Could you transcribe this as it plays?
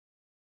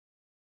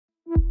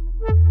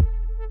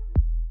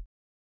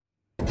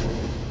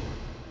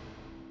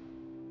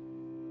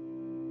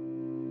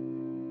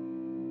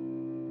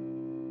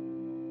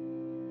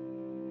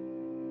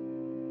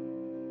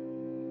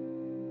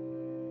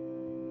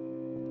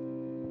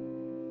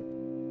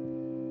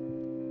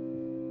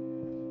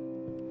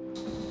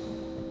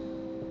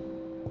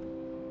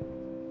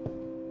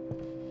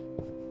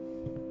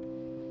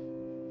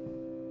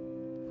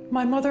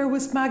My mother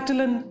was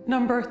Magdalene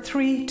number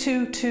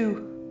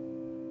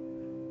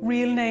 322.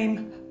 Real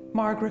name,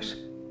 Margaret.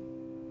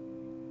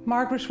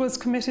 Margaret was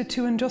committed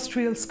to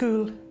industrial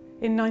school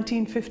in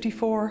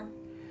 1954,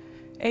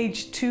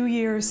 aged 2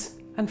 years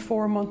and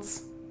 4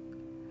 months.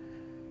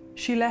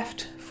 She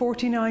left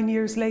 49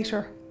 years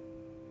later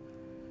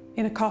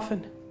in a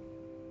coffin.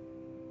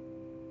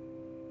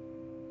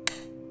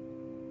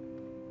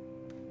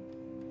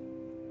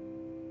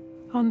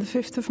 On the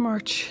 5th of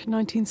March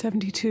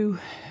 1972,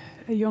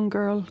 a young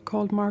girl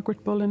called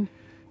Margaret Bullen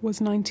was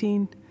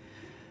 19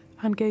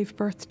 and gave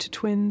birth to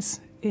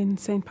twins in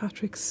St.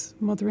 Patrick's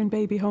Mother and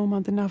Baby Home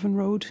on the Navan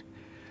Road,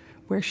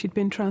 where she'd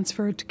been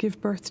transferred to give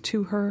birth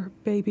to her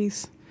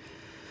babies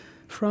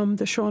from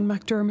the Sean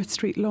McDermott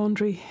Street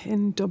Laundry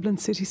in Dublin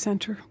city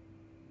centre.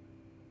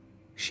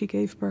 She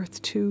gave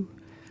birth to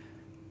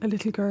a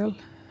little girl,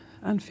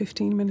 and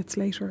 15 minutes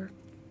later,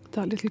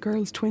 that little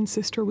girl's twin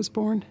sister was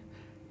born,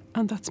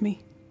 and that's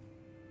me.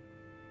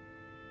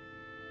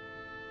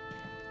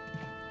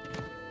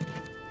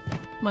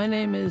 My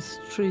name is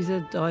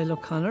Teresa Doyle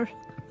O'Connor.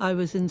 I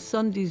was in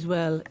Sunday's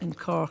Well in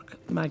Cork,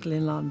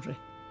 Magdalene Laundry.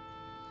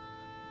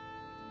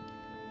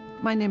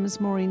 My name is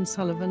Maureen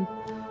Sullivan,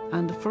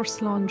 and the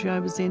first laundry I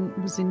was in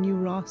New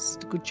Ross,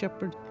 the Good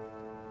Shepherd.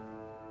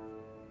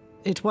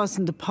 It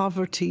wasn't the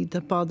poverty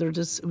that bothered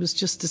us, it was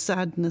just the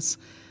sadness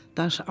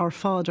that our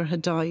father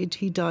had died.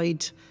 He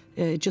died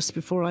just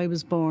before I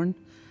was born,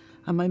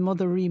 and my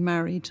mother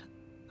remarried.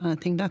 And I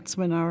think that's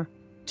when our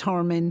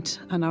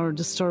torment and our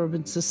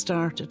disturbances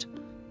started.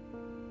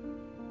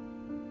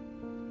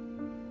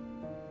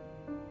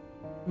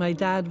 My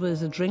dad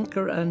was a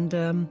drinker,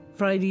 and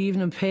Friday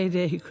evening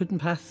payday he couldn't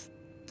pass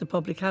the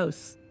public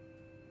house.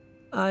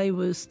 I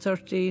was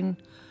 13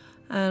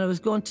 and I was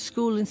going to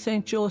school in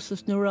St.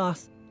 Joseph's, New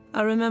Ross.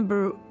 I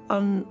remember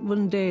on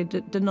one day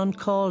the nun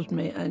called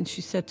me and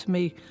she said to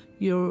me,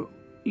 you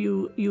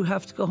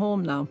have to go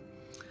home now.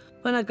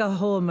 When I got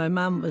home, my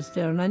mum was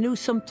there and I knew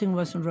something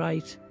wasn't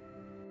right.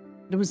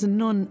 There was a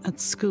nun at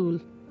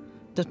school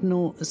that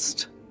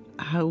noticed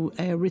how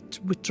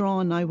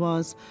withdrawn I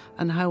was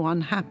and how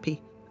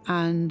unhappy.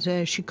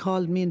 And she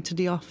called me into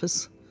the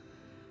office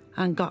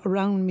and got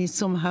around me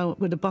somehow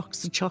with a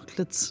box of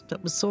chocolates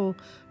that was so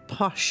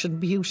posh and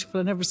beautiful.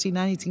 I'd never seen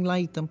anything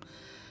like them.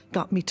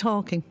 Got me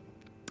talking.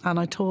 And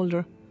I told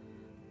her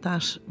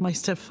that my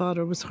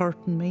stepfather was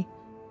hurting me.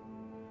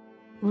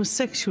 It was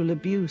sexual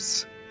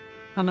abuse,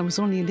 and I was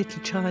only a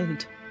little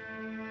child.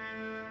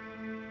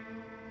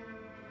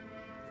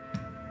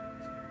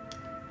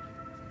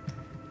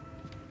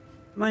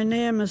 My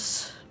name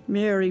is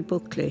Mary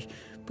Buckley,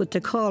 but they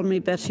call me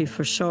Betty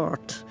for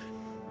short.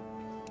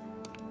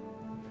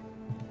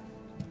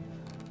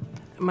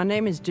 My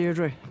name is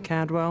Deirdre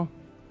Cadwell.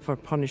 For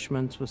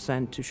punishment, was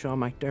sent to Sean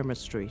McDermott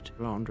Street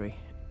Laundry.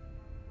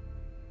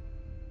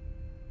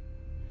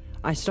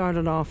 I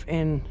started off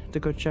in the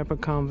Good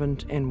Shepherd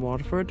Convent in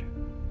Waterford.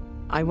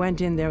 I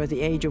went in there at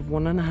the age of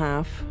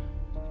 1.5.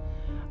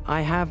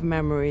 I have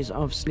memories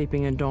of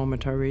sleeping in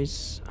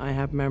dormitories. I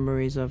have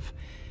memories of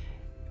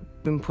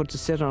being put to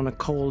sit on a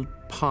cold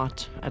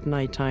pot at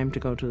night time to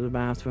go to the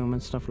bathroom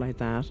and stuff like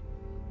that.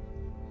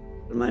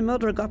 My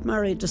mother got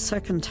married the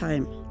second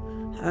time,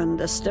 and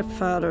the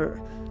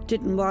stepfather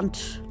didn't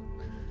want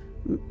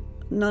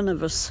none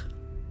of us.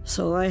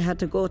 So I had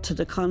to go to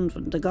the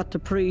convent. I got the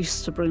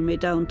priest to bring me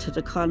down to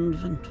the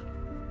convent.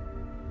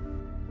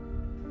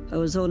 I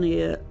was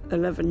only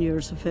 11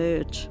 years of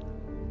age.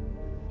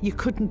 You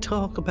couldn't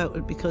talk about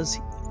it because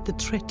the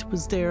threat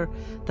was there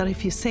that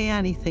if you say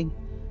anything,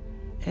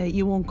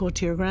 you won't go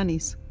to your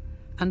granny's.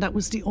 And that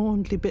was the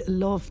only bit of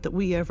love that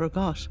we ever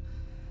got.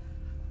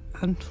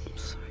 And I'm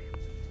sorry.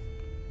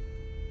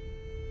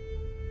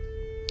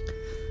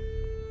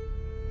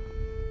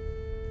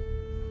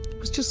 It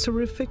was just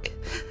horrific.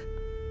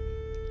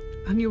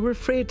 And you were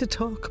afraid to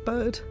talk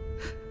about it.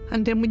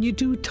 And then when you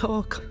do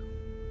talk,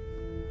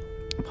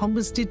 what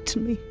was did to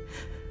me,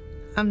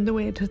 and the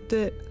way that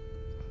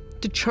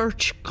the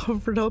church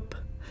covered up,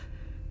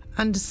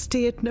 and the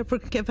state never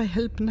gave a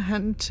helping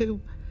hand to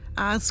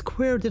ask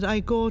where did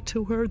I go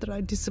to, where did I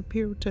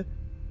disappear to.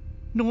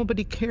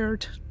 Nobody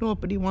cared,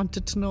 nobody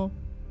wanted to know.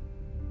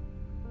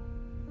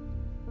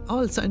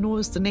 All I know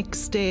is the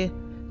next day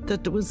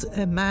that there was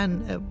a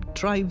man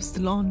drives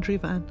the laundry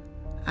van,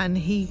 and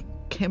he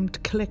came to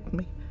collect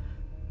me.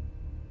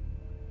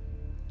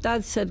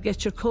 Dad said,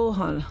 get your coat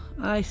on.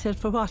 I said,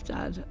 for what,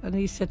 Dad? And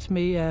he said to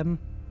me,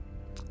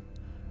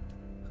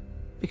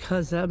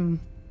 because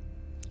I'm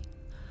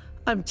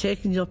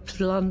taking you up to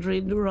the laundry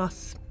in New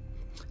Ross.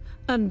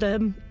 And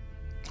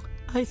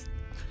I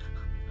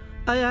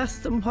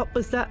asked him, what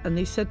was that? And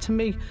he said to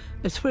me,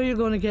 it's where you're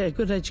going to get a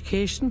good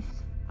education.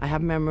 I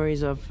have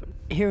memories of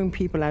hearing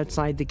people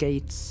outside the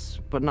gates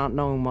but not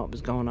knowing what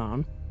was going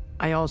on.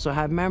 I also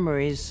have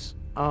memories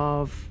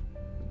of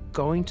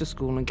going to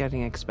school and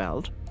getting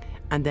expelled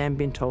and then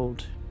being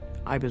told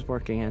I was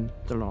working in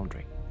the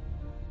laundry.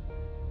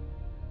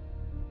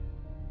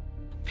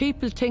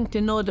 People think they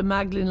know the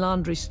Magdalene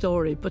Laundry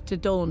story, but they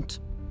don't.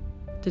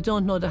 They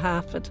don't know the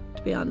half of it,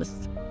 to be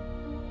honest.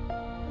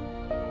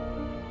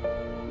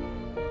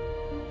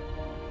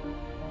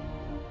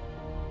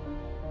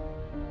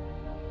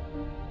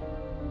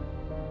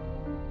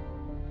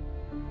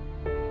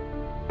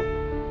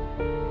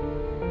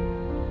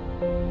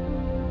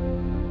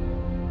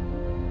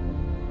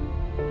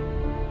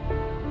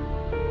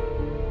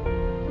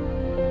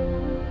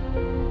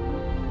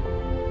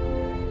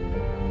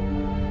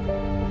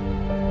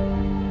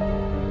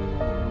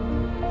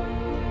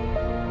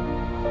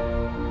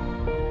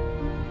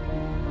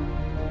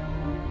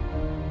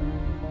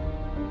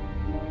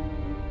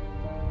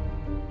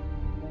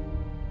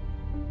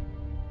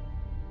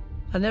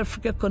 I'll never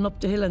forget going up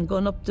the hill and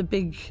going up the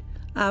big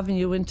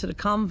avenue into the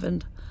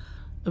convent.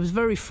 It was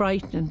very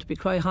frightening, to be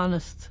quite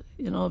honest,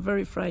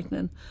 very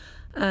frightening.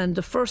 And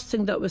the first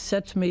thing that was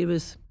said to me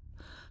was,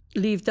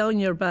 leave down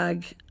your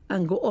bag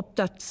and go up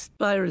that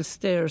spiral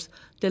stairs.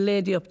 The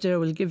lady up there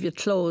will give you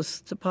clothes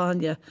to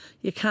pawn you.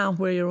 You can't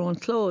wear your own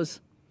clothes.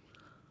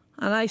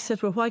 And I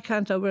said, well, why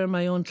can't I wear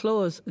my own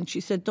clothes? And she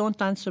said, don't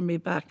answer me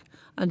back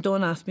and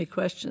don't ask me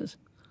questions.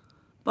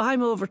 But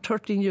I'm over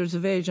 13 years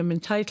of age, I'm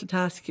entitled to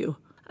ask you.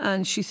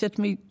 And she said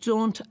to me,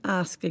 don't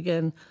ask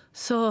again.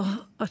 So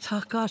I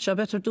thought, gosh, I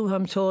better do what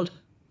I'm told.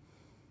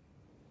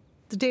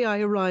 The day I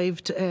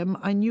arrived,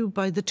 I knew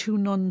by the two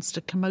nuns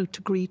that came out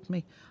to greet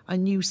me, I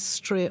knew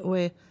straight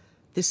away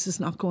this is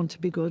not going to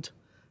be good,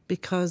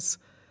 because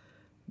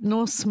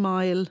no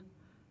smile,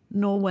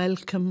 no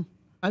welcome.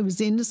 I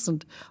was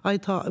innocent. I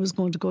thought I was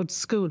going to go to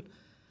school.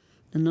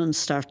 The nuns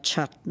start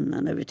chatting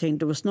and everything.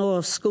 There was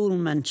no school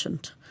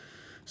mentioned,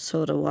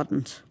 so there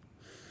wasn't.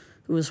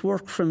 It was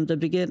work from the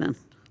beginning.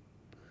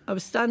 I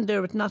was standing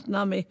there with nothing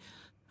on me,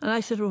 and I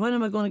said, well, when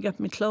am I going to get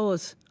my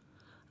clothes?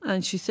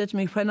 And she said to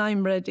me, when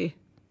I'm ready.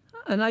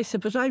 And I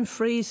said, but I'm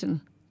freezing.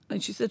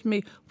 And she said to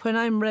me, when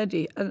I'm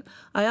ready. And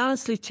I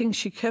honestly think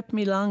she kept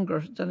me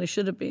longer than I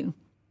should have been.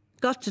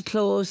 Got the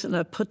clothes and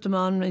I put them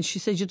on, and she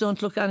said, you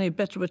don't look any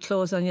better with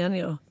clothes on you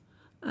anyhow.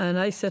 And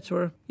I said to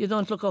her, you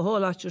don't look a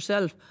whole lot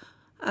yourself.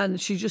 And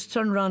she just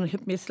turned around and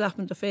hit me a slap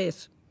in the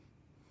face.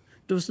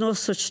 There was no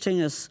such thing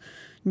as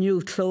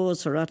new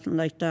clothes or anything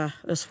like that.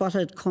 It's what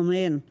had come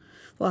in,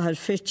 what had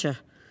fit you.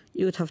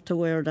 You'd have to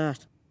wear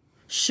that.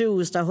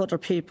 Shoes that other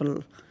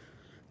people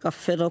got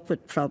fed up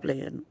with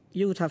probably, and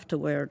you'd have to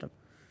wear them.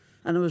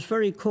 And it was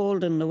very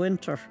cold in the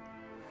winter,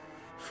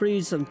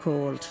 freezing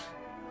cold.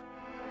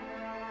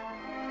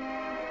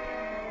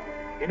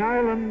 In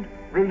Ireland,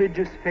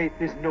 religious faith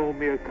is no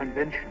mere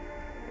convention,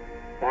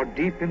 for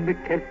deep in the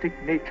Celtic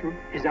nature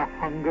is a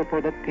hunger for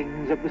the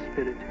things of the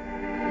spirit.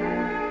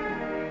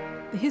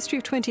 The history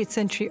of 20th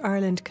century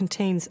Ireland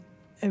contains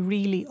a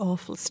really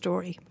awful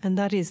story, and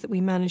that is that we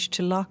managed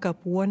to lock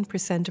up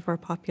 1% of our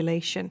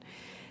population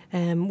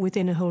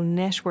within a whole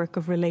network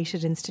of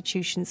related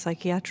institutions,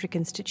 psychiatric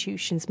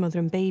institutions, mother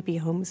and baby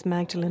homes,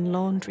 Magdalene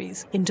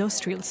Laundries,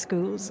 industrial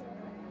schools.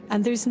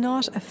 And there's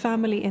not a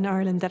family in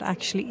Ireland that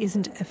actually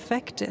isn't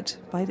affected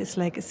by this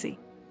legacy.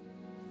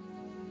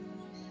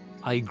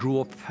 I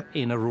grew up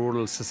in a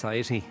rural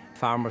society,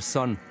 farmer's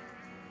son.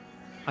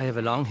 I have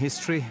a long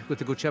history with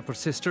the Good Shepherd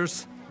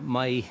sisters.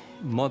 My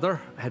mother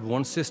had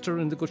one sister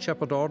in the Good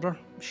Shepherd Order.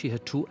 She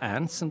had two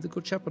aunts in the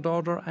Good Shepherd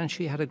Order, and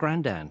she had a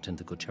grandaunt in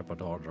the Good Shepherd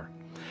Order.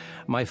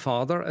 My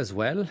father as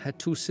well had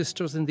two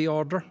sisters in the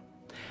order.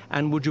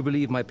 And would you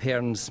believe my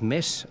parents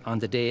met on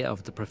the day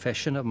of the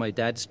profession of my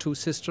dad's two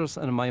sisters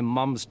and my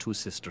mum's two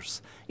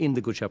sisters in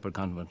the Good Shepherd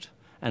Convent,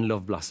 and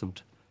love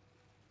blossomed.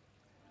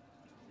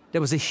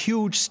 There was a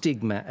huge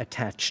stigma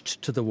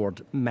attached to the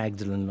word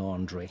Magdalene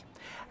Laundry,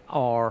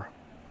 or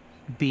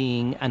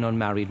being an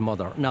unmarried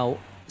mother. Now,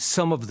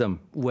 some of them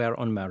were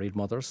unmarried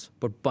mothers,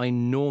 but by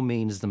no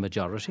means the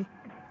majority.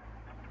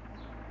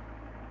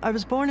 I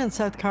was born in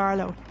South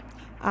Carlow,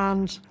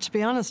 and to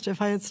be honest,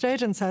 if I had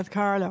stayed in South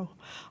Carlow,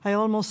 I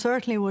almost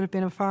certainly would have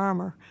been a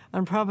farmer,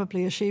 and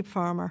probably a sheep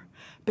farmer,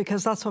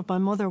 because that's what my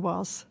mother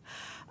was.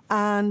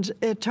 And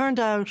it turned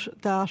out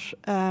that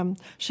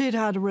she'd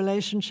had a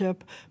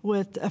relationship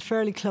with a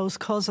fairly close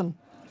cousin.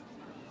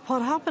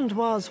 What happened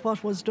was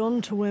what was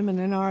done to women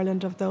in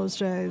Ireland of those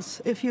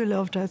days. If you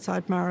loved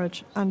outside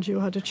marriage and you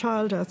had a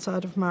child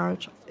outside of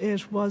marriage,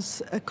 it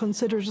was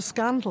considered a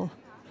scandal.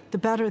 The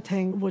better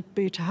thing would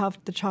be to have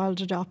the child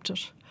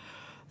adopted.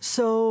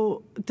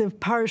 So the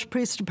parish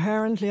priest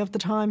apparently of the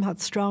time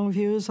had strong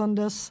views on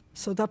this,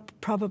 so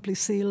that probably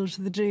sealed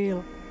the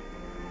deal.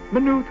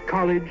 Maynooth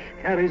College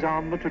carries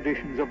on the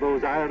traditions of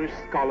those Irish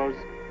scholars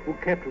who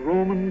kept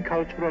Roman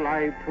culture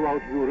alive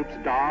throughout Europe's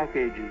dark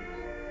ages.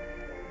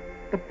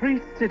 The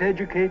priests it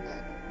educates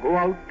go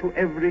out to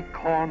every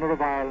corner of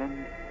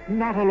Ireland,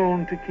 not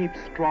alone to keep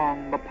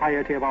strong the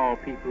piety of our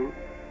people,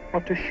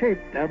 but to shape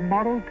their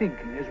moral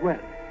thinking as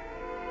well.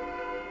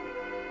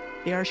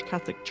 The Irish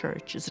Catholic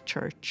Church is a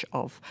church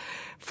of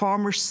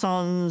farmers'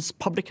 sons,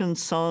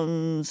 publicans'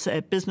 sons,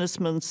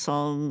 businessmen's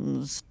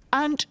sons,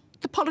 and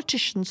the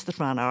politicians that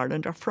ran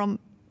Ireland are from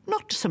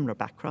not dissimilar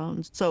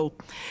backgrounds. So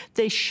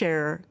they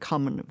share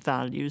common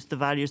values, the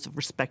values of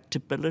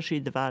respectability,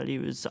 the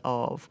values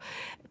of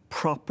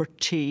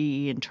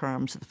property, in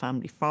terms of the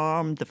family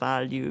farm, the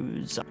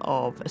values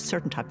of a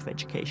certain type of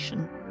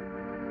education.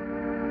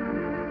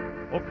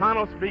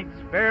 O'Connell Street's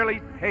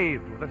fairly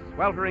paved with a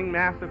sweltering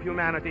mass of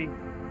humanity,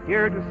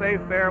 here to say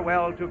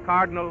farewell to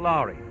Cardinal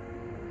Lowry,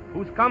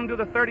 who's come to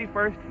the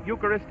 31st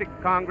Eucharistic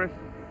Congress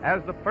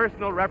as the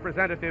personal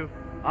representative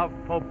of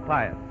Pope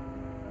Pius.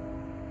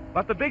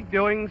 But the big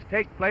doings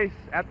take place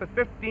at the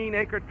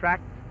 15-acre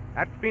tract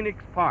at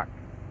Phoenix Park,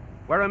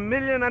 where 1.5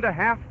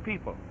 million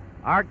people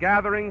are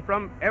gathering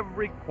from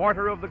every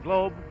quarter of the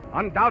globe,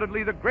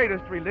 undoubtedly the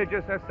greatest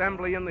religious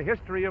assembly in the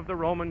history of the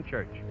Roman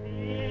Church.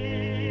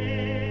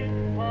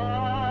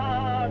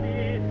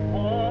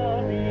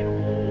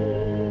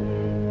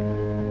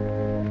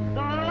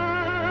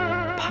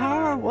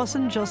 Power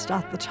wasn't just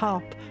at the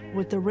top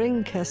with the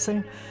ring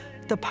kissing,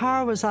 the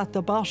power was at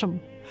the bottom,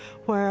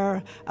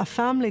 where a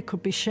family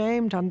could be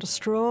shamed and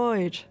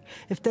destroyed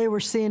if they were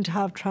seen to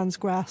have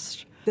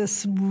transgressed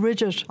this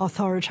rigid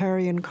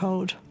authoritarian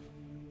code.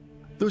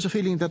 There was a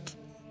feeling that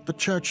the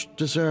church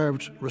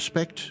deserved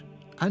respect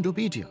and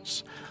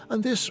obedience,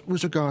 and this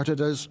was regarded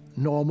as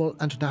normal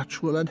and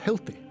natural and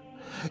healthy.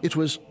 It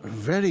was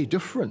very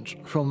different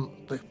from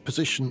the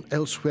position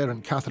elsewhere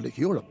in Catholic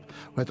Europe,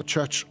 where the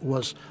church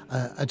was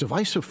a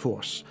divisive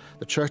force.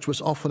 The church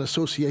was often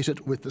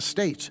associated with the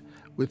state,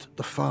 with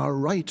the far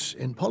right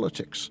in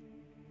politics.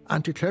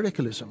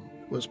 Anti-clericalism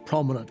was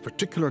prominent,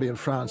 particularly in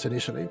France and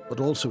Italy, but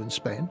also in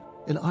Spain.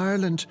 In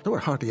Ireland, there were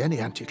hardly any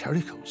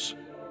anti-clericals.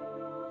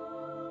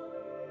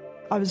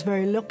 I was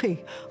very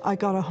lucky. I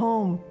got a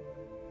home.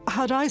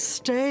 Had I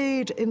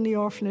stayed in the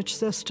orphanage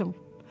system,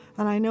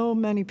 and I know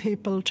many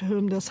people to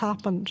whom this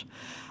happened,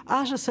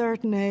 at a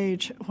certain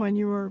age, when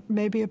you were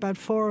maybe about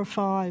 4 or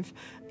 5,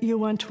 you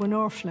went to an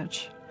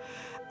orphanage.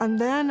 And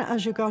then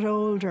as you got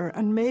older,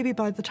 and maybe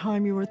by the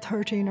time you were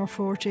 13 or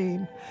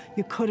 14,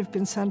 you could have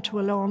been sent to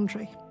a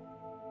laundry.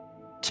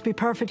 To be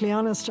perfectly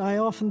honest, I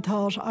often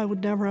thought I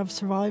would never have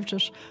survived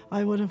it.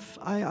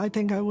 I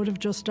think I would have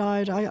just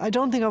died. I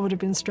don't think I would have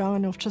been strong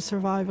enough to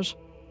survive it.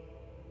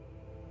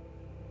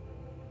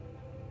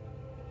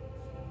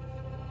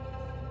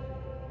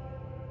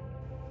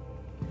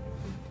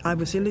 I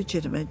was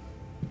illegitimate.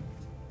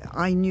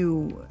 I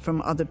knew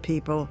from other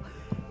people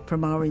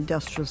from our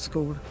industrial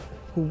school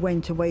who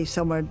went away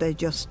somewhere, they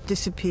just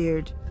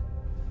disappeared.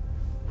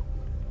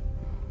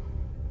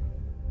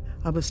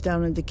 I was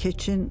down in the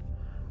kitchen.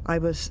 I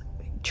was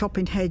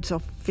chopping heads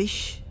off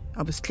fish.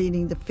 I was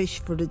cleaning the fish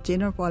for the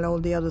dinner while all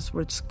the others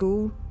were at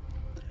school.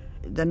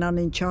 The nun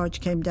in charge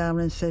came down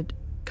and said,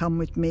 "Come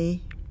with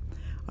me."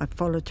 I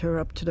followed her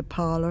up to the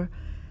parlour,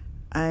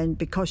 and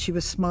because she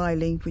was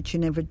smiling, which she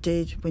never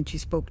did when she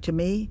spoke to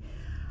me,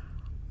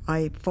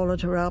 I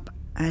followed her up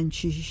and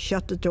she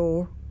shut the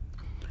door.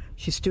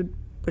 She stood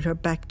with her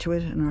back to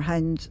it and her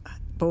hands,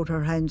 both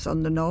her hands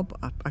on the knob.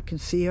 I can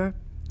see her.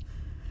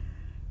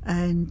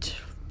 And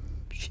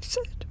she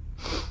said,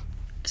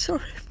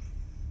 "Sorry."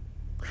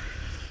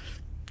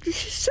 She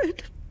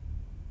said,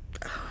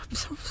 "Oh, I'm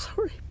so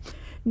sorry.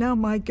 Now,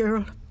 my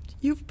girl,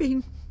 you've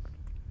been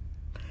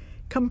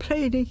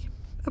complaining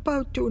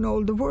about doing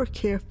all the work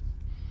here.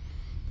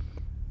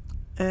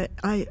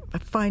 I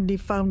finally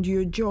found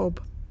you a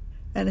job,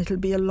 and it'll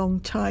be a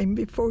long time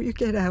before you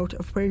get out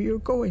of where you're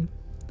going."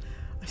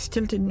 I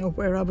still didn't know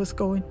where I was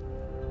going.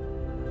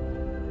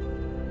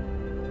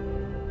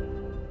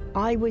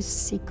 I was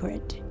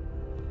secret.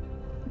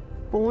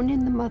 Born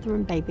in the mother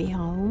and baby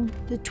home,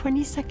 the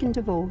 22nd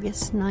of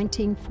August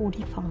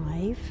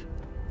 1945,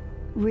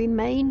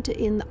 remained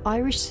in the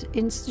Irish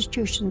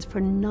institutions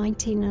for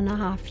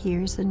 19.5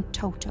 years in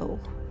total.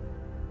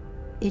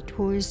 It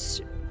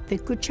was the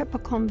Good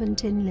Shepherd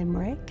Convent in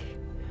Limerick.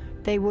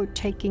 They were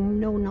taking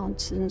no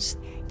nonsense.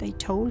 They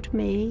told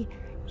me,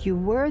 "You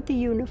wear the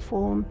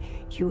uniform,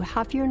 you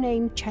have your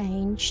name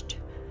changed,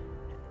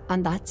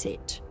 and that's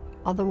it.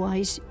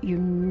 Otherwise, you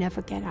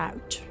never get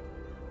out."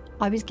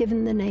 I was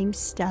given the name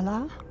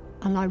Stella,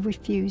 and I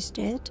refused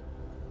it.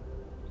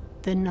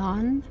 The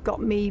nun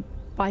got me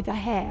by the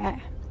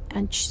hair,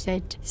 and she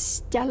said,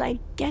 "Stella,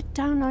 get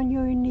down on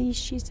your knees."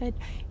 She said,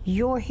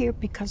 "You're here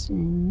because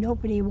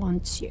nobody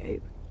wants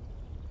you."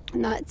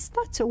 And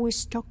that's always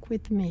stuck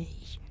with me.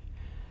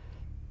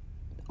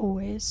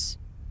 Always.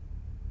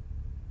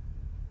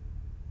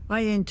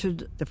 I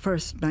entered the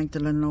first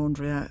Magdalene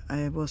Laundry.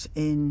 I was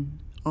in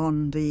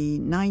on the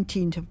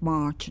 19th of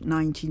March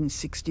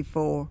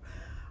 1964.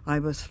 I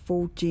was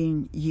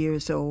 14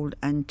 years old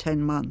and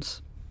 10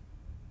 months.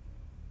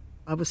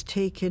 I was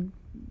taken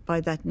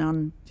by that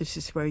nun. "This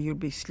is where you'll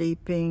be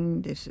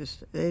sleeping, this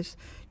is this."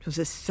 It was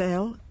a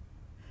cell.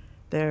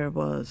 There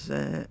was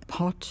a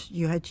pot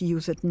you had to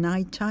use at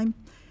night time.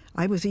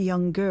 I was a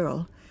young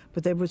girl,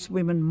 but there was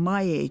women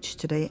my age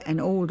today and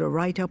older,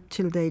 right up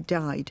till they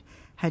died,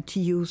 had to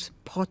use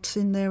pots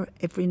in there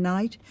every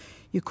night.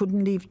 You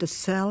couldn't leave the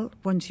cell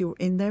once you were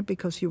in there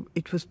because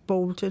it was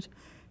bolted.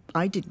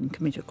 I didn't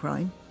commit a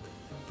crime,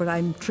 but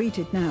I'm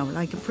treated now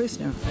like a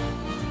prisoner.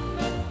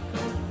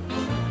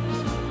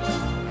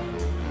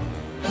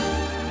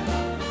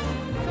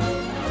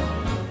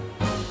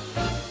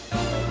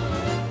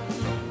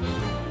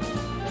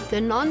 The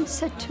nun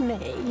said to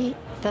me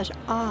that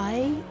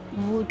I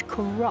would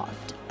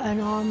corrupt an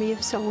army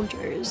of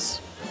soldiers.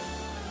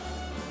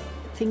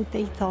 I think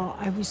they thought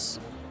I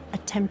was a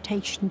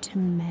temptation to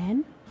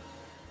men.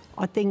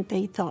 I think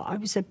they thought I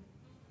was a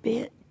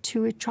bit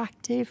too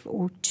attractive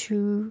or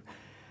too...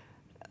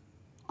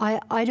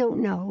 I don't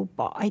know,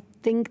 but I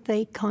think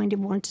they kind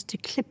of wanted to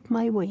clip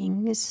my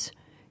wings,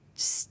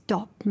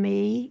 stop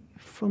me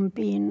from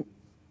being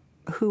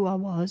who I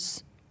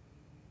was.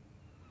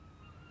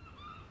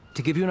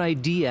 To give you an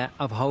idea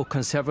of how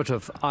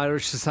conservative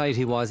Irish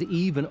society was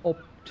even up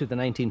to the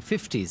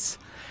 1950s,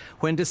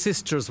 when the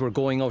sisters were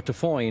going out to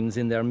Foynes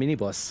in their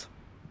minibus,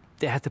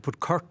 they had to put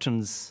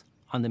curtains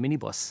on the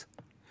minibus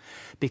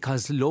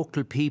because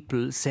local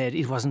people said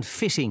it wasn't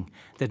fitting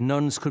that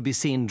nuns could be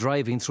seen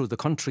driving through the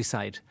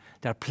countryside.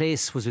 Their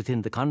place was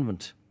within the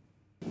convent.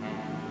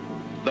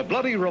 The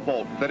bloody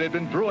revolt that had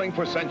been brewing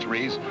for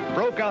centuries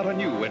broke out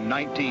anew in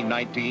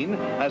 1919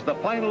 as the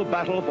final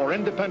battle for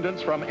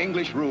independence from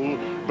English rule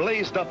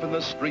blazed up in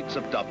the streets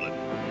of Dublin.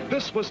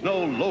 This was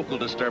no local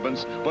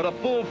disturbance, but a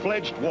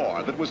full-fledged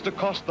war that was to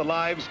cost the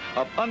lives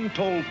of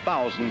untold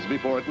thousands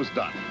before it was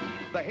done.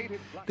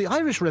 The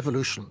Irish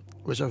Revolution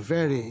was a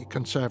very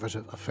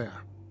conservative affair.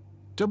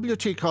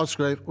 W.T.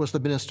 Cosgrave was the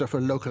Minister for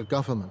Local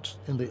Government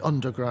in the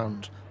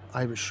underground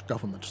Irish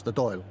government, the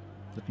Dáil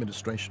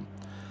administration.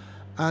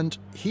 And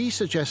he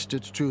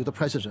suggested to the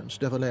President,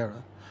 De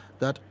Valera,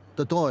 that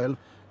the Dáil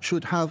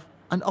should have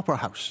an upper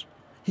house.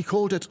 He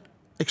called it,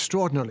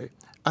 extraordinarily,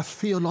 a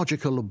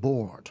theological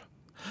board.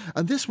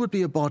 And this would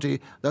be a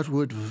body that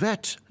would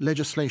vet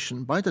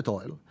legislation by the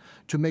Dáil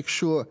to make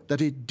sure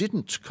that it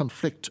didn't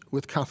conflict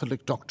with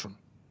Catholic doctrine.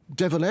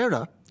 De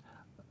Valera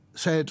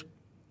said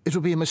it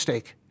would be a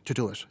mistake to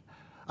do it.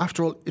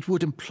 After all, it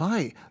would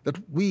imply that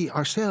we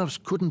ourselves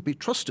couldn't be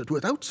trusted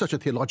without such a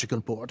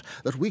theological board,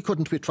 that we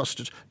couldn't be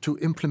trusted to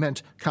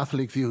implement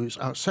Catholic views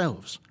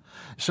ourselves.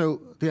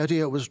 So the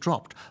idea was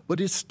dropped, but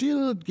it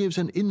still gives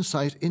an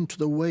insight into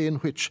the way in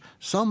which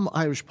some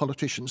Irish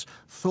politicians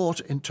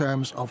thought in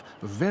terms of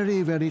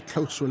very, very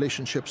close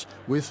relationships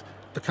with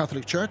the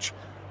Catholic Church,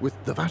 with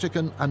the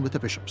Vatican and with the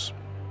bishops.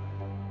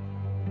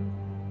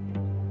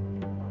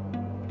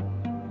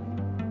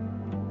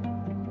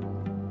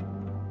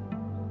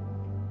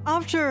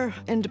 After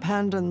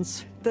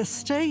independence, the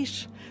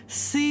state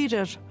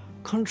ceded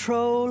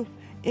control,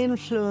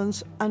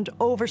 influence and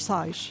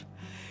oversight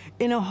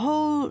in a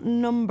whole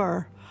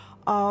number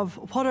of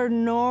what are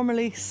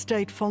normally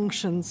state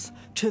functions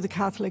to the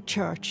Catholic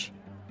Church.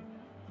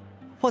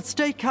 What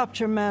state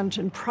capture meant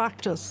in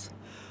practice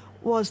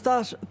was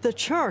that the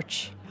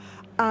Church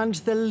and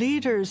the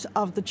leaders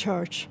of the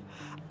Church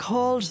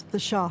called the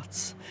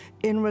shots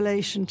in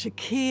relation to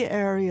key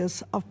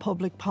areas of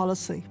public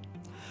policy,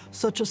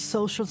 such as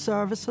social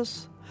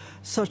services,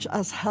 such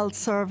as health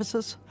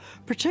services,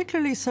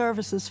 particularly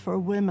services for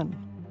women.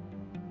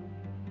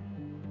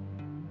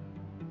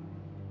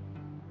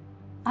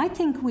 I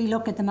think we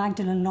look at the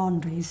Magdalene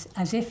Laundries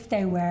as if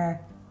they were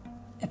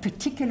a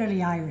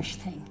particularly Irish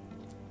thing,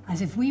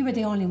 as if we were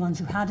the only ones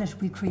who had it,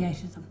 we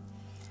created them.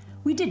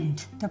 We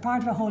didn't. They're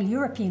part of a whole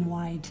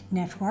European-wide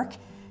network.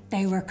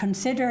 They were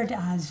considered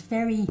as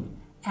very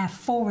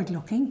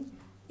forward-looking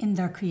in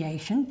their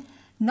creation.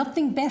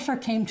 Nothing better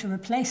came to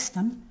replace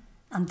them,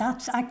 and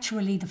that's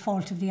actually the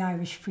fault of the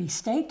Irish Free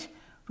State,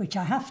 which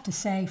I have to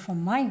say,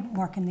 from my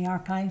work in the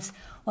archives,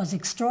 was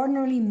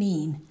extraordinarily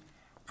mean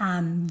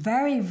and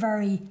very,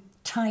 very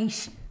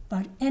tight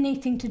about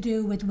anything to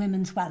do with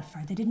women's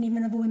welfare. They didn't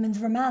even have a women's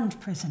remand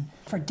prison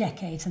for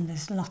decades, and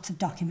there's lots of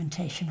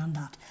documentation on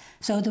that.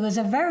 So there was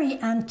a very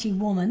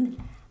anti-woman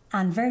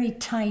and very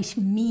tight,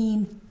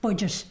 mean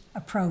budget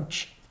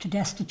approach to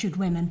destitute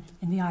women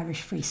in the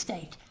Irish Free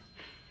State.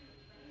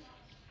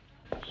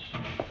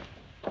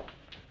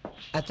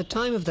 At the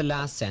time of the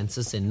last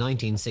census in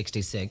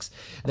 1966,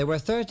 there were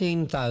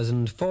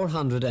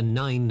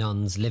 13,409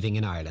 nuns living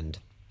in Ireland.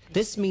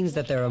 This means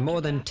that there are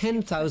more than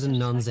 10,000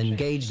 nuns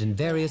engaged in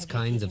various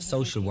kinds of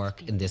social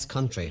work in this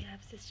country.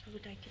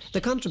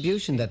 The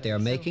contribution that they are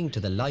making to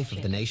the life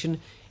of the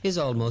nation is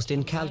almost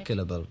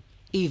incalculable,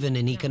 even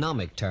in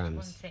economic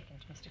terms.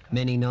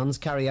 Many nuns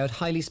carry out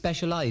highly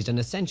specialised and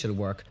essential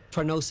work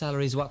for no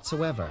salaries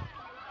whatsoever.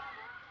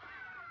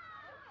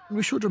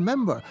 We should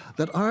remember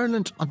that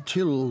Ireland,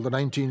 until the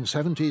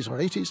 1970s or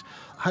 80s,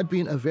 had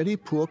been a very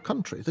poor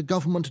country. The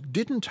government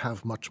didn't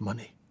have much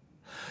money.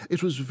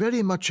 It was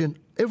very much in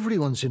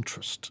everyone's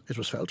interest, it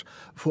was felt,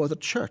 for the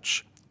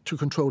Church to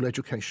control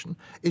education.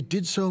 It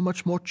did so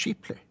much more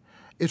cheaply.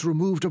 It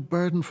removed a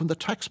burden from the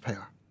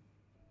taxpayer.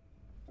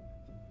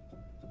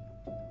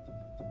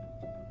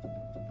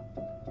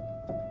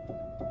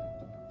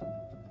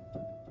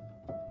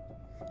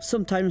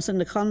 Sometimes in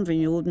the convent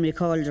you wouldn't be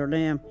called your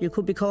name. You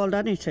could be called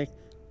anything.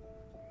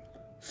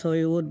 So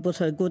you would put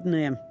a good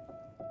name.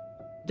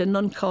 The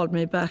nun called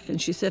me back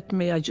and she said to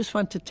me, I just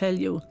want to tell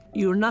you,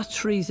 you're not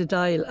Theresa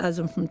Dial as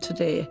in from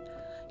today.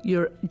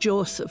 You're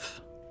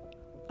Joseph.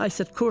 I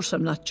said, of course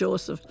I'm not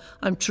Joseph.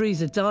 I'm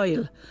Theresa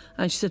Dial.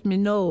 And she said to me,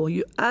 no,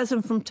 you, as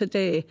in from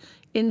today,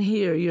 in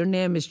here, your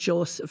name is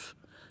Joseph.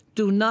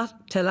 Do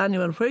not tell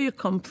anyone where you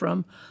come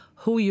from,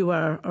 who you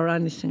are, or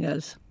anything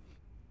else.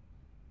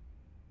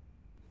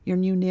 Your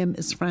new name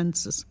is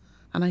Francis.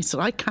 And I said,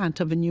 I can't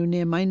have a new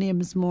name. My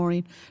name is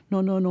Maureen.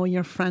 No,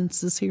 you're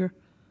Francis here.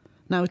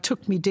 Now, it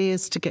took me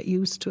days to get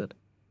used to it.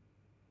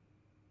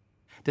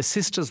 The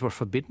sisters were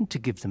forbidden to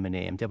give them a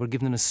name. They were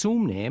given an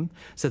assumed name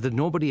so that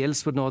nobody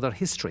else would know their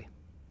history.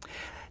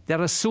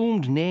 Their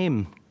assumed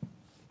name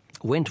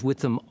went with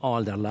them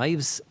all their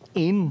lives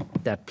in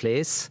that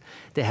place.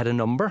 They had a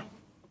number.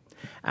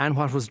 And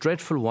what was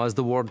dreadful was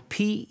the word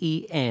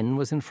P-E-N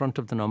was in front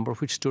of the number,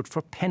 which stood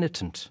for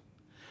penitent.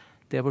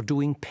 They were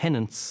doing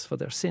penance for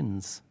their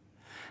sins.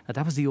 Now,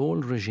 that was the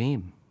old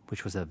regime,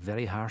 which was a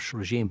very harsh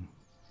regime.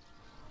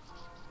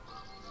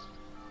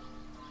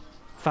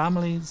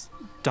 Families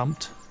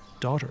dumped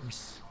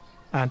daughters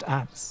and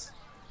aunts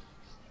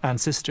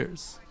and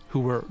sisters who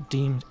were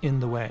deemed in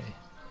the way,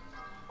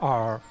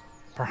 are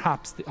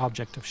perhaps the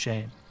object of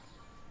shame.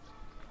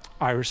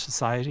 Irish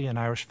society and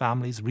Irish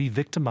families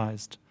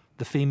re-victimized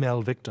the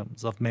female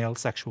victims of male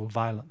sexual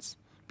violence,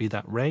 be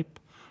that rape,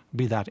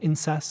 be that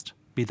incest,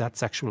 be that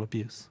sexual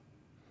abuse.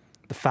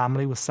 The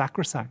family was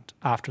sacrosanct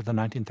after the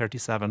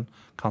 1937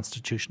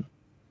 Constitution.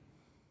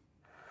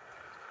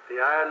 The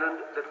Ireland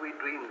that we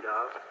dreamed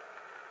of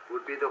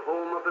would be the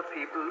home of a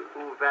people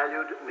who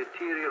valued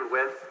material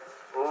wealth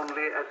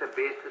only as a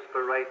basis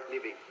for right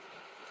living,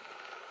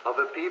 of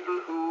a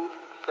people who,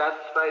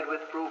 satisfied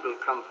with frugal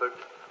comfort,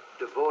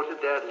 devoted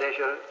their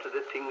leisure to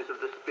the things of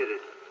the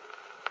spirit,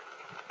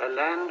 a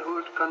land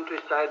whose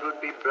countryside would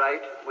be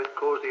bright with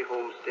cosy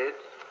homesteads,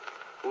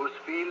 whose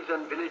fields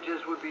and villages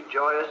would be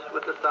joyous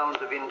with the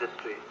sounds of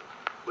industry,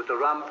 with the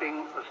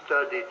romping of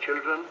sturdy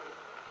children,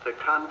 the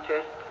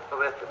contest of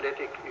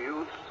athletic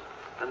youths,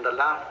 and the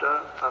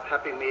laughter of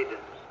happy maidens.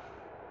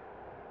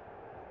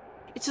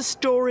 It's a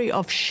story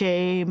of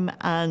shame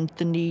and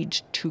the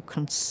need to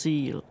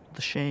conceal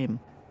the shame.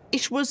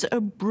 It was a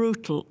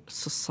brutal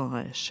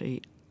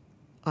society,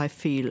 I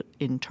feel,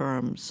 in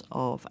terms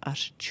of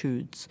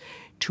attitudes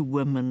to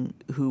women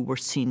who were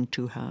seen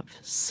to have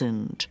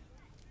sinned.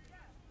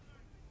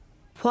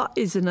 What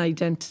is an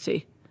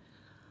identity?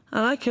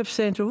 And I kept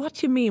saying to her, what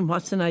do you mean,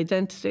 what's an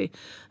identity?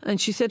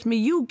 And she said to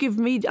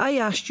me, I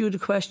asked you the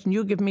question,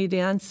 you give me the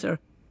answer.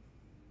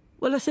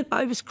 Well, I said,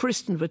 I was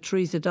christened with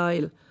Teresa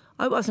Dial.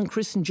 I wasn't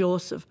christened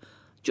Joseph.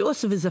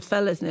 Joseph is a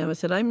fella's name. I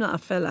said, I'm not a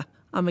fella,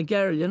 I'm a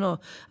girl, you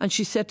know. And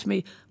she said to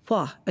me,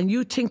 what? And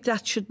you think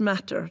that should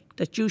matter?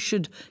 That you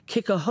should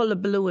kick a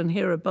hullabaloo in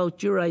here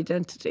about your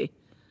identity?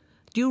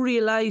 Do you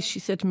realise, she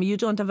said to me, you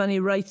don't have any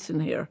rights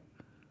in here?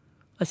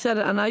 I said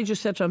it, and I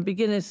just said to her, I'm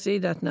beginning to see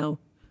that now.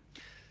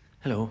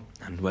 Hello,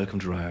 and welcome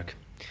to Ryark.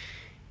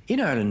 In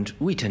Ireland,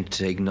 we tend to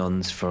take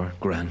nuns for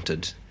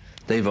granted.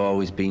 They've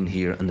always been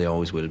here, and they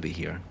always will be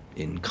here,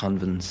 in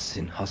convents,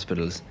 in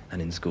hospitals,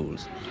 and in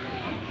schools.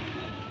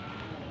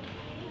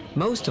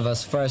 Most of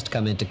us first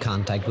come into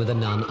contact with a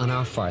nun on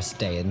our first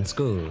day in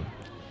school.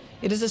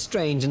 It is a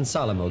strange and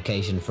solemn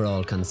occasion for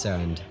all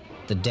concerned.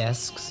 The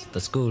desks,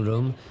 the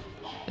schoolroom,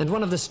 and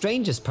one of the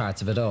strangest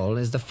parts of it all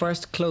is the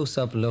first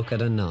close-up look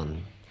at a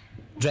nun.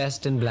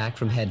 Dressed in black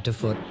from head to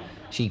foot,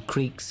 she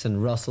creaks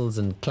and rustles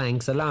and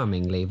clanks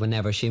alarmingly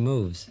whenever she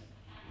moves.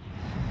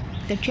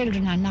 The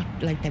children are not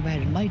like they were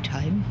in my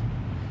time.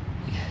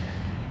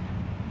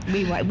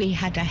 We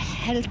had a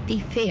healthy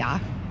fear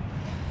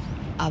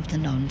of the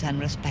nuns and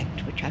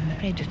respect, which I'm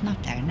afraid is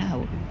not there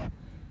now.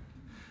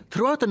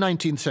 Throughout the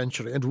 19th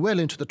century and well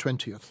into the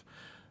 20th,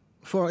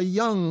 for a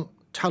young,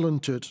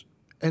 talented,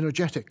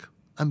 energetic,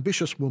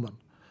 ambitious woman,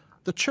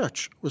 the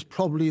church was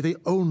probably the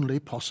only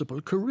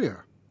possible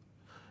career.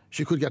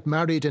 She could get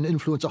married and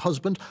influence a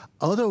husband,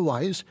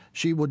 otherwise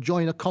she would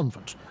join a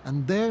convent,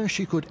 and there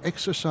she could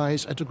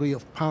exercise a degree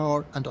of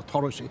power and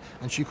authority,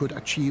 and she could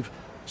achieve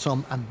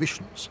some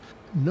ambitions.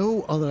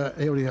 No other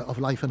area of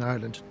life in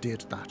Ireland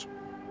did that.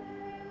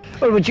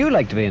 Well, would you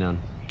like to be a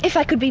nun? If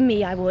I could be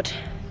me, I would.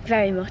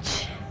 Very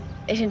much.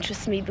 It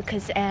interests me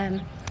because,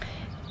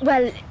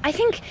 well, I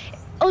think,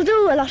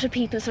 although a lot of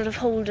people sort of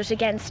hold it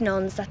against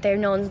nuns, that they're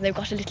nuns and they've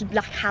got a little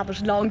black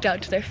habit long down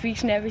to their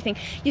feet and everything,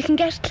 you can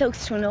get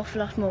close to an awful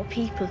lot more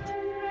people.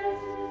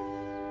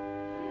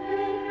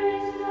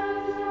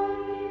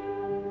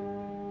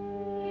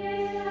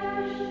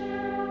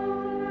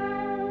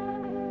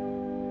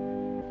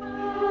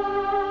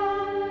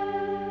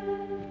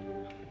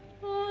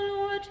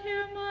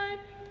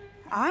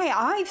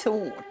 I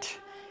thought,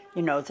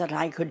 you know, that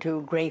I could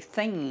do great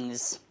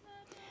things.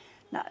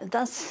 Now,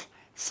 that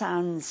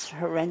sounds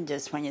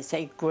horrendous when you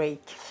say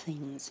great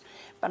things,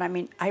 but I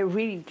mean, I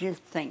really did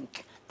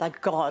think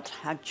that God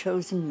had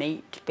chosen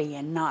me to be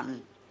a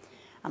nun,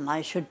 and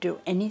I should do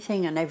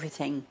anything and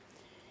everything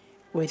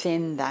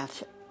within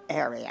that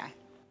area.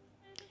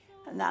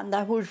 And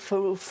that would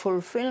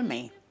fulfill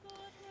me,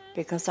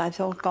 because I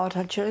thought God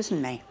had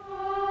chosen me.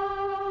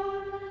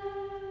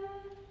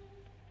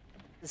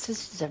 The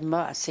Sisters of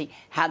Mercy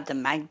had the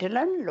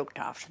Magdalene, looked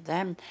after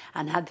them,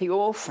 and had the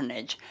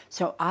orphanage.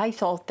 So I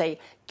thought they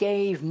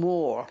gave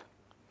more.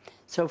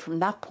 So from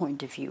that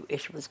point of view,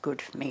 it was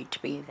good for me to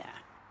be there.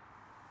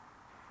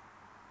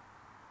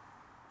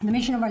 The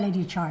mission of Our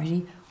Lady of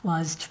Charity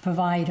was to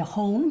provide a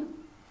home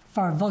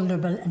for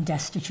vulnerable and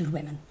destitute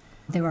women.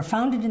 They were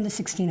founded in the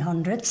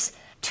 1600s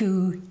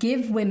to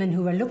give women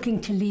who were looking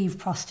to leave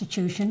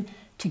prostitution,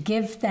 to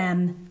give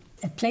them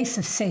a place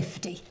of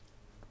safety.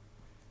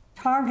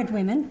 Target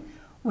women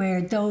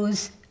were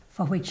those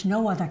for which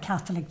no other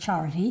Catholic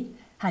charity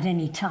had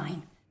any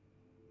time.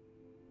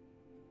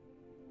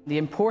 The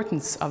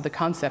importance of the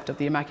concept of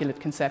the Immaculate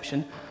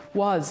Conception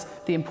was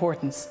the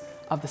importance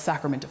of the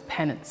sacrament of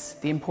penance,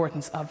 the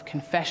importance of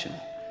confession.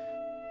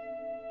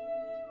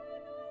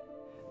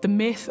 The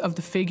myth of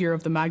the figure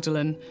of the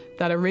Magdalene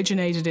that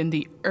originated in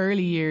the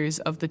early years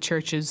of the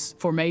Church's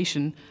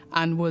formation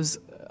and was,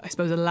 I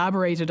suppose,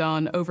 elaborated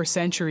on over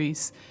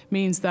centuries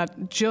means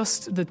that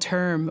just the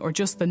term or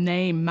just the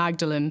name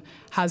Magdalene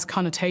has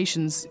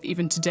connotations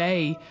even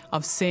today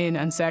of sin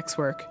and sex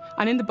work.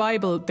 And in the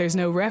Bible, there's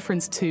no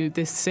reference to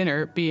this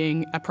sinner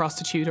being a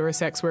prostitute or a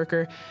sex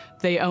worker.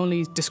 They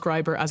only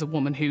describe her as a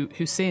woman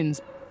who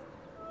sins.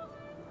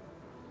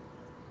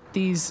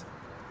 These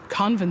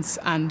convents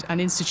and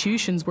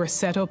institutions were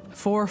set up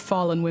for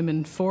fallen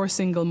women, for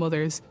single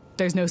mothers.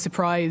 There's no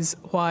surprise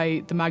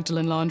why the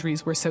Magdalene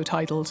Laundries were so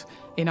titled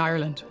in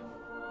Ireland.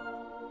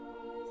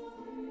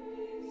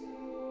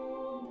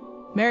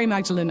 Mary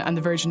Magdalene and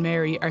the Virgin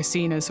Mary are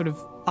seen as sort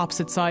of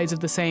opposite sides of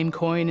the same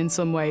coin in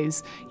some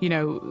ways. You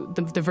know,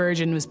 the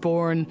Virgin was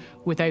born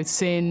without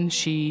sin,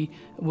 she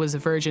was a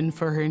virgin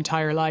for her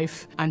entire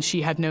life, and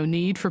she had no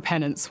need for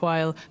penance,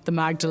 while the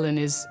Magdalene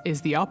is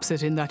the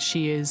opposite in that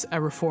she is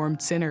a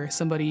reformed sinner,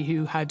 somebody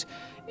who had,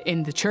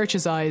 in the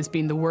Church's eyes,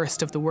 been the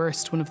worst of the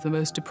worst, one of the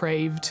most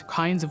depraved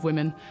kinds of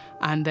women,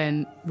 and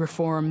then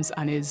reforms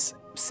and is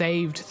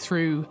saved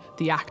through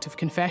the act of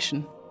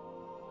confession.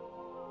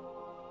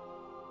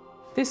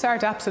 This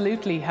art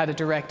absolutely had a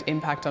direct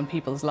impact on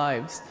people's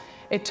lives.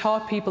 It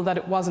taught people that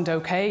it wasn't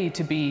okay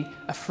to be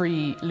a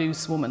free,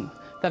 loose woman,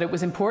 that it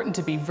was important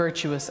to be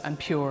virtuous and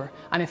pure,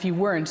 and if you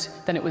weren't,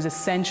 then it was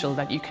essential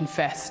that you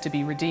confess to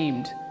be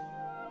redeemed.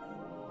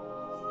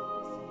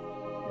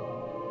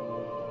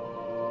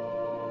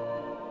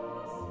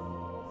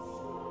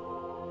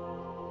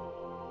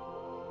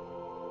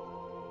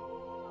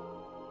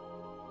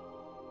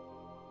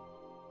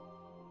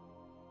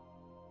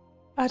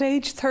 At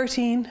age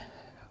 13,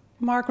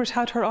 Margaret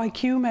had her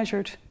IQ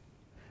measured.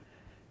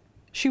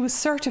 She was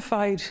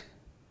certified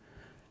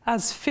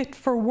as fit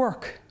for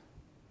work,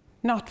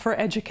 not for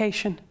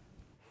education.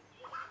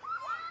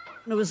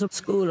 There was a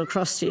school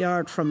across the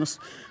yard from us.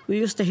 We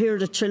used to hear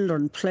the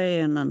children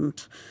playing and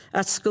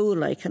at school,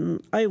 like,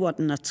 and I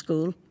wasn't at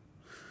school,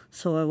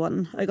 so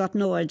I got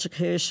no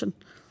education.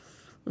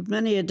 But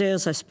many a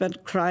days I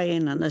spent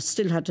crying and I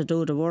still had to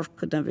do the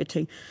work and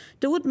everything.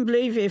 They wouldn't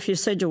believe you if you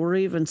said you were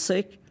even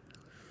sick.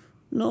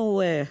 No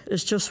way,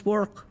 it's just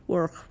work,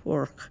 work,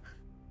 work.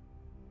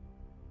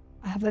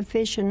 I have a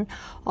vision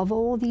of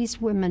all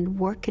these women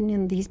working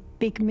in these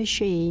big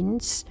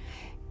machines,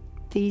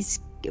 these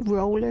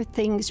roller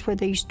things where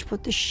they used to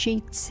put the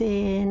sheets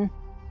in.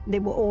 They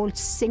were all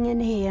singing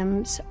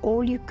hymns.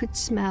 All you could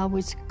smell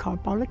was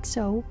carbolic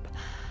soap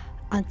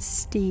and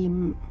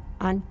steam.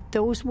 And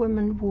those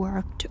women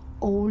worked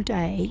all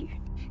day.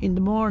 In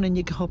the morning,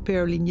 you get up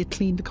early and you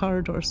clean the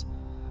corridors.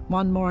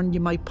 One morning you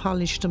might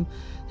polish them,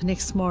 the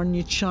next morning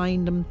you'd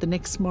shine them, the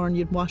next morning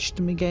you'd wash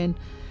them again,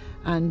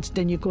 and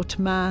then you go to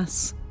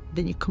Mass,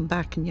 then you come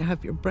back and you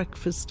have your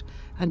breakfast,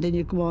 and then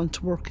you go on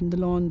to work in the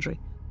laundry.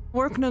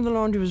 Working in the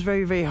laundry was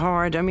very, very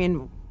hard. I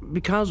mean,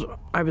 because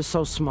I was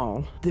so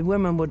small, the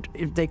women would,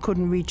 if they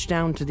couldn't reach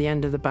down to the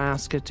end of the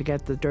basket to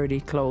get the dirty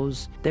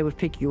clothes, they would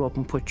pick you up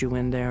and put you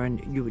in there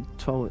and you would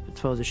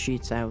throw the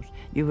sheets out.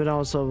 You would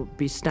also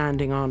be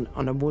standing on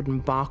a wooden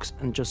box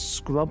and just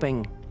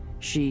scrubbing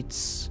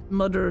sheets.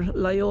 Mother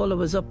Loyola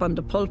was up on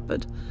the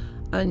pulpit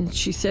and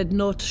she said,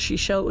 no, she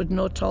shouted,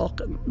 no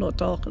talking, no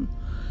talking.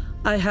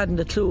 I hadn't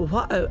a clue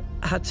what I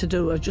had to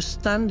do. I was just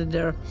standing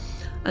there.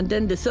 And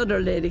then this other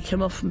lady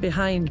came up from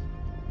behind.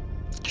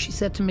 She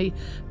said to me,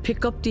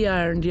 pick up the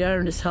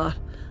iron is hot,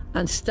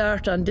 and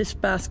start on this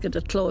basket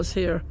of clothes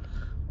here.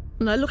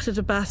 And I looked at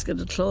the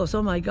basket of clothes,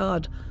 oh my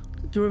God,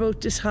 they were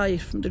about this high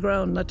from the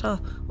ground, and I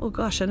thought, oh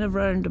gosh, I never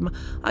ironed them.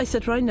 I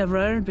said, I never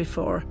ironed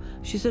before.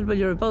 She said, well,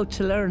 you're about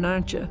to learn,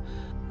 aren't you?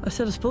 I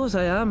said, I suppose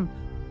I am.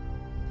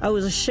 I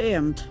was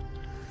ashamed,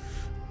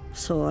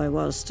 so I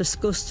was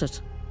disgusted.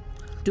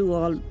 Do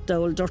all the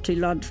old dirty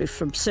laundry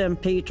from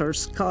St.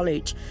 Peter's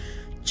College,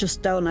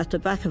 just down at the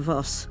back of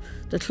us.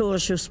 The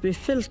clothes used to be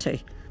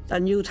filthy,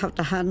 and you'd have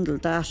to handle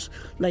that,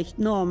 like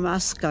no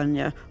mask on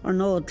you or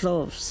no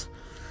gloves.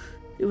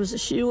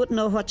 You wouldn't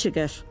know what you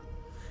get.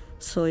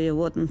 So you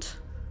wouldn't.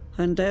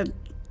 And then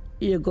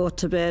you go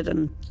to bed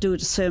and do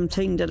the same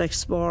thing the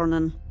next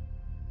morning.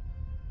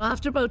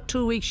 After about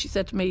 2 weeks, she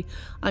said to me,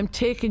 I'm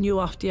taking you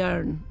off the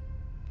iron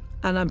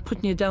and I'm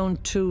putting you down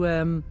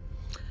to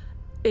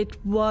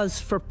It was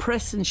for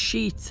pressing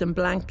sheets and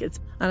blankets.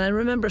 And I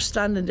remember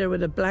standing there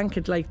with a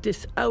blanket like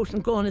this out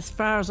and going as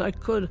far as I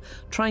could,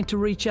 trying to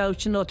reach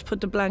out, you know, to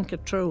put the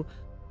blanket through.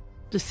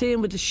 The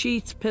same with the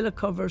sheets, pillow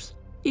covers,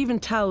 even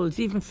towels,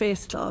 even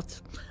face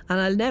cloths. And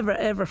I'll never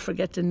ever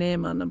forget the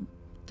name on them.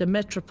 The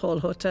Metropole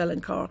Hotel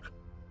in Cork.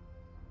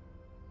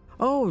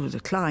 Oh, the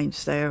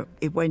clients there,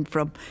 it went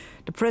from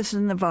the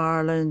President of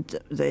Ireland,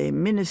 the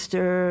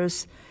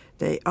ministers,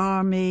 the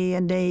Army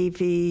and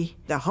Navy,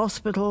 the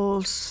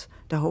hospitals,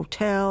 the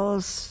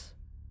hotels.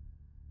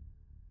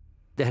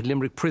 They had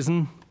Limerick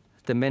Prison,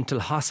 the mental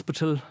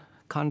hospital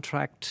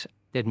contract,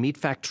 they had meat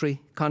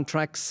factory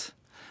contracts,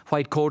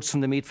 white coats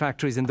from the meat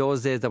factories. In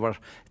those days, there were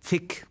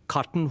thick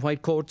cotton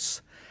white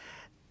coats.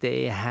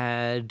 They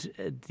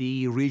had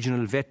the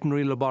regional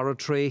veterinary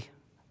laboratory,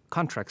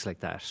 contracts like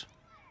that.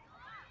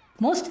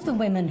 Most of the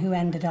women who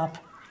ended up,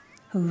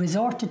 who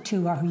resorted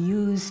to or who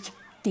used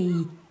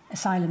the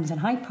asylums in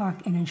Hyde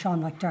Park and in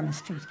Sean McDermott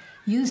Street,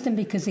 used them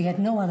because they had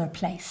no other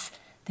place.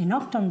 They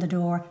knocked on the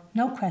door,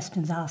 no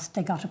questions asked,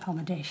 they got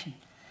accommodation.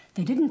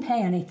 They didn't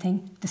pay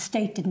anything, the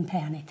state didn't pay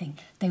anything.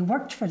 They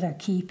worked for their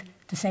keep,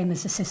 the same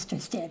as the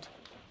sisters did.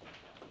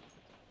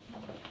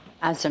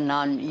 As a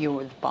nun, you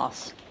were the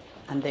boss,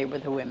 and they were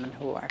the women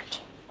who worked.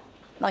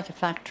 Like a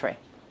factory.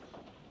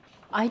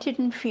 I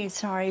didn't feel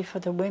sorry for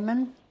the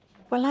women.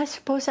 Well, I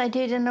suppose I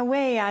did in a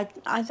way. I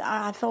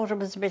thought it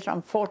was a bit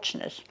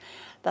unfortunate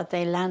that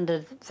they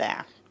landed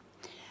there.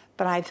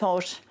 But I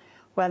thought,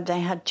 well, they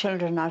had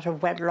children out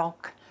of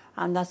wedlock,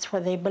 and that's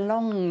where they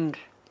belonged,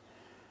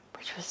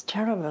 which was a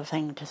terrible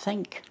thing to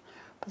think,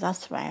 but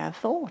that's the way I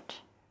thought.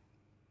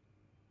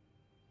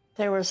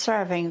 They were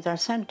serving their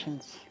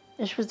sentence.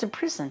 It was a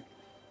prison.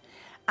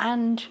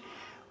 And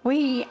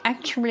we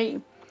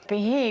actually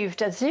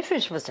behaved as if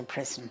it was a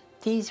prison.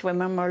 These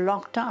women were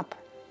locked up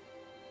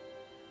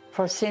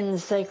for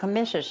sins they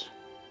committed.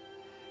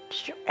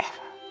 Did you ever?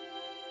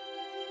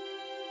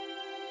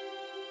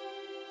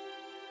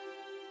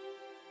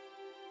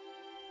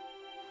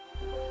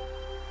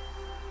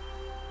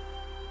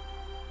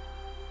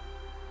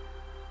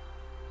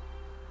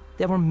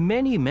 There were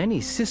many, many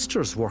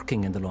sisters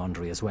working in the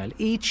laundry as well.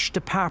 Each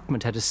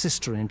department had a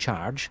sister in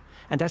charge,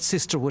 and that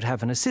sister would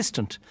have an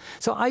assistant.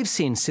 So I've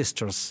seen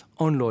sisters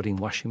unloading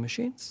washing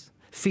machines,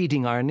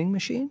 feeding ironing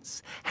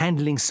machines,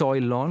 handling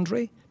soil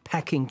laundry,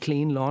 packing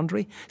clean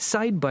laundry,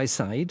 side by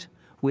side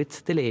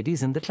with the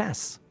ladies in the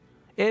class.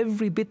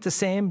 Every bit the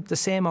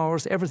same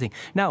hours, everything.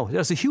 Now,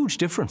 there's a huge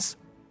difference.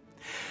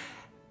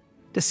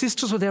 The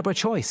sisters were there by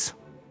choice.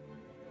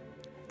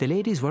 The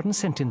ladies weren't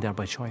sent in there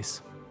by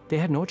choice. They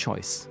had no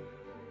choice.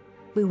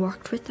 We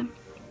worked with them.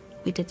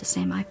 We did the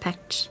same. I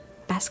packed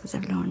baskets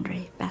of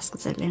laundry,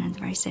 baskets of linen, the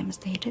very same as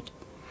they did.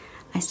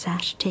 I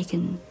sat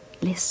taking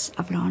lists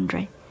of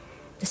laundry,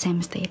 the same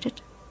as they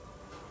did.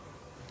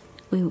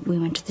 We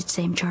went to the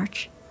same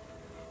church.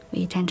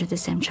 We attended the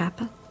same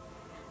chapel.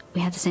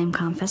 We had the same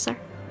confessor.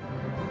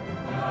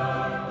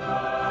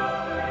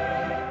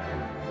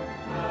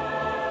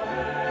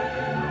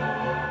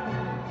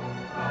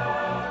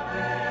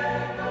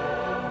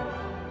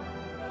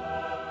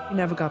 We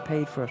never got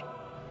paid for it.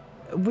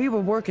 We were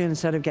working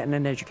instead of getting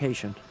an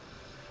education.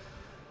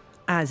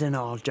 As in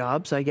all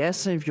jobs, I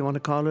guess, if you want to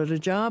call it a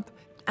job.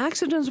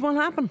 Accidents will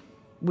happen.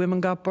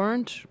 Women got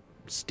burnt,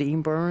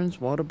 steam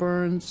burns, water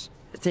burns.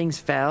 Things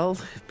fell,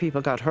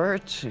 people got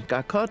hurt,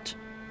 got cut.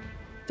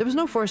 There was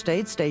no first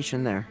aid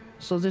station there,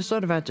 so they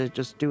sort of had to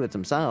just do it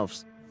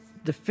themselves.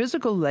 The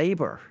physical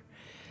labour,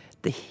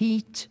 the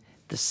heat,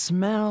 the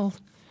smell,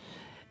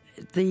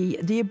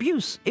 the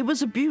abuse. It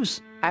was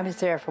abuse. I was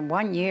there for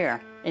 1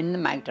 year in the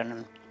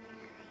Magdalene,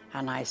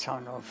 and I saw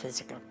no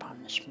physical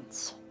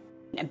punishments.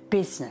 A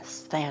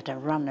business, they had to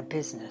run a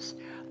business.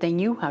 They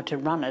knew how to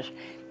run it,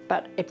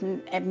 but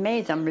it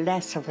made them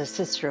less of a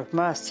sister of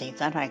mercy,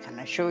 that I can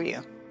assure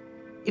you.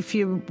 If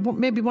you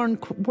maybe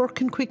weren't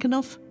working quick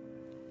enough,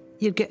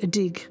 you'd get a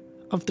dig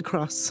of the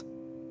cross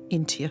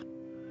into you.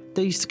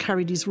 They used to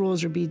carry these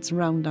rosary beads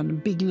around on them,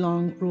 big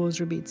long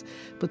rosary beads,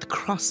 but the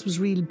cross was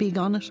real big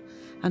on it,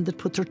 and they'd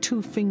put their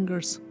 2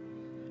 fingers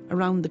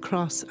around the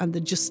cross and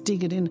they'd just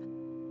dig it in.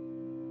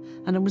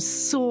 And it was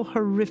so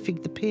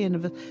horrific, the pain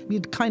of it.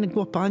 You'd kind of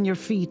go up on your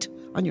feet,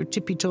 on your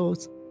tippy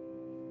toes.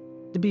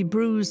 There'd be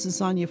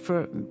bruises on you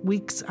for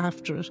weeks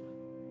after it.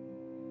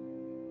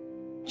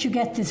 You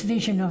get this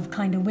vision of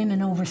kind of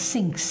women over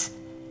sinks,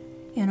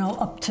 you know,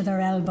 up to their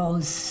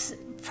elbows,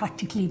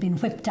 practically being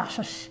whipped at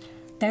it.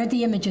 They're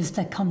the images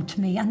that come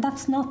to me, and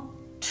that's not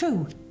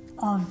true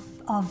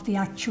of the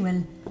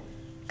actual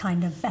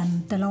kind of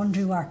the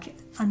laundry work.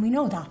 And we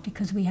know that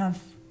because we have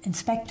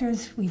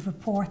inspectors, we have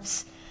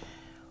reports,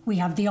 we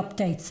have the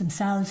updates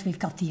themselves, we've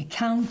got the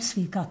accounts,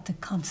 we've got the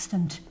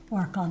constant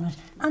work on it.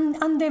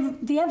 And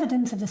the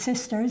evidence of the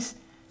sisters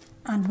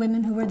and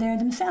women who were there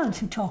themselves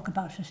who talk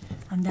about it.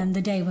 And then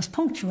the day was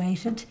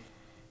punctuated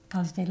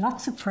because they had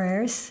lots of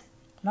prayers,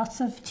 lots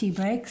of tea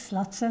breaks,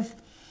 lots of,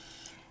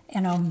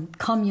 you know,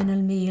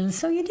 communal meals.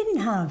 So you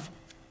didn't have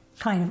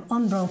kind of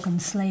unbroken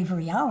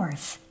slavery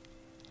hours.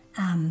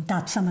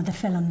 that some of the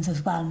films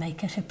as well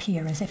make it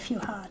appear as if you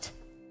had.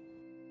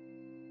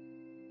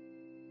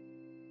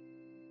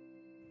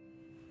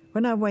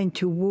 When I went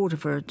to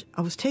Waterford,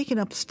 I was taken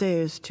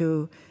upstairs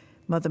to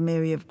Mother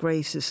Mary of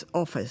Grace's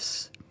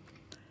office,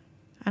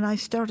 and I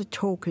started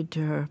talking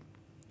to her.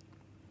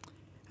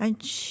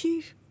 And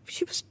she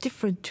was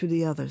different to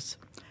the others.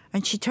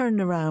 And she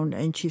turned around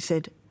and she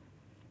said,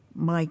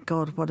 "My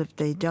God, what have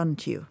they done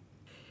to you?"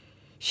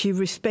 She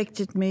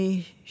respected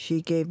me.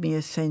 She gave me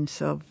a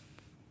sense of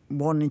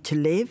wanting to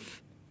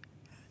live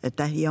at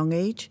that young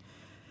age.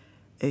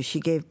 She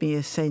gave me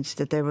a sense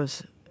that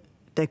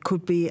there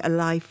could be a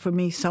life for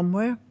me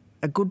somewhere,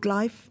 a good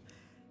life.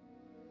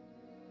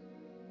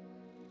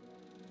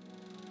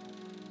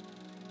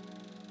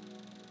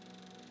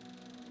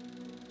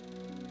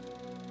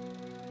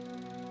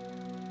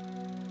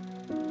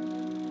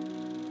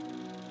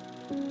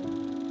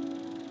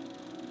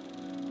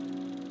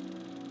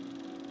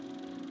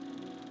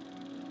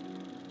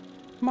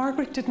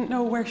 Margaret didn't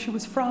know where she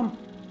was from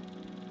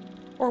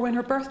or when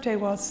her birthday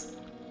was.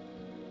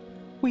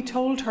 We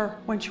told her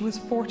when she was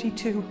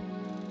 42.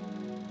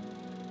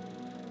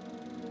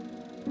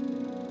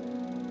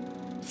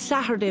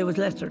 Saturday was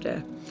letter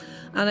day,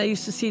 and I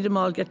used to see them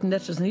all getting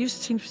letters, and I used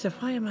to think to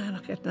myself, why am I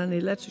not getting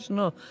any letters?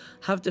 No,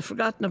 have they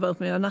forgotten about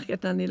me? I'm not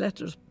getting any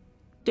letters.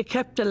 They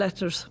kept the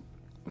letters.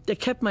 They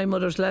kept my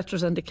mother's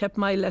letters, and they kept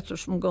my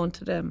letters from going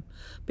to them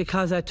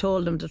because I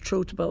told them the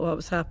truth about what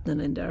was happening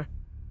in there.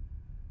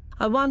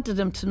 I wanted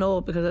them to know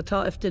because I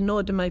thought if they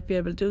know, they might be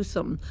able to do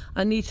something.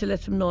 I need to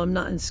let them know I'm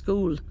not in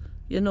school,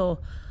 you know.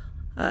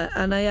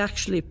 And I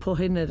actually put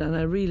in it, and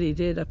I really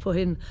did. I put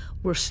in,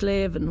 we're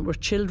slaving, we're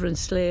children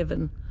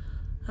slaving.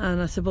 And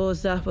I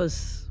suppose that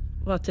was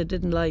what they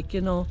didn't like,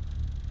 you know.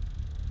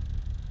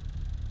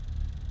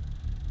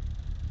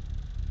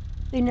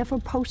 They never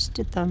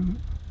posted them.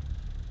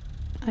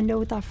 I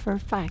know that for a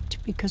fact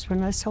because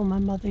when I saw my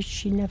mother,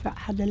 she never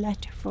had a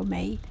letter for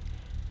me.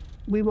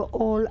 We were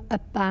all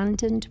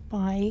abandoned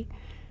by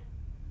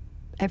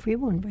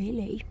everyone,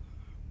 really.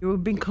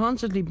 You've been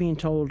constantly being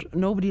told,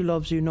 nobody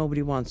loves you,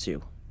 nobody wants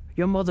you.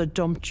 Your mother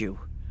dumped you.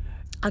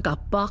 I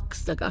got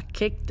boxed, I got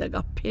kicked, I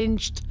got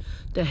pinched,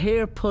 the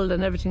hair pulled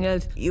and everything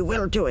else. You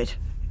will do it.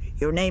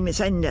 Your name is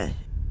Enda.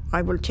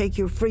 I will take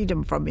your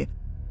freedom from you.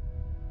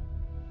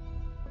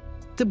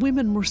 The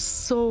women were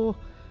so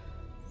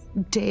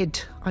dead,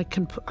 I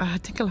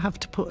think I'll have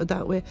to put it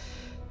that way.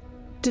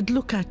 They'd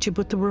look at you,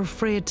 but they were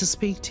afraid to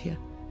speak to you.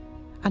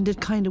 And they'd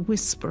kind of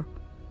whisper,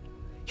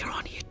 "You're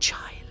only a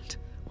child.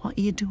 What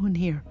are you doing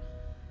here?"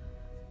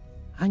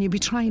 And you'd be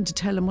trying to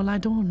tell them, "Well, I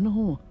don't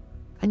know."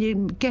 And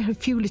you'd get a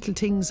few little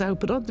things out,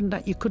 but other than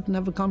that, you couldn't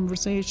have a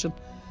conversation.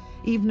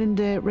 Even in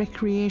the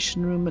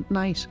recreation room at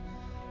night,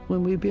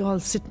 when we'd be all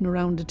sitting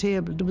around the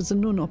table, there was a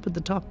nun up at the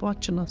top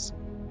watching us.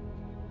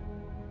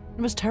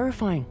 It was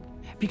terrifying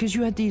because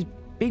you had these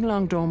big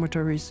long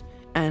dormitories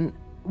and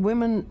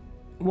women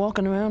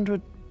walking around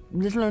with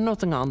little or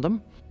nothing on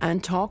them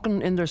and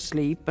talking in their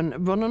sleep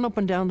and running up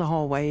and down the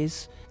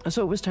hallways.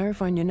 So it was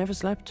terrifying. You never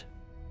slept.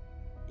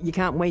 You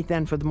can't wait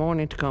then for the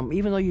morning to come.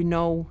 Even though you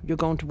know you're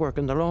going to work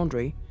in the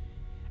laundry,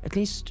 at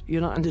least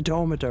you're not in the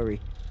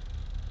dormitory.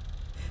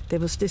 There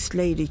was this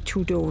lady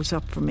 2 doors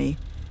up from me.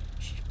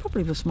 She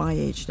probably was my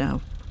age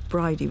now.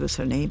 Bridie was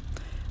her name.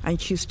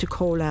 And she used to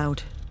call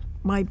out,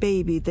 "My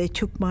baby, they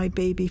took my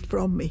baby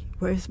from me.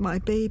 Where's my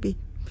baby?"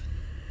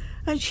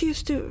 And she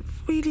used to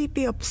really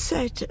be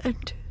upset,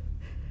 and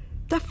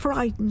that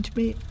frightened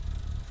me.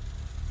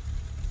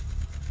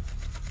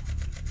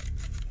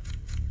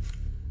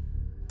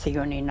 The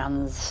only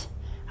nuns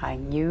I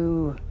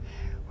knew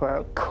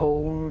were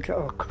cold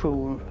or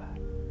cruel,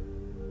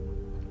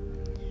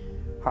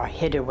 or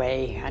hid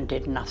away and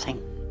did nothing.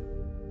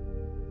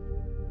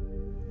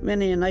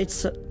 Many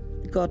nights,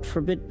 God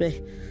forbid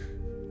me,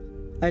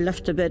 I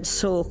left the bed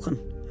soaking.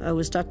 I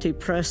was that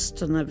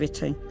depressed and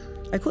everything.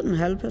 I couldn't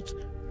help it.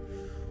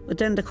 But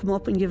then they come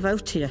up and give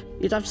out to you.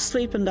 You'd have to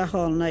sleep in that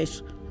whole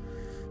night.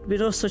 There'd be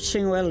no such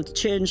thing, well,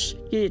 change,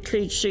 you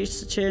clean sheets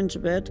to change the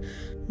bed.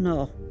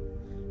 No,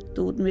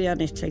 there wouldn't be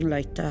anything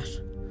like that.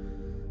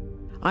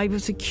 I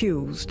was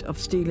accused of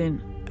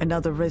stealing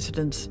another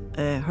resident's,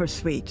 her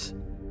sweets.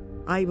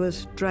 I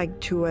was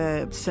dragged to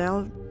a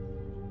cell.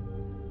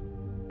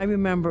 I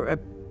remember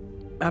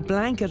a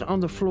blanket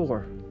on the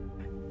floor.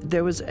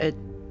 There was a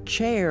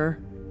chair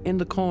in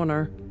the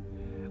corner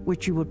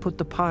which you would put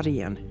the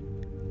potty in,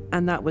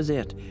 and that was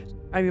it.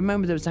 I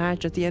remember there was a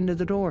hatch at the end of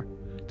the door,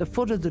 the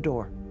foot of the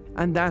door,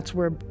 and that's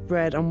where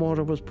bread and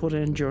water was put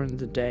in during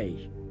the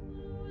day.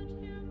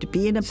 To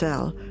be in a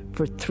cell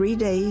for 3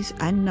 days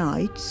and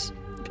nights,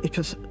 it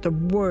was the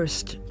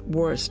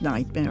worst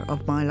nightmare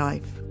of my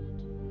life.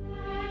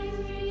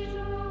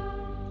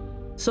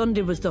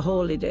 Sunday was the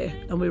holy day,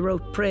 and we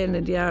wrote praying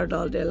in the yard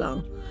all day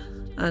long.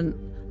 And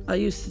I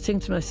used to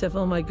think to myself,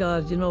 oh my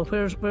God, you know,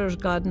 where's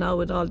God now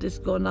with all this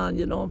going on,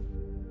 you know?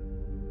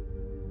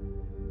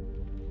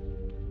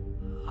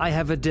 I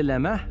have a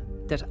dilemma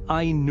that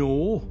I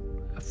know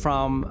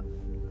from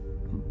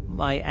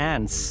my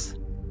aunts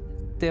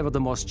They were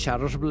the most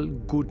charitable,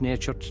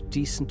 good-natured,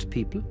 decent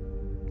people.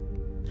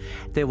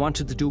 They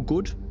wanted to do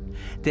good.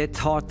 They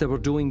thought they were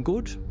doing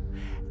good.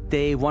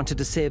 They wanted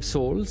to save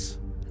souls.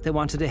 They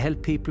wanted to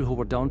help people who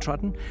were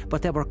downtrodden,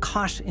 but they were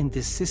caught in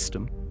this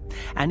system.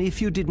 And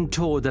if you didn't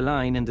toe the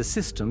line in the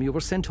system, you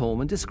were sent home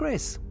in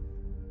disgrace.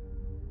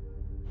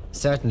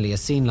 Certainly, a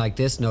scene like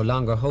this no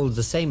longer holds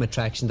the same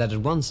attraction that it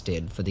once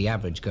did for the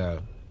average girl.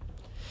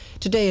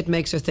 Today it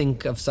makes her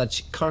think of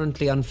such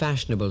currently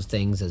unfashionable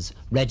things as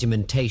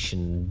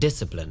regimentation,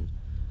 discipline,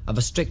 of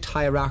a strict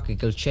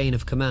hierarchical chain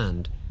of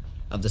command,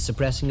 of the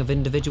suppressing of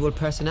individual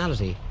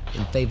personality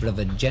in favour of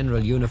a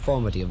general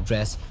uniformity of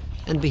dress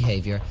and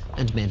behaviour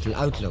and mental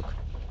outlook.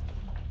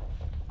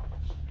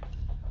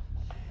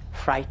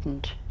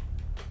 Frightened,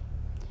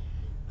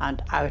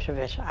 and out of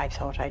it I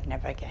thought I'd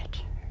never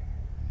get.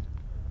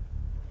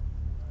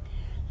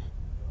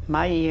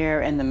 My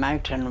year in the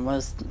mountain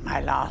was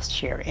my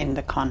last year in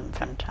the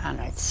convent, and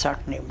it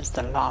certainly was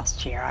the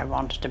last year I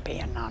wanted to be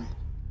a nun.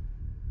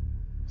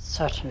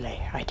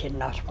 Certainly I did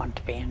not want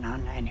to be a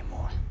nun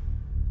anymore.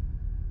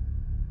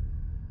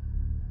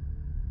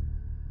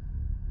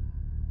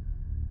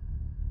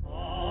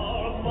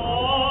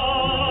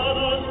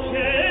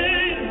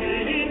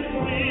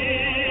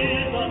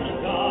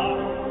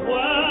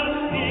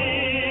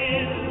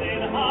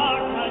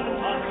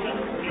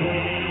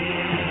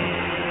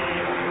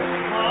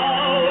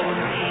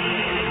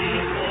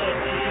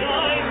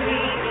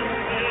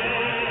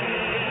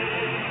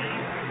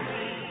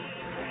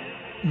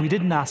 We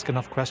didn't ask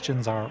enough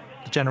questions, or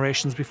the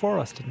generations before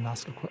us didn't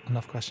ask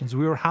enough questions.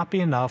 We were happy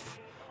enough,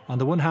 on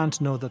the one hand,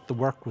 to know that the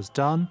work was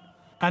done,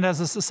 and as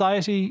a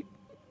society,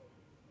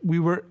 we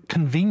were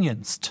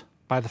convenienced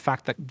by the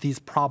fact that these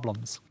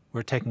problems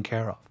were taken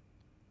care of.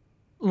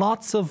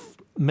 Lots of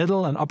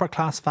middle and upper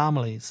class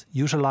families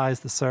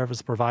utilised the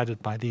service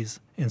provided by these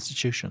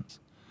institutions.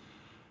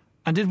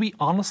 And did we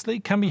honestly,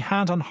 can we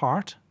hand on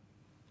heart,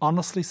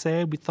 honestly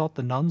say we thought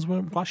the nuns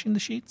were washing the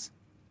sheets?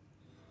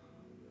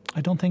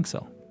 I don't think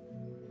so.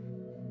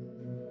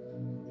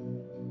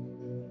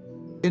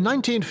 In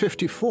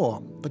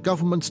 1954, the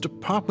government's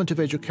Department of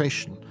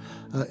Education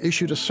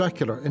issued a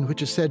circular in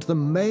which it said the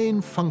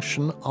main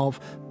function of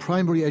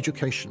primary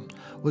education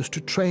was to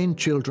train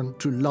children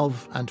to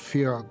love and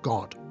fear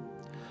God.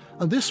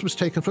 And this was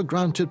taken for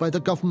granted by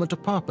the government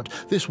department.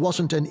 This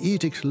wasn't an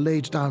edict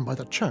laid down by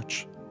the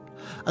church.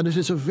 And it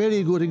is a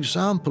very good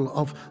example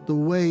of the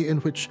way in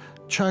which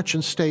church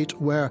and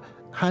state were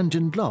hand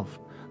in glove.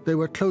 They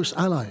were close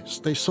allies.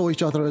 They saw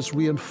each other as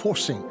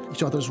reinforcing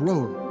each other's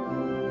role.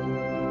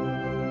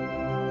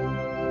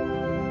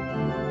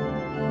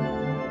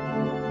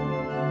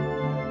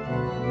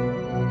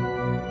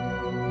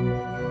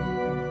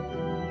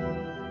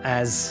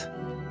 As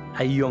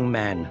a young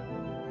man,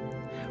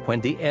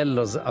 when the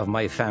elders of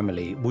my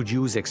family would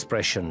use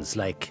expressions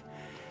like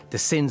the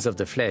sins of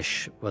the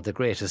flesh were the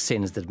greatest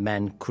sins that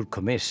man could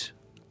commit,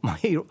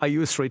 I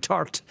used to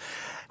retort,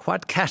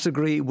 what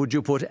category would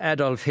you put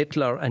Adolf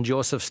Hitler and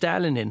Joseph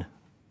Stalin in?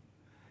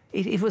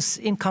 It was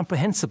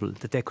incomprehensible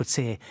that they could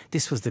say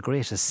this was the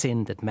greatest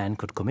sin that man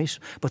could commit,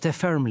 but they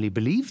firmly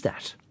believed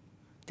that.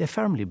 They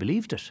firmly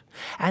believed it.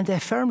 And they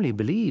firmly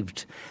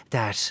believed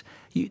that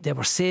they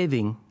were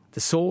saving the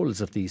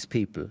souls of these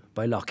people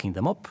by locking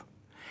them up.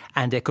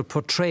 And they could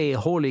portray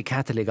Holy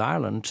Catholic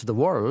Ireland to the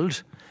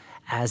world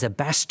as a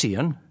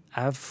bastion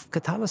of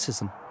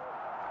Catholicism.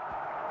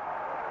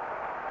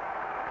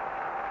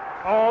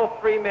 All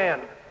free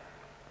men,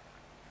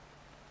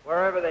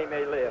 wherever they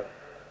may live,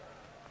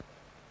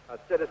 are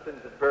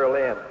citizens of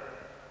Berlin.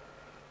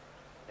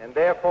 And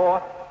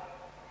therefore,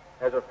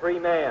 as a free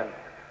man,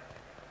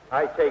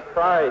 I take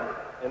pride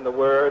in the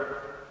word,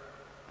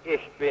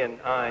 Ich bin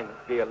ein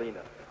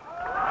Berliner.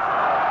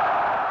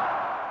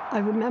 I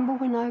remember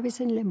when I was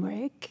in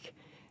Limerick,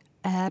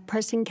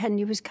 President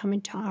Kennedy was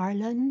coming to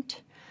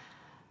Ireland,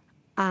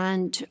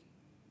 and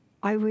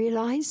I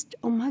realised,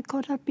 oh my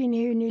God, I've been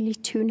here nearly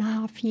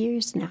 2.5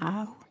 years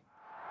now.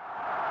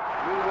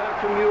 We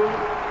welcome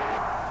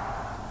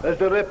you as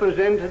the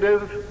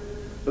representative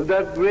of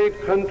that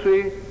great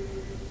country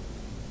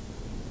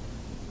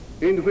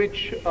in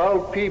which our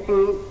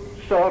people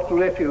sought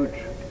refuge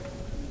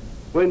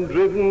when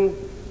driven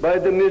by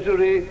the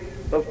misery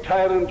of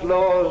tyrant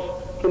laws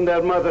from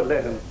their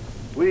motherland.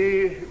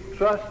 We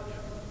trust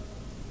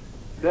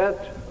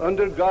that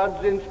under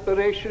God's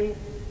inspiration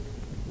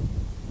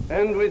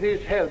and with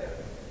His help,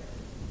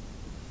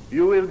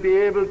 you will be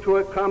able to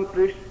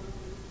accomplish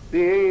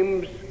the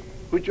aims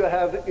which you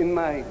have in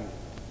mind,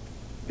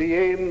 the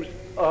aims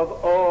of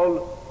all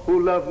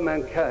who love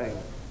mankind.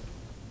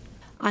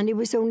 And it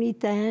was only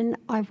then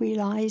I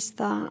realised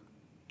that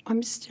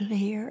I'm still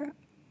here,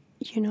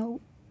 you know.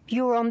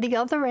 You're on the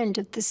other end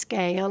of the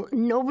scale.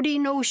 Nobody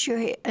knows you're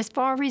here. As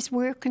far as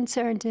we're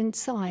concerned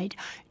inside,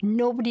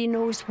 nobody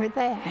knows we're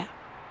there.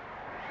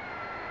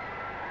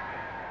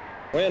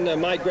 When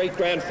my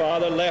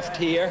great-grandfather left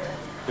here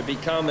to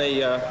become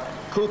a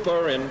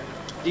cooper in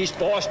East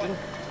Boston,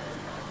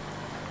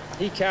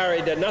 he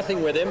carried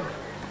nothing with him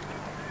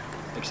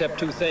except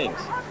two things.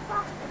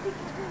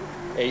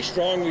 a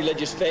strong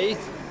religious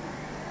faith,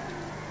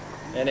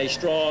 and a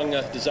strong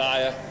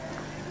desire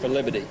for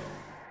liberty.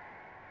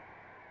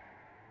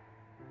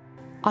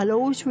 I'll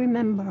always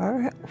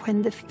remember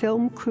when the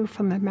film crew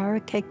from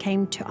America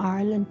came to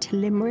Ireland, to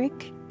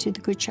Limerick, to the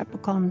Good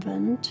Shepherd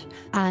Convent,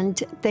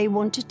 and they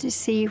wanted to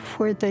see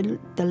where the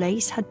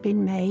lace had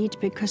been made,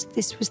 because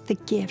this was the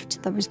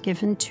gift that was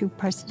given to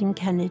President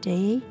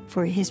Kennedy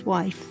for his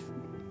wife,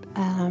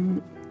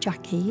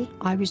 Jackie.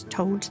 I was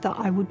told that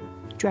I would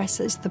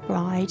dress as the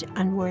bride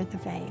and wear the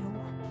veil.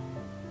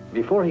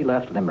 Before he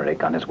left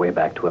Limerick on his way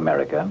back to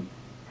America,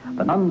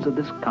 the nuns of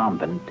this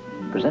convent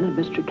presented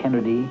Mr.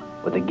 Kennedy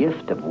with a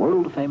gift of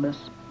world-famous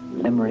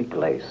Limerick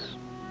lace.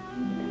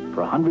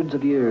 For hundreds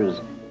of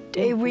years,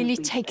 it really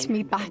takes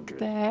me back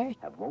there.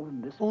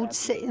 All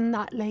sit in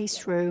that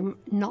lace room,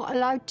 not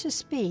allowed to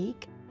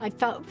speak. I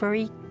felt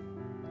very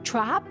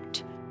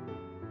trapped.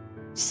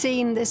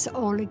 Seeing this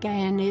all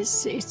again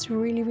it's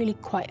really, really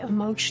quite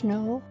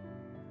emotional.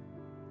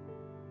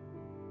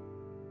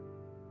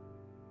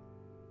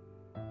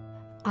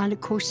 And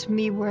of course,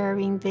 me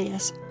wearing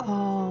this,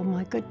 oh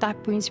my God,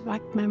 that brings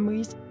back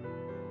memories.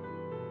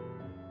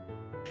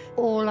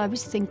 All I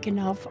was thinking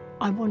of,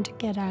 I want to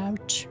get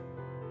out.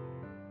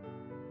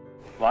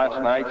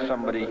 Last night,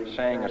 somebody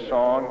sang a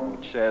song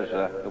which says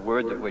the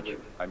words of which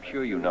I'm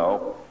sure you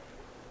know,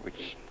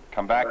 which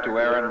come back to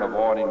Erin,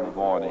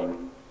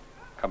 Mavourning,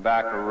 come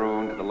back,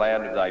 Maroon, to the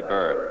land of thy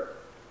birth.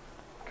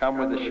 Come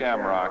with the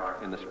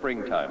shamrock in the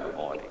springtime,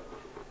 Mavourning.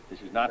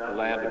 This is not the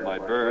land of my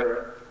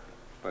birth,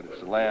 but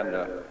it's the land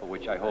for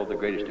which I hold the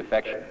greatest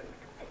affection.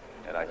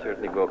 And I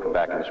certainly will come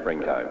back in the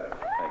springtime.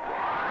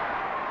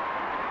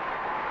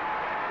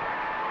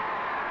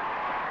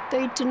 Thank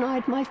you. They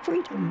denied my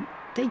freedom.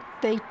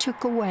 They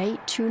took away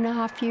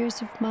 2.5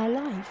 years of my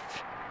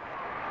life.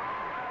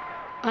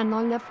 And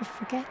I'll never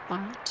forget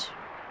that.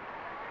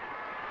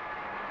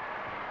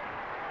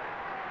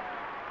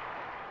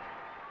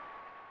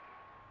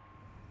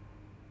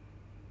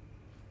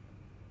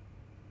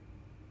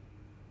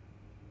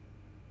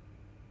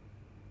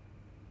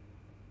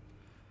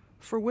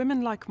 For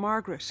women like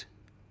Margaret,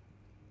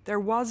 there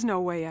was no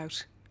way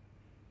out,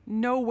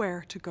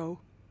 nowhere to go.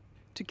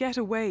 To get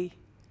away,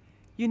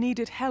 you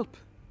needed help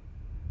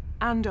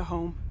and a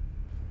home.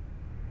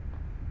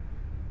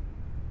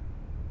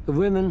 The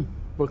women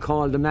were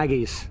called the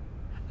Maggies,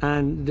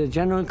 and the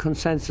general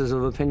consensus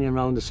of opinion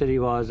around the city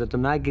was that the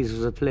Maggies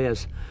was a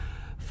place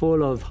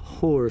full of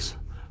whores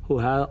who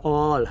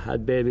all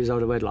had babies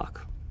out of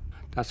wedlock.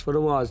 That's what it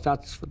was.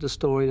 That's what the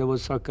story that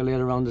was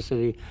circulated around the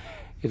city.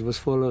 It was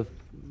full of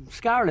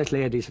scarlet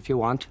ladies, if you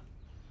want.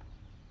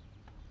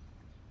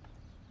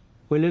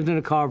 We lived in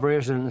a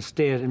corporation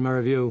estate in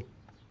Meriview.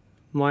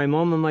 My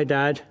mum and my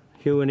dad,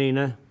 Hugh and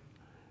Ina,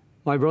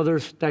 my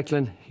brothers,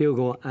 Declan,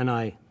 Hugo and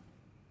I.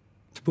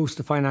 To boost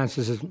the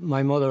finances,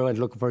 my mother went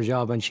looking for a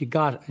job, and she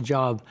got a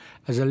job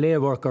as a lay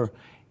worker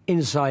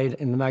inside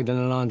in the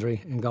Magdalene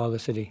Laundry in Galway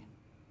City.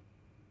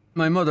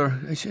 My mother,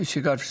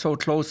 she got so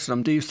close to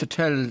them, they used to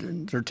tell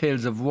their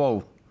tales of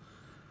woe,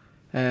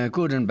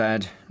 good and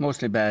bad,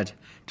 mostly bad,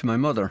 to my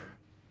mother.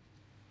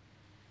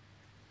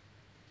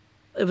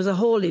 It was a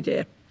holy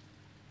day,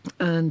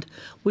 and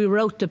we were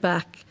out the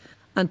back,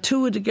 and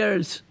two of the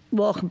girls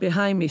walking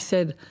behind me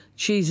said,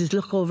 Jesus,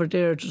 look over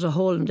there, there's a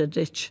hole in the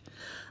ditch.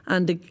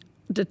 And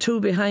the two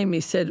behind me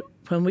said,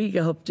 when we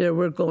get up there,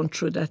 we're going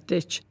through that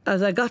ditch.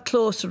 As I got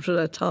closer to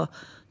it, I thought,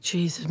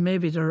 Jesus,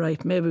 maybe they're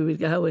right, maybe we'll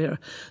get out of here.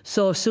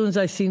 So as soon as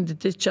I seen the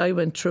ditch, I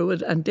went through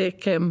it, and they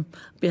came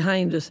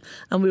behind us.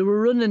 And we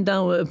were running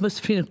down, it must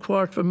have been a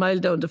quarter of a mile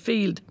down the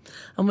field.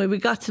 And when we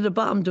got to the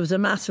bottom, there was a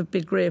massive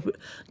big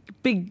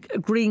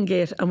green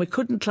gate, and we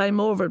couldn't climb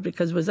over it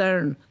because it was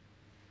iron.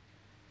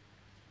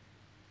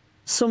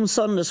 Some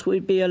Sundays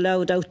we'd be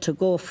allowed out to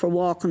go for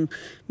walking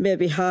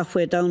maybe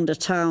halfway down the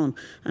town,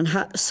 and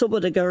some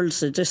of the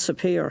girls would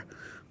disappear,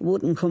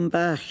 wouldn't come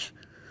back,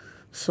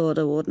 so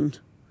they wouldn't.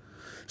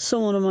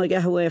 Some of them would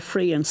get away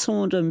free, and some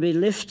of them be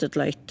lifted,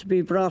 like, to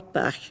be brought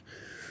back.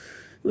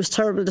 It was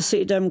terrible to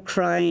see them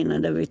crying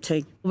and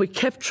everything. We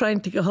kept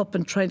trying to get up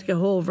and trying to get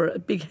over a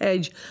big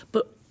hedge,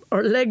 but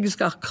our legs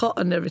got caught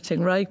and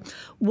everything, right?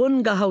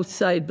 One got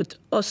outside, but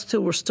us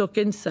two were stuck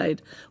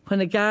inside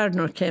when a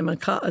gardener came and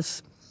caught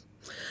us.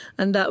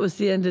 And that was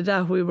the end of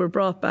that. We were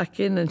brought back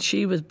in, and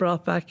she was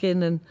brought back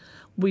in, and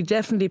we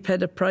definitely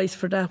paid a price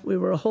for that. We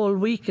were a whole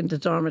week in the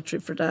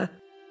dormitory for that.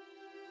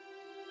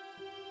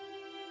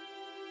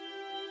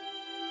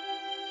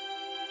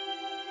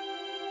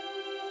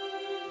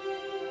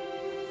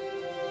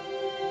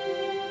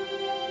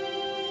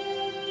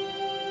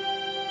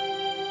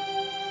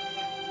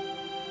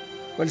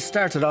 Well, it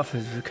started off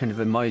as kind of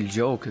a mild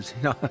joke, as,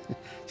 you know,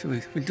 so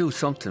we'll do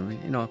something,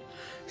 you know.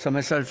 So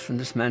myself and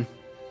this man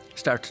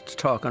started to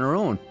talk on our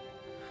own.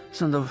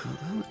 So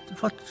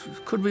what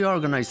could we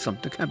organise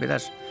something? It can't be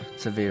that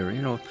severe,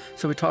 you know.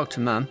 So we talked to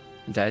Mum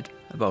and Dad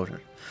about it.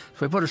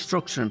 So we put a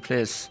structure in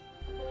place,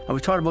 and we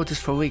thought about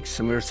this for weeks,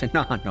 and we were saying,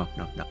 no, that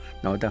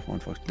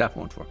won't work, that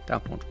won't work,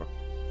 that won't work.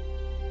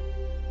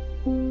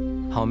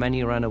 How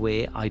many ran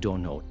away, I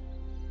don't know.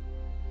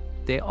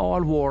 They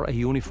all wore a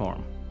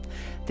uniform.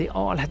 They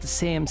all had the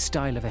same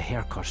style of a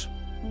haircut.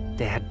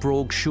 They had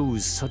brogue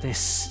shoes, so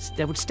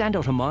they would stand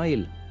out a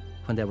mile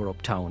when they were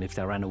uptown if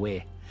they ran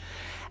away.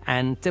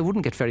 And they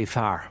wouldn't get very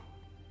far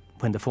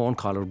when the phone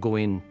caller would go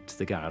in to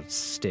the guard's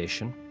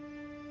station.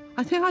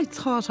 I think I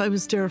thought I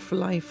was there for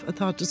life. I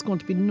thought there's going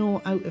to be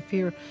no out of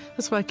here.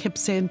 That's why I kept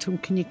saying to him,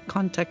 can you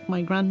contact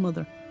my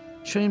grandmother?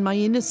 Sure, in my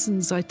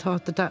innocence, I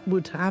thought that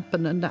would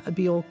happen and that would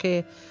be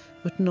okay,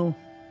 but no.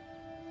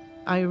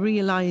 I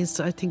realised,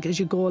 I think, as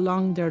you go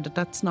along there, that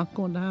that's not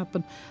going to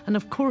happen. And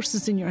of course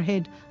it's in your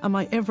head, am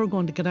I ever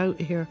going to get out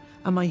of here?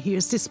 Am I here?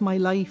 Is this my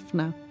life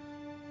now?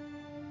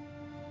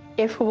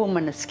 If a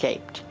woman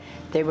escaped,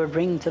 they would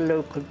ring the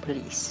local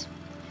police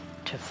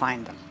to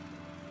find them.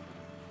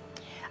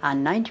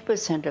 And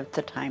 90% of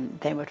the time,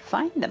 they would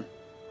find them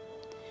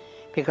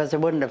because they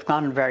wouldn't have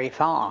gone very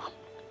far.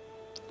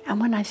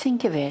 And when I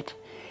think of it,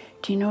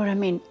 do you know what I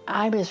mean?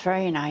 I was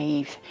very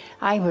naive.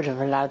 I would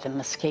have allowed them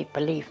escape,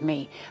 believe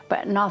me,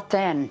 but not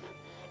then,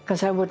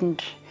 because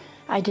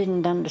I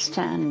didn't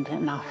understand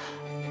enough.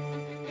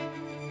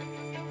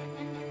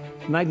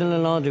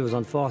 Magdalene Laundries was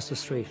on Foster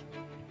Street.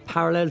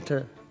 Parallel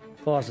to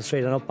Foster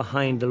Street and up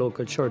behind the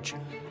local church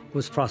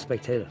was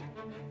Prospect Hill.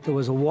 There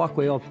was a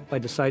walkway up by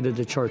the side of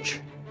the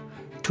church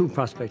to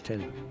Prospect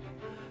Hill.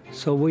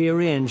 So we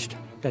arranged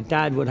that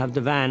Dad would have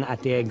the van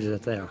at the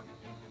exit there.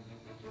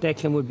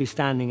 Declan would be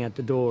standing at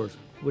the doors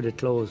with it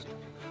closed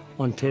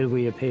until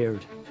we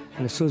appeared.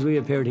 And as soon as we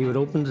appeared, he would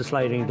open the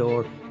sliding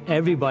door.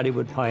 Everybody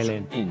would pile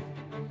in.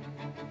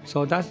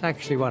 So that's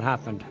actually what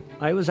happened.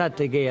 I was at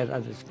the gate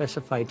at a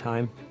specified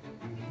time.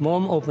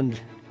 Mum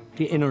opened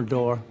the inner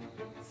door.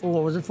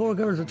 Was it 4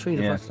 girls or 3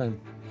 the first time?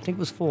 I think it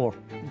was 4.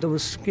 They were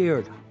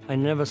scared. I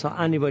never saw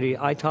anybody.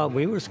 I thought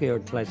we were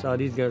scared till I saw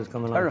these girls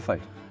coming along.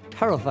 Terrified.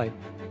 Terrified.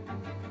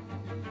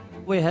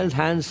 We held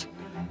hands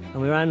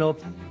and we ran up.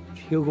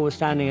 Hugo was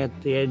standing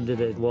at the end of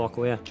the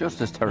walkway.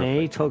 Just as terrified.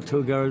 And he took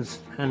 2 girls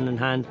hand in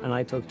hand and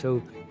I took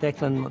 2.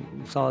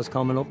 Declan saw us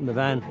coming up in the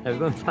van.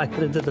 Everyone piled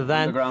into the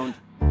van. On the ground.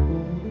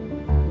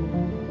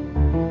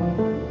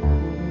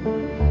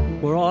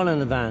 We're all in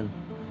the van.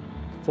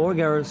 4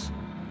 girls,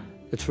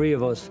 the 3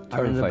 of us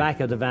are in the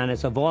back of the van.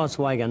 It's a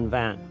Volkswagen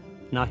van,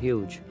 not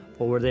huge,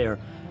 but we're there.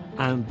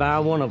 And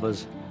bar one of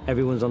us,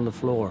 everyone's on the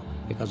floor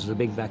because there's a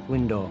big back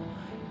window.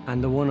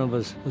 And the one of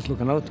us was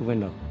looking out the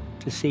window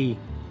to see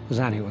was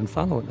anyone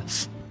following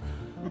us.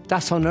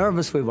 That's how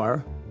nervous we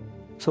were.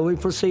 So we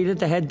proceeded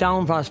to head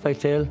down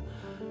Prospect Hill,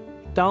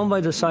 down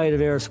by the side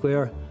of Eyre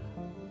Square,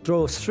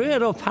 drove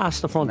straight up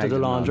past the front of the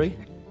laundry,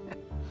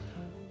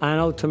 and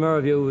out to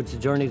Mirrorview, which is a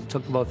journey that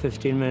took about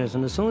 15 minutes.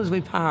 And as soon as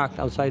we parked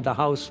outside the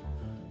house,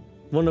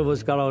 one of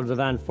us got out of the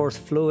van first,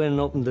 flew in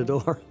and opened the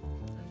door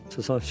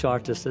to some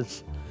short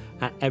distance,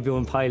 and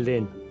everyone piled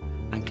in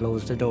and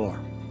closed the door.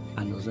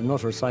 And there was an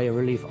utter sigh of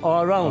relief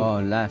all around.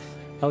 Oh, laugh.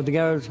 Now, the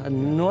girls had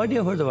no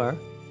idea where they were.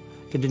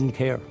 They didn't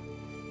care.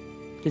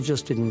 They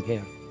just didn't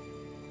care.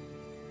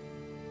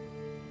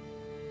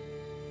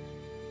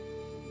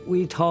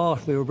 We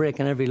thought we were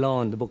breaking every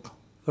law in the book.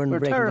 We weren't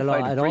breaking the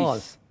law at all.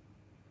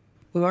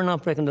 We were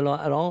not breaking the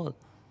law at all.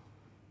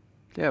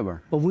 They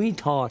were. But we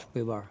thought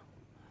we were.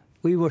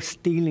 We were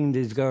stealing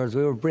these girls.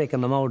 We were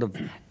breaking them out of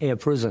a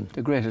prison.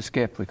 The Great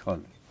Escape, we called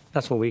it.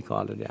 That's what we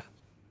called it, yeah.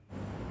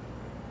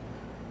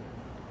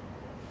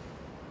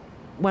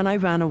 When I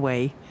ran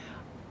away,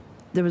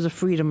 there was a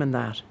freedom in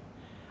that.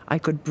 I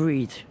could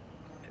breathe.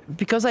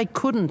 Because I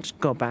couldn't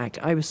go back,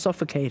 I was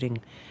suffocating.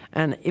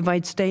 And if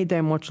I'd stayed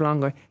there much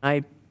longer,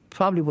 I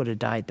probably would have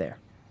died there.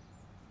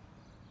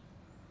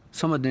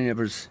 Some of the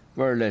neighbours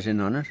were let in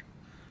on it,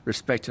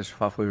 respected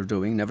what we were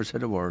doing, never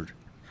said a word.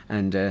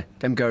 And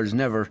them girls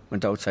never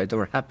went outside. They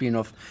were happy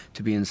enough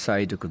to be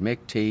inside. They could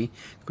make tea,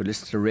 they could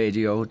listen to the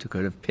radio, they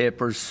could have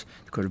papers,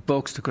 they could have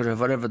books, they could have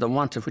whatever they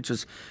wanted, which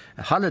was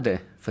a holiday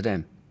for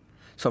them.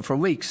 So for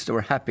weeks they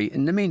were happy.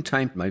 In the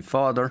meantime, my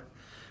father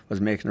was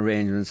making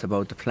arrangements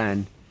about the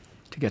plan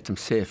to get them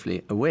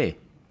safely away,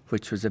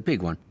 which was a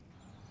big one.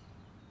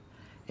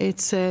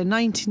 It's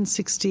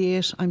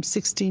 1968. I'm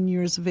 16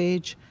 years of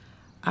age,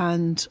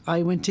 and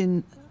I went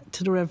in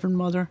to the Reverend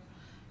Mother,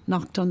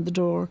 knocked on the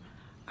door,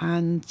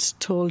 and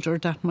told her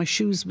that my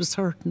shoes was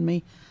hurting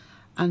me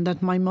and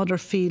that my mother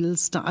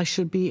feels that I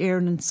should be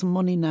earning some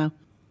money now.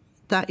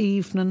 That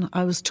evening,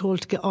 I was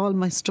told to get all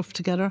my stuff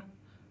together,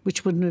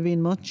 which wouldn't have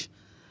been much,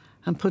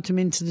 and put them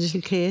into the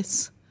little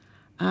case.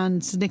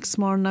 And the next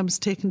morning, I was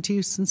taken to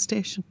Euston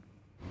Station.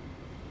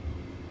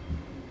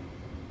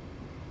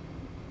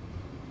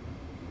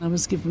 I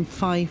was given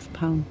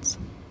 £5,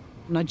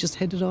 and I just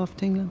headed off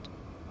to England.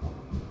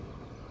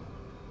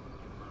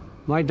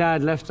 My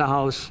dad left the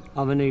house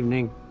of an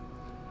evening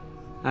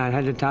and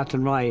headed to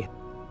Athenry.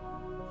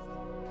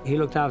 He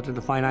looked after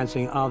the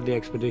financing of the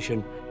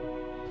expedition,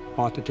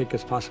 bought the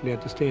tickets possibly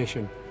at the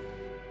station.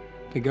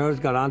 The girls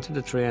got onto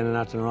the train in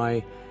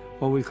Athenry,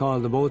 what we call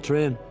the boat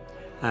train,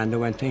 and they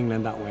went to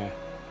England that way.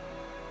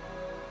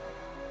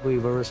 We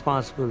were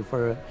responsible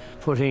for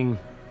putting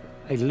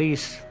at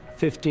least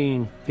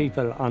 15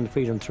 people on the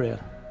Freedom Trail.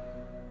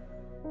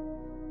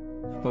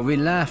 But we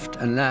laughed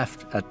and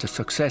laughed at the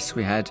success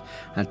we had.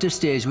 At this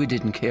stage, we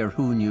didn't care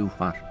who knew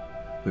what.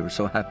 We were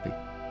so happy.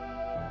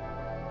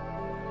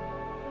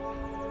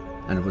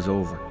 And it was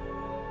over.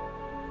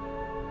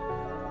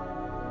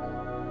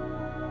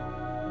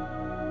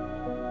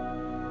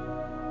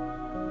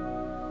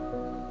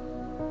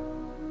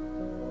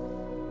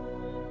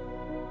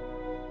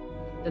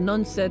 The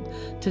nun said,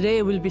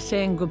 today we'll be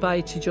saying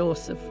goodbye to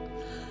Joseph.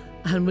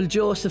 And will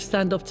Joseph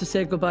stand up to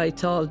say goodbye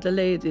to all the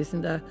ladies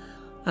and that?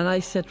 And I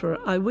said to her,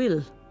 I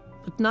will,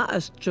 but not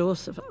as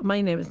Joseph. My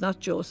name is not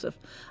Joseph.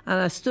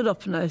 And I stood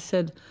up and I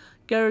said,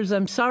 girls,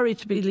 I'm sorry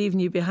to be leaving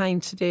you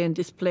behind today in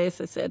this place,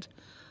 I said.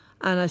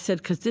 And I said,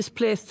 because this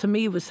place to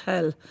me was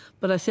hell.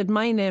 But I said,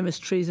 my name is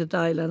Teresa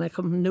Dial and I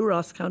come from New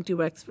Ross, County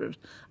Wexford.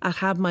 I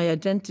have my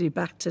identity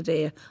back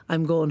today.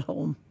 I'm going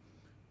home.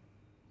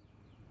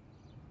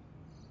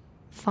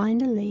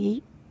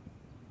 Finally,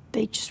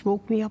 they just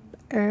woke me up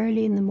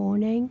early in the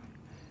morning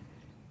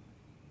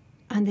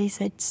and they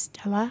said,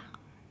 Stella,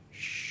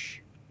 shh,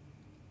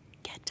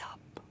 get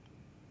up.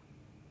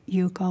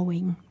 You're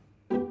going.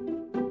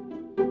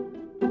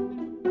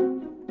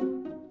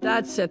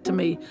 Dad said to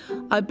me,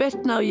 I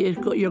bet now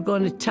you're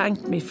going to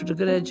thank me for the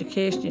good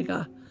education you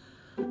got.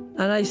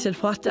 And I said,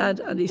 what, Dad?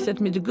 And he said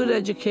to me, the good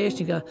education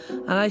you got.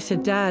 And I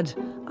said, Dad,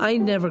 I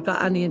never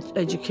got any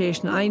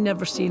education. I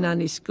never seen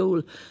any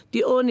school.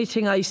 The only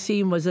thing I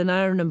seen was an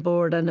ironing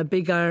board and a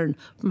big iron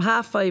from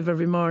 5:30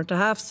 every morning to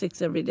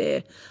 6:30 every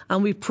day.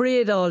 And we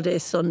prayed all day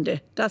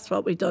Sunday. That's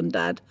what we done,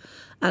 Dad.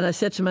 And I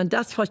said to him, and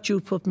that's what you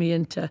put me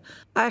into.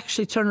 I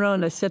actually turned around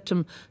and I said to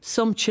him,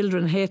 some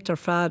children hate their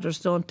fathers,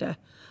 don't they?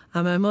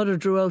 And my mother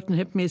drew out and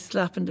hit me a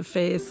slap in the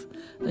face.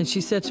 And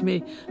she said to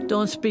me,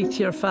 don't speak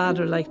to your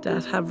father like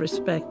that, have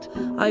respect.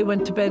 I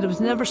went to bed. It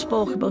was never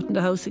spoke about in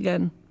the house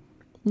again.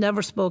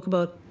 Never spoke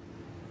about.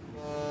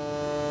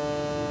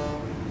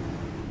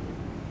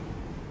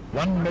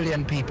 1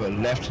 million people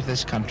left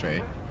this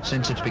country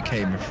since it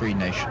became a free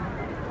nation.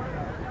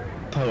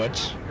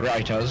 Poets,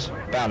 writers,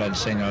 ballad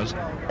singers,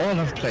 all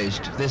have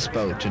placed this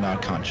boat in our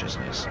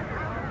consciousness.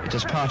 It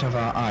is part of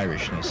our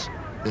Irishness,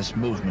 this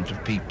movement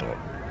of people.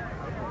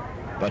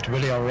 But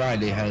Willie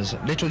O'Reilly has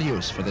little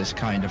use for this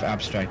kind of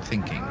abstract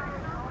thinking.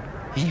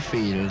 He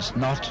feels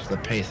not the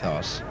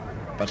pathos,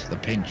 but the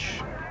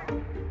pinch.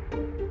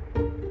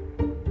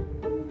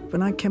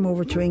 When I came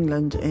over to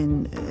England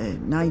in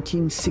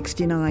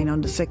 1969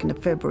 on the 2nd of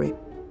February,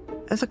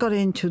 as I got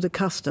into the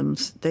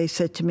customs, they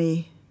said to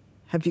me,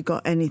 have you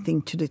got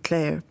anything to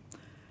declare?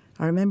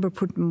 I remember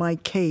putting my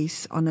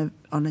case on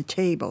a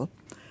table,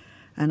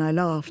 and I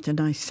laughed and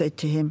I said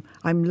to him,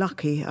 I'm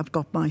lucky I've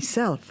got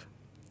myself.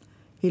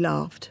 He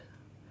laughed.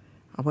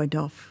 I went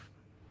off.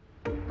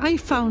 I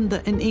found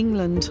that in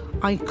England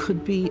I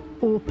could be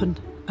open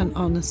and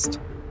honest.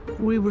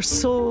 We were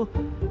so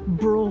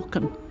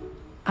broken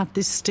at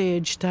this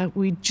stage that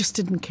we just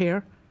didn't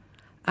care.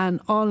 And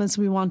all as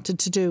we wanted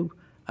to do,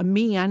 and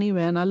me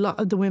anyway, and a lot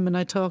of the women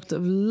I talked to, a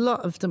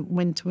lot of them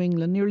went to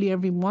England. Nearly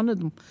every one of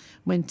them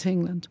went to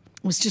England.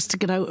 It was just to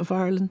get out of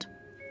Ireland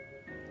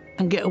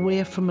and get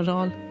away from it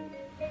all.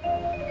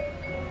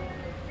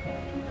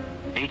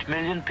 8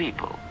 million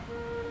people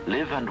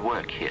live and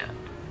work here,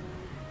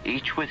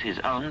 each with his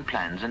own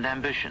plans and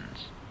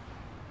ambitions.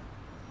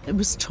 It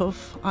was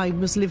tough. I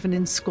was living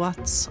in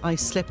squats. I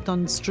slept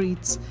on the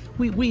streets.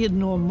 We had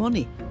no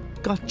money.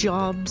 Got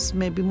jobs,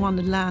 maybe one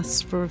would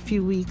last for a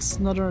few weeks,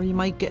 another you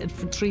might get it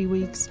for 3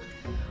 weeks.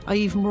 I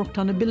even worked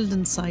on a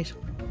building site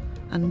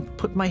and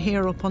put my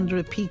hair up under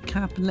a peak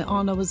cap and let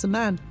on I was a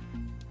man.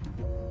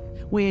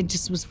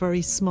 Wages was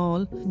very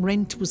small.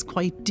 Rent was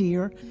quite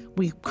dear.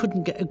 We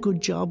couldn't get a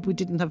good job. We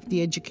didn't have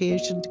the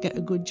education to get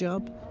a good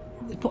job.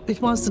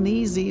 It wasn't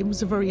easy. It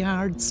was a very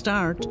hard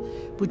start,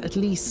 but at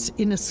least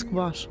in a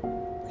squat,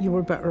 you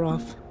were better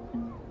off.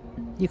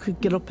 You could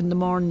get up in the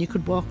morning, you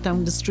could walk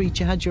down the street,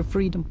 you had your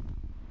freedom.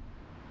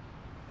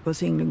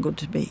 Was England good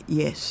to me?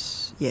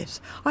 Yes,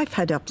 yes. I've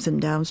had ups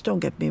and downs, don't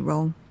get me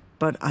wrong,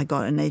 but I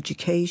got an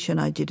education,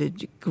 I did a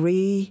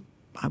degree.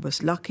 I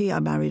was lucky, I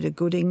married a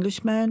good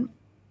Englishman.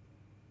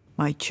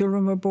 My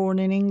children were born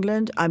in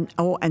England. And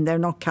they're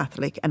not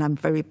Catholic, and I'm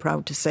very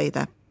proud to say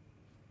that.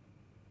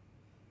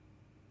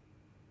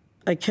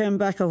 I came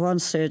back at one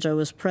stage, I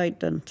was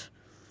pregnant,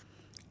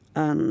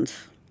 and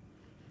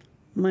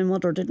my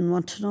mother didn't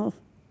want to know.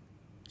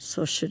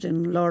 So she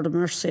didn't, Lord have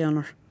mercy on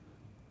her.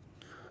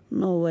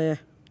 No way.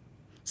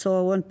 So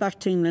I went back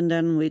to England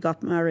then, we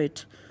got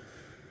married.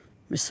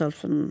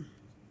 Myself and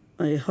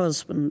my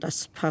husband,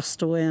 that's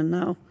passed away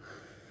now.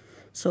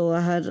 So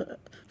I had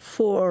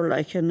 4,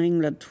 like, in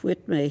England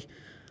with me.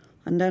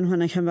 And then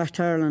when I came back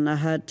to Ireland, I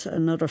had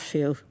another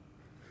few.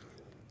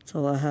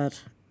 So I had.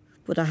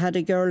 But I had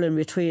a girl in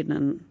between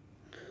and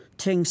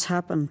things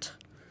happened.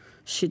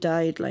 She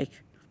died, like,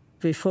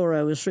 before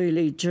I was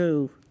really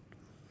due.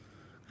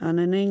 And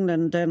in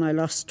England, then I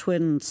lost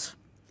twins.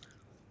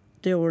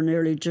 They were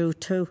nearly due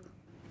too.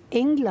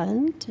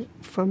 England,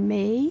 for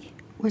me,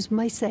 was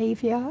my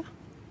saviour.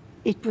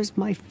 It was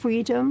my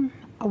freedom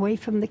away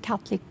from the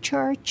Catholic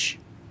Church,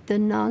 the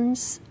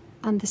nuns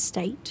and the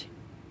state.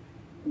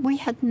 We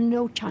had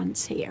no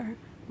chance here.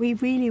 We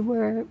really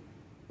were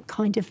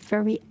kind of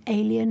very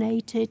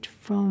alienated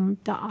from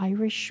the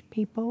Irish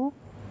people.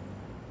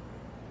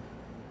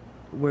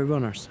 We're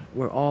runners.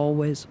 We're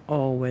always,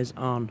 always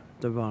on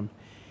the run.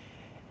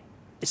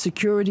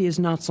 Security is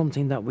not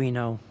something that we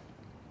know.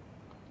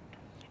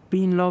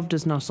 Being loved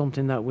is not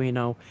something that we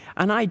know.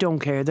 And I don't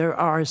care. There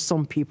are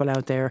some people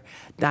out there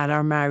that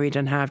are married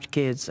and have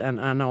kids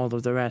and all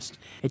of the rest.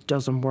 It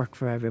doesn't work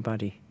for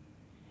everybody.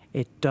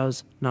 It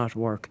does not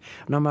work.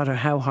 No matter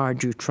how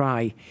hard you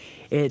try,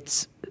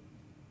 it's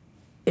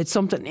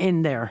something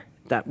in there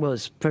that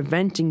was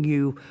preventing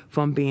you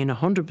from being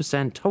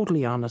 100%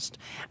 totally honest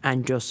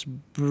and just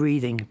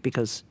breathing,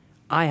 because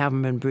I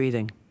haven't been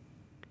breathing.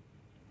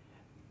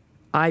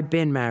 I've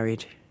been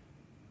married.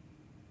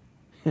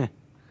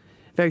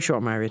 Very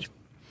short married.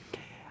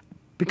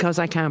 Because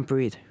I can't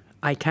breathe.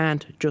 I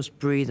can't just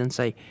breathe and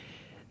say,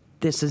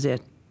 this is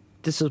it.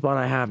 This is what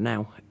I have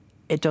now.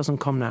 It doesn't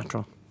come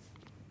natural.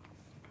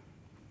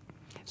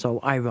 So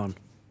I run.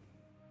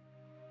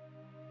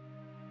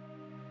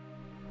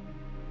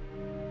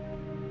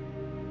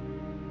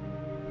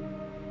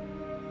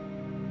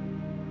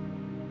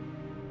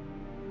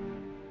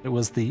 It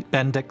was the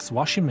Bendix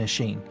washing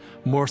machine,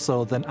 more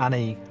so than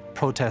any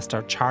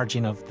protester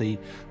charging of the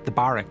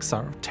barracks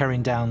or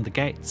tearing down the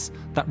gates,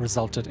 that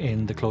resulted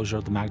in the closure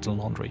of the Magdalene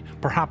Laundry.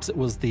 Perhaps it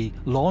was the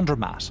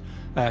laundromat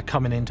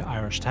coming into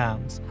Irish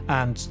towns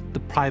and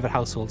the private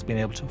households being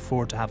able to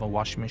afford to have a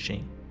washing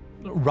machine,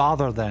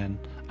 rather than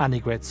any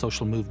great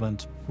social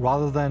movement,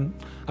 rather than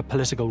a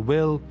political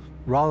will,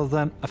 rather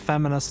than a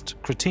feminist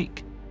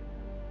critique.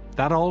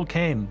 That all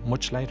came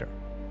much later.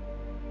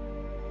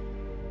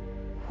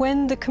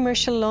 When the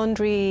commercial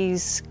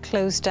laundries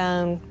closed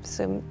down,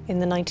 so in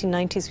the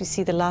 1990s we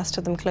see the last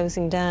of them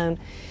closing down,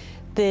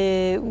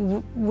 the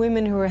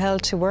women who were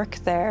held to work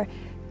there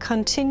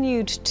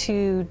continued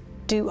to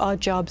do odd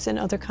jobs and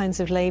other kinds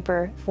of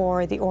labour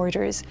for the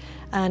orders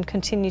and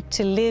continued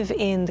to live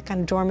in the kind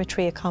of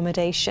dormitory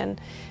accommodation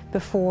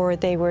before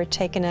they were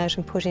taken out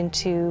and put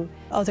into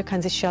other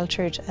kinds of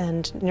sheltered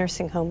and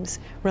nursing homes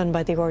run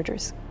by the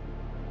orders.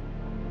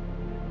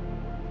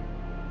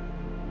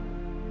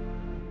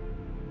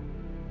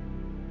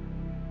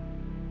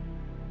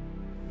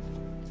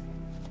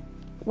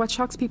 What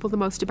shocks people the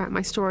most about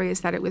my story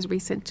is that it was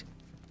recent.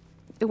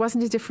 It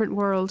wasn't a different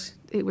world,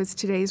 it was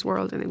today's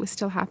world, and it was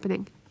still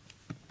happening.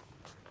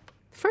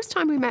 The first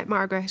time we met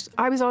Margaret,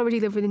 I was already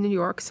living in New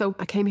York, so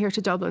I came here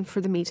to Dublin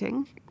for the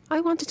meeting. I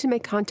wanted to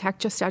make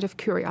contact just out of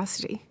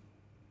curiosity.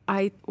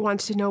 I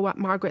wanted to know what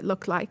Margaret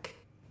looked like.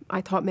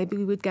 I thought maybe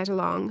we would get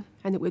along,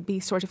 and it would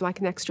be sort of like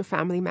an extra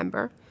family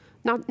member.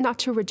 Not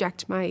to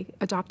reject my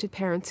adopted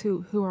parents,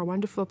 who are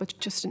wonderful, but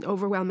just an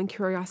overwhelming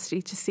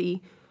curiosity to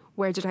see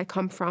where did I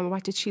come from,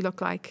 what did she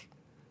look like,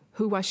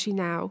 who was she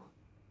now.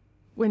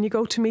 When you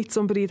go to meet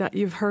somebody that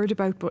you've heard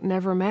about but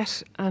never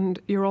met, and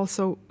you're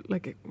also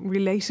like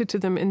related to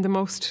them in the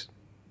most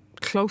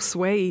close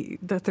way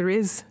that there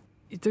is,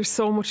 there's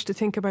so much to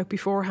think about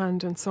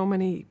beforehand and so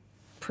many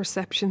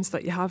perceptions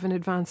that you have in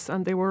advance,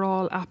 and they were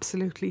all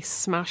absolutely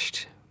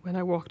smashed when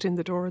I walked in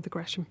the door of the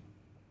Gresham.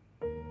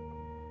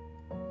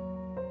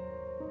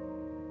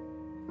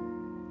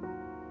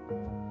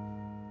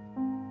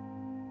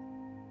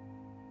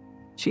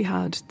 She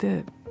had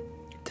the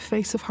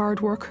face of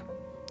hard work,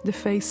 the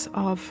face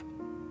of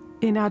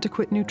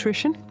inadequate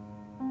nutrition.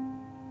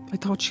 I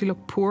thought she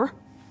looked poor.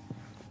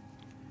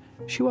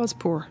 She was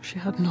poor. She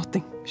had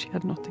nothing. She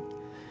had nothing.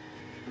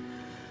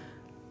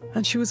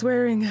 And she was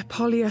wearing a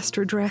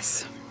polyester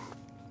dress,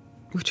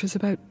 which was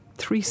about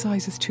 3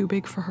 sizes too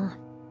big for her.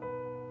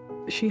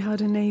 She had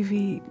a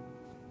navy,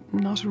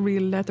 not a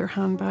real leather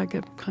handbag,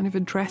 a kind of a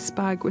dress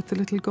bag with a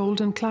little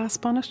golden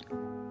clasp on it.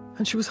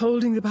 And she was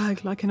holding the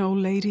bag like an old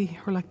lady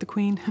or like the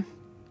Queen.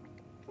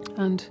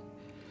 And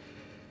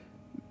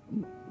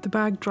the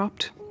bag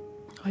dropped.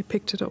 I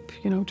picked it up,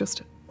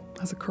 just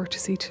as a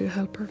courtesy to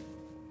help her.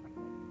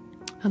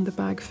 And the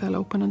bag fell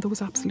open and there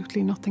was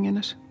absolutely nothing in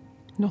it.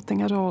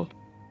 Nothing at all.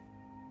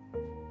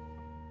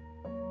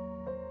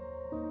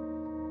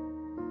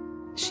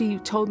 She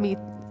told me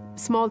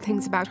small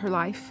things about her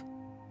life.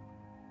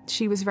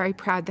 She was very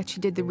proud that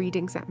she did the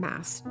readings at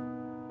Mass.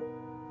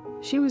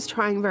 She was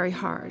trying very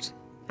hard,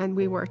 and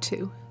we were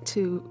too,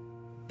 to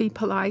be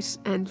polite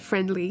and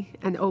friendly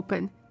and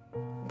open.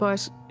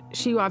 But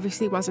she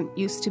obviously wasn't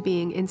used to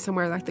being in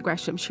somewhere like the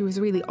Gresham. She was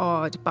really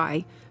awed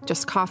by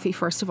just coffee,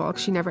 first of all,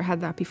 because she never had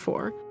that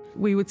before.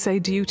 We would say,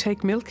 "Do you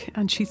take milk?"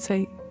 And she'd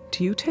say,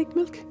 "Do you take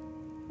milk?"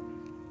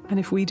 And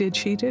if we did,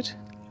 she did.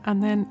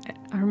 And then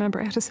I remember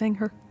Etta saying to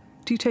her,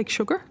 "Do you take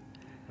sugar?"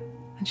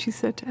 And she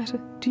said to Etta,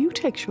 "Do you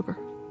take sugar?"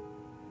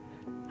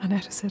 And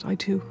Etta said, "I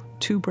do,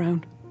 2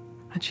 brown."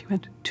 And she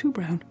went, 2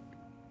 brown.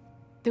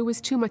 There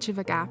was too much of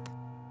a gap.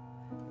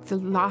 The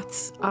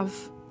lots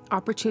of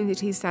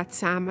opportunities that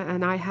Sam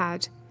and I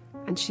had,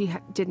 and she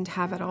didn't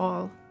have at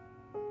all.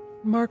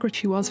 Margaret,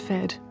 she was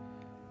fed.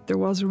 There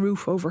was a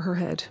roof over her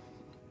head.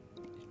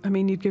 I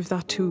mean, you'd give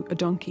that to a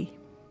donkey.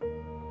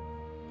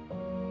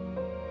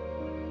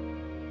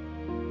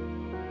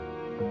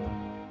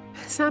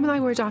 Sam and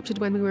I were adopted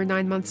when we were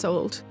 9 months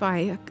old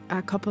by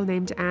a couple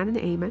named Anne and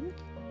Eamon.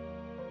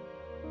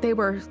 They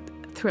were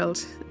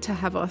thrilled to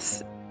have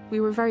us.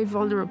 We were very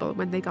vulnerable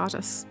when they got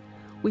us.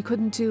 We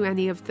couldn't do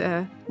any of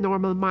the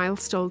normal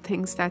milestone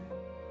things that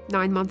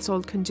 9 months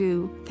old can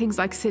do. Things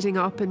like sitting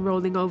up and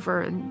rolling over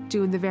and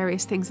doing the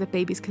various things that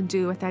babies can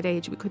do at that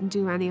age. We couldn't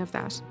do any of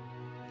that.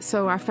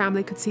 So our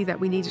family could see that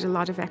we needed a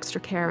lot of extra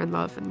care and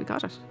love, and we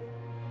got it.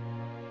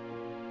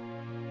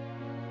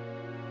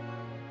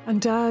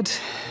 And Dad,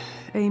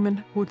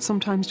 Eamon, would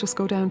sometimes just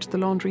go down to the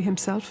laundry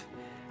himself,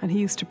 and he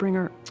used to bring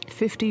her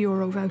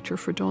 €50 voucher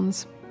for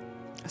Dunn's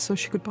so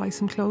she could buy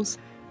some clothes.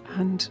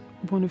 And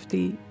one of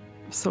the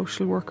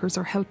social workers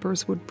or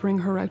helpers would bring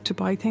her out to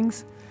buy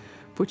things,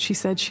 but she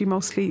said she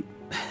mostly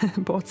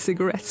bought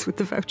cigarettes with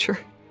the voucher.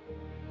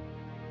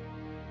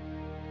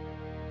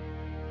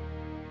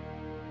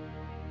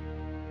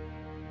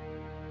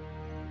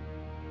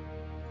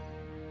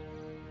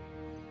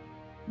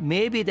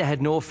 Maybe they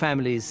had no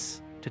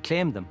families to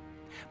claim them,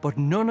 but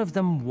none of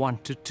them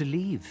wanted to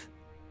leave.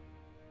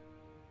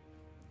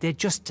 They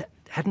just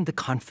hadn't the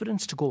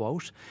confidence to go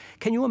out.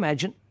 Can you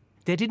imagine?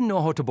 They didn't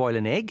know how to boil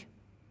an egg.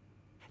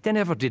 They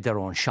never did their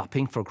own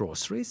shopping for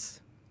groceries.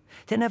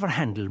 They never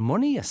handled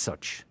money as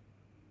such.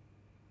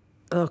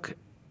 Look,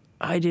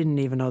 I didn't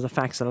even know the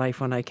facts of life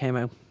when I came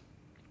out.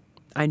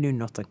 I knew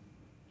nothing.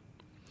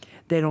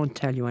 They don't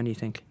tell you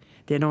anything.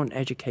 They don't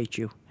educate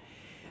you.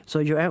 So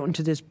you're out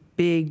into this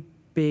big,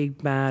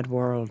 big, bad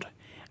world,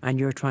 and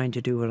you're trying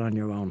to do it on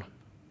your own.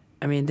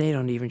 I mean, they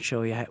don't even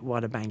show you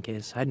what a bank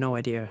is. I had no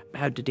idea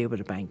how to deal with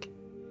a bank.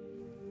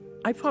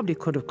 I probably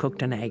could have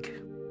cooked an egg.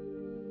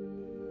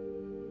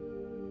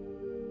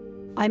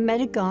 I met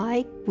a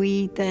guy.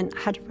 We then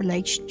had a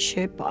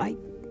relationship. I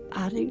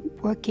had him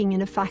working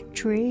in a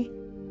factory.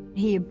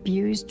 He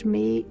abused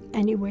me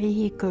any way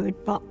he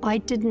could, but I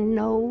didn't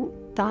know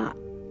that,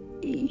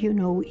 you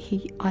know,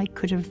 I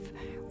could have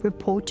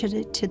reported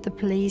it to the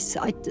police.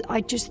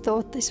 I just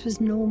thought this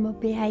was normal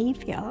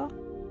behaviour.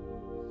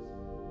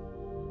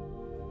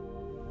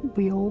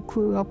 We all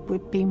grew up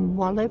with being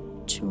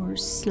walloped or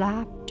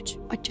slapped.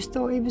 I just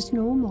thought it was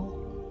normal.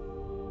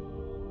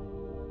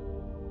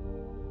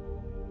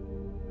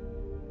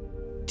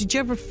 Did you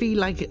ever feel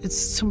like it's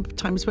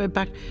sometimes way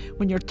back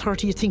when you're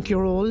 30, you think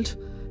you're old?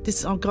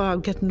 Oh God,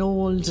 I'm getting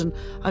old and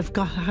I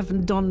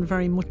haven't done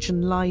very much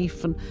in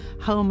life, and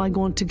how am I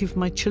going to give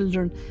my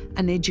children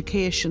an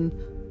education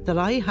that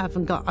I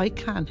haven't got? I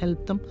can't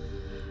help them.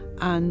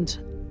 And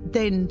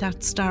then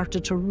that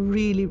started to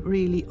really,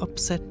 really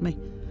upset me.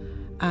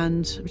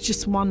 And it was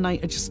just one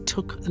night I just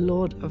took a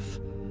load of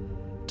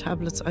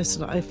tablets. I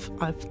said,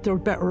 they're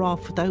better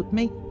off without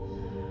me.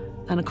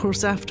 And of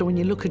course, after, when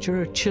you look at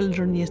your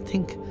children, you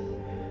think,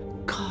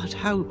 God,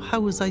 how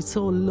was I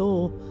so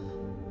low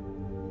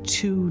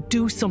to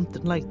do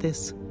something like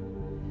this?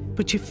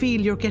 But you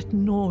feel you're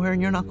getting nowhere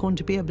and you're not going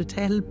to be able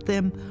to help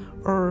them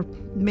or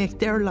make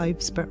their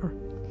lives better.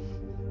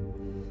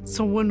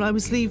 So when I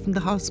was leaving the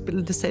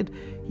hospital, they said,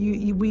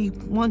 we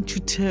want you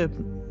to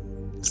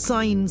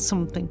sign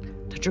something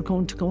that you're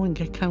going to go and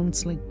get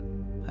counselling.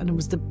 And it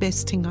was the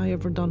best thing I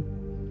ever done.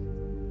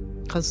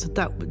 Because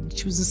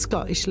she was a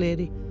Scottish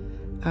lady.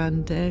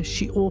 And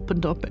she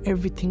opened up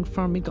everything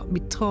for me, got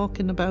me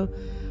talking about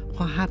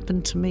what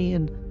happened to me.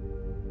 And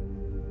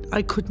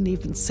I couldn't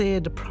even say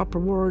the proper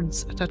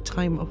words at that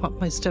time of what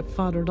my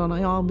stepfather done.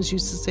 I always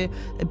used to say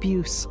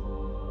abuse.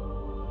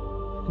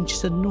 And she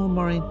said, no,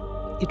 Maureen,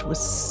 it was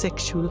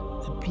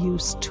sexual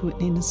abuse to an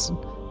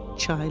innocent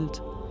child.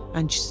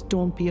 And she said,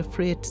 don't be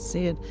afraid to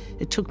say it.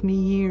 It took me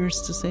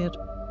years to say it.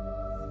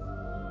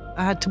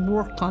 I had to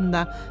work on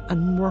that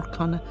and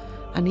work on it.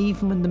 And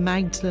even when the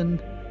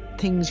Magdalene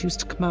things used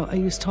to come out, I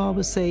used to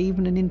always say,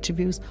 even in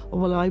interviews, oh,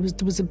 well,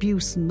 there was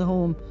abuse in the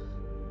home.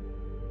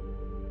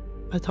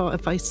 I thought,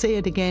 if I say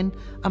it again,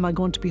 am I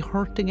going to be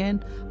hurt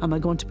again? Am I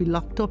going to be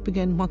locked up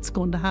again? What's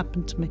going to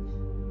happen to me?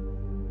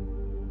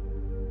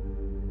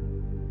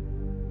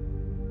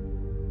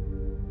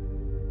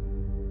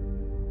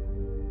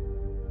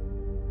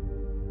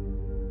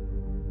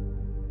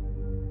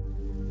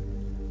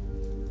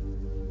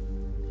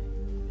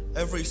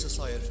 Every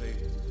society,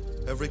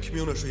 every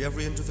community,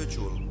 every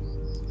individual,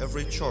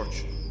 every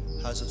church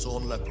has its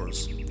own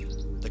lepers.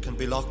 They can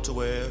be locked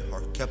away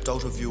or kept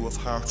out of view of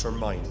heart or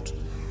mind,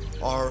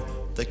 or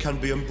they can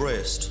be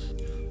embraced.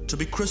 To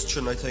be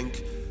Christian, I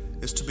think,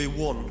 is to be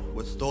one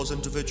with those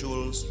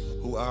individuals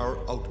who are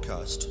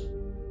outcast.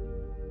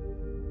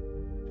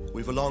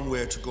 We've a long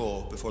way to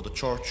go before the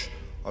church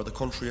or the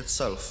country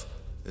itself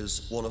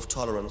is one of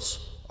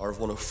tolerance or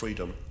one of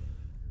freedom.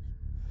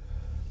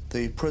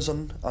 The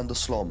prison and the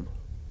slum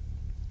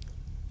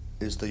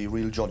is the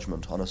real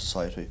judgment on a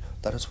society.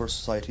 That is where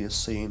society is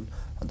seen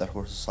and that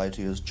where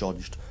society is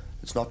judged.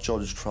 It's not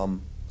judged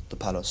from the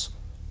palace.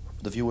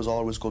 The view is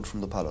always good from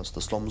the palace.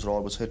 The slums are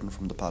always hidden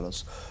from the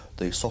palace.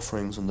 The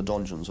sufferings in the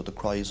dungeons or the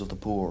cries of the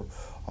poor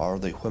or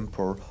the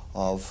whimper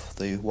of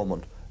the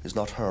woman is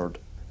not heard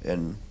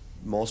in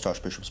most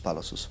archbishops'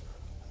 palaces.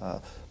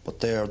 But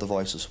they are the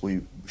voices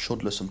we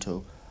should listen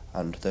to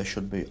and they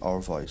should be our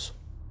voice.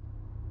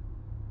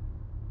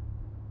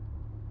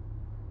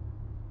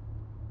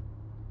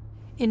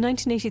 In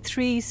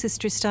 1983,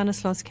 Sister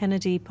Stanislaus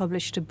Kennedy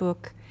published a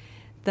book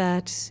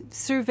that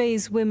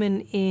surveys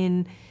women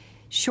in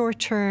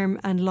short-term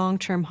and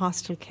long-term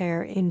hostel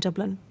care in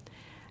Dublin.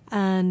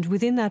 And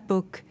within that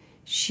book,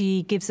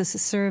 she gives us a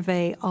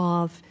survey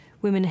of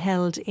women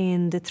held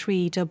in the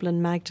 3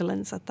 Dublin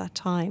Magdalenes at that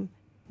time.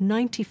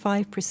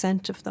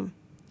 95% of them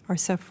are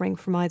suffering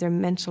from either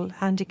mental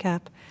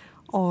handicap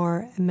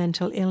or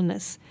mental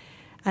illness.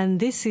 And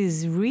this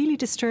is really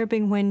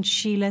disturbing when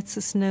she lets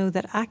us know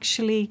that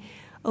actually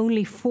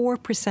only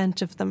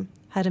 4% of them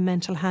had a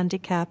mental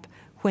handicap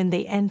when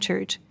they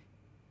entered.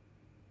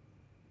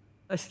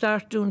 I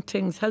started doing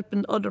things,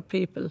 helping other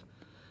people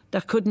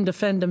that couldn't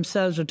defend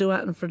themselves or do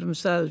anything for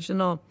themselves, you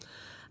know.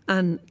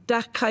 And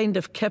that kind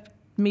of kept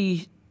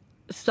me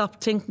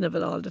stopped thinking of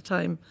it all the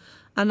time.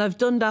 And I've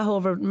done that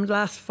over the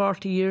last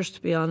 40 years,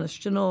 to be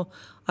honest, you know.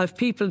 I've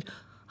people,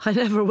 I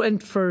never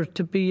went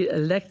to be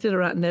elected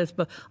or anything else,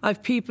 but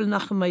I've people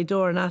knocking my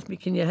door and ask me,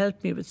 can you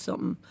help me with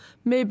something?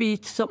 Maybe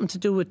it's something to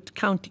do with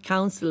county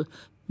council.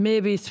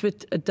 Maybe it's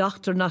with a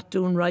doctor not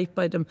doing right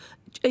by them.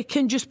 It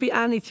can just be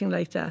anything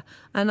like that.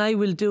 And I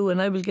will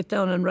get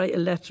down and write a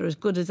letter as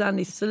good as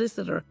any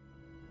solicitor.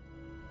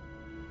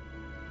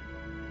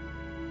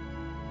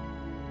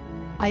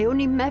 I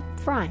only met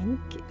Frank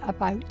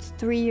about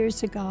 3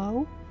 years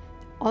ago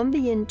on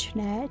the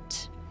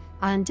internet,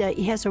 and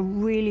he has a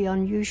really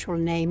unusual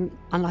name,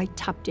 and I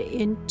tapped it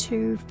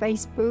into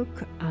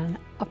Facebook and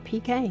up he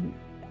came.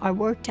 I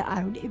worked it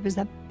out, it was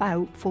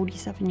about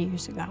 47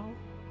 years ago.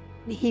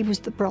 He was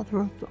the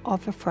brother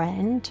of a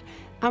friend,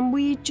 and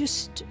we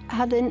just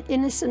had an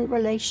innocent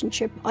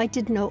relationship. I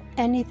didn't know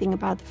anything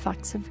about the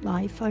facts of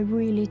life, I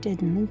really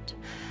didn't.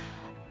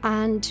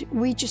 And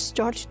we just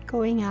started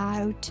going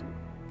out.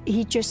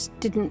 He just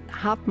didn't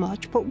have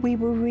much, but we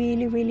were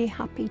really, really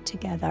happy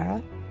together.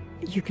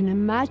 You can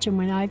imagine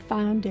when I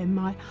found him,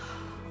 I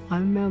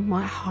remember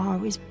my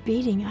heart was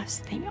beating. I was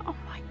thinking, oh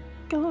my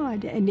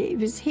God, and it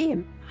was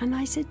him. And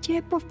I said,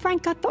 yeah, but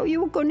Frank, I thought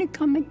you were going to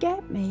come and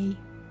get me.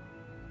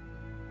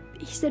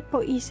 He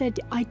said,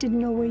 I didn't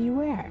know where you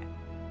were.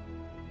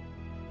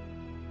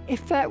 It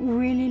felt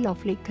really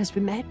lovely because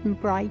we met in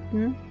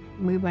Brighton.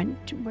 We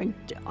went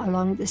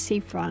along the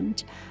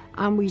seafront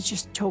and we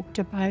just talked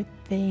about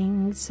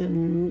things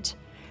and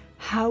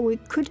how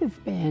it could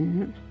have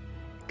been,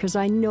 because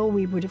I know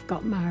we would have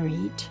got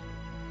married.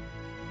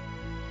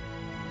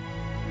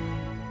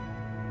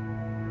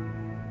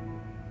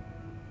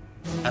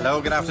 Hello,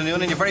 good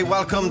afternoon, and you're very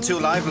welcome to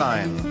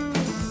Liveline.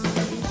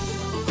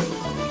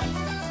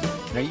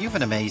 Now, you've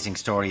an amazing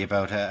story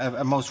about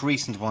a most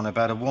recent one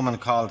about a woman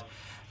called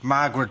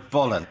Margaret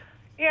Bullen.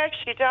 Yeah,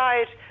 she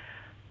died,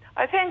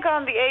 I think,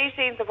 on the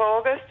 18th of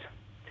August.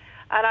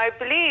 And I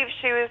believe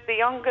she was the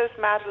youngest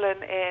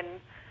Magdalene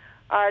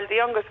or the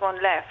youngest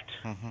one left.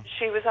 Mm-hmm.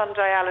 She was on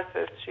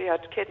dialysis. She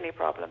had kidney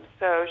problems,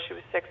 so she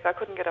was sick, so I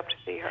couldn't get up to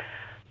see her.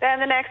 Then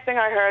the next thing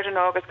I heard in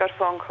August, got a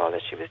phone call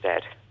that she was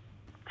dead.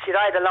 She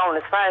died alone,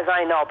 as far as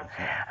I know,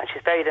 and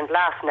she's buried in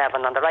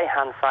Glasnevin on the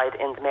right-hand side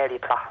in the Mary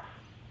plot.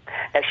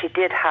 Now, she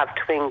did have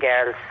twin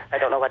girls. I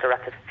don't know whether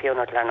at the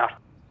funeral or not.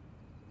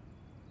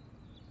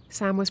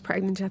 Sam was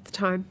pregnant at the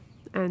time,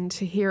 and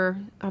to hear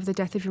of the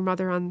death of your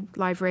mother on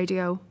live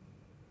radio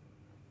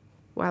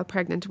while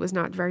pregnant was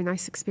not a very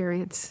nice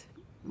experience.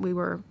 We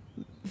were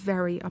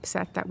very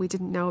upset that we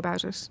didn't know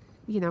about it.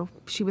 You know,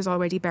 she was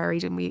already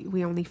buried and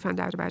we only found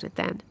out about it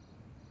then.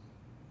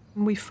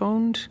 We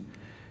phoned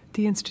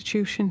the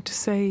institution to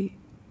say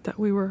that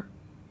we were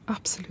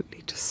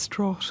absolutely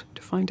distraught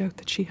to find out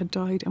that she had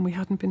died and we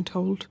hadn't been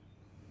told.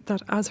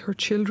 That as her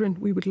children,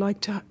 we would like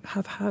to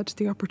have had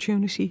the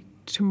opportunity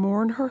to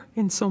mourn her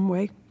in some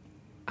way,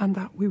 and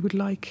that we would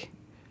like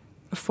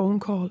a phone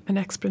call, an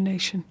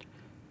explanation,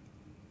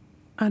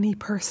 any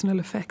personal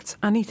effects,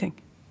 anything.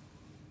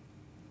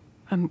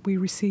 And we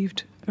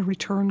received a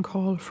return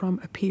call from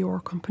a PR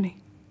company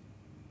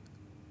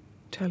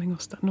telling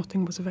us that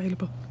nothing was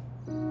available.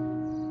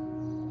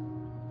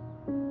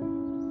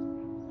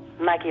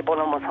 Maggie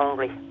Bullen was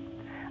hungry,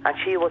 and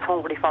she was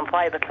hungry from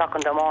 5 o'clock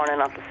in the morning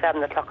until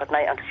 7 o'clock at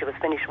night until she was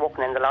finished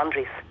working in the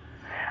laundries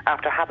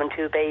after having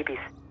 2 babies.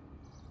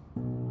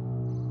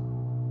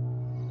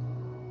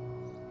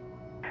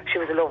 She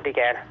was a lovely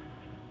girl,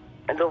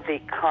 a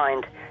lovely,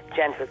 kind,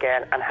 gentle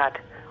girl, and had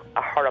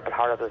a horrible,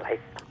 horrible life.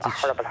 A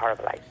horrible,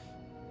 horrible life.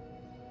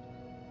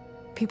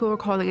 People were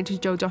calling into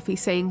Joe Duffy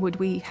saying, would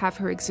we have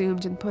her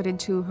exhumed and put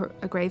into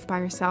a grave by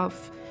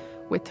herself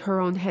with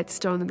her own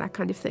headstone and that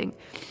kind of thing.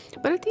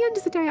 But at the end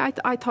of the day,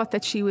 I thought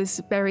that she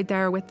was buried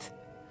there with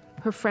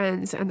her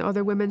friends and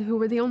other women who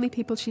were the only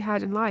people she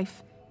had in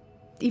life.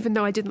 Even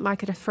though I didn't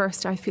like it at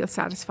first, I feel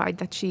satisfied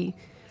that she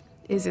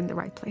is in the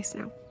right place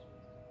now.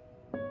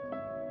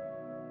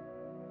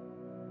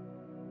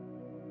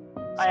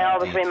 I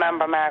always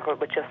remember Margaret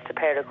with just a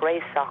pair of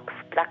grey socks,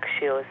 black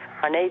shoes,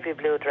 her navy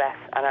blue dress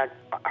and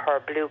her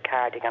blue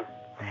cardigan.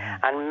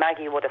 And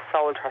Maggie would have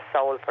sold her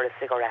soul for a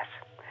cigarette.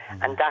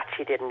 And that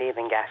she didn't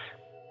even get.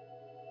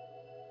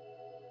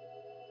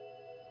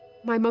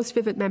 My most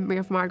vivid memory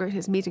of Margaret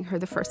is meeting her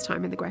the first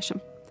time in the Gresham,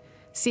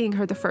 seeing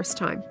her the first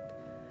time,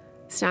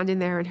 standing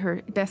there in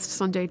her best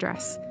Sunday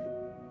dress.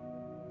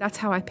 That's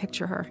how I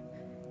picture her,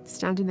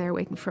 standing there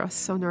waiting for us,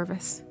 so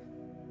nervous.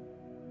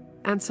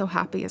 And so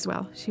happy as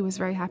well. She was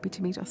very happy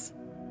to meet us.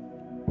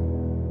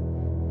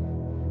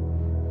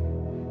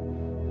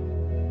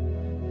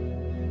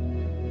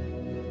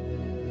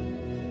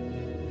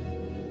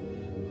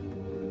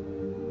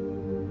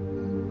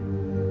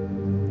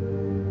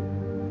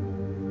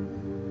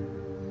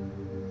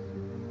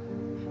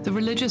 The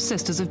Religious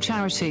Sisters of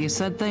Charity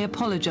said they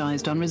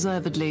apologised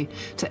unreservedly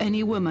to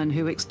any woman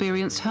who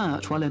experienced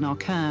hurt while in our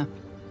care.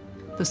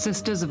 The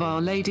Sisters of Our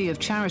Lady of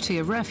Charity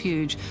of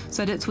Refuge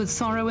said it's with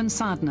sorrow and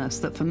sadness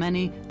that for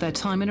many, their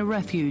time in a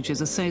refuge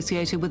is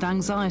associated with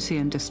anxiety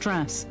and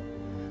distress.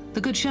 The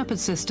Good Shepherd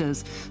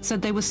Sisters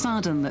said they were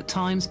saddened that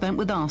time spent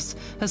with us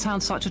has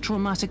had such a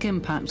traumatic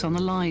impact on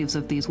the lives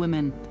of these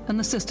women. And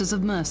the Sisters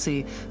of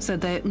Mercy said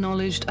they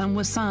acknowledged and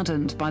were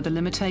saddened by the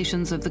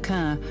limitations of the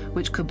care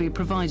which could be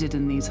provided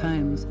in these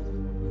homes.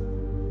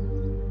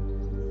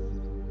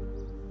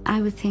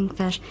 I would think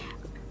that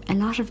a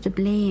lot of the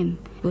blame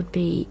would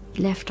be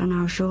left on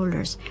our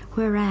shoulders,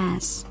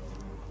 whereas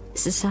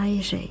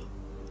society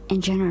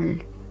in general,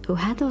 who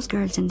had those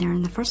girls in there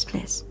in the first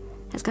place,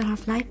 has got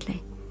off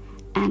lightly.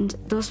 And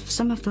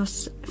some of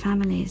those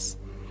families,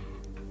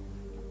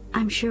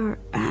 I'm sure,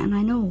 and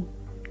I know,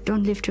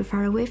 don't live too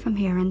far away from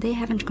here, and they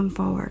haven't come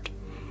forward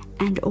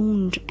and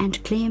owned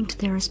and claimed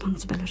their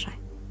responsibility.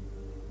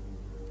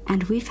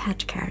 And we've had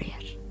to carry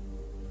it.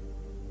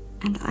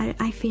 And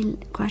I feel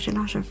quite a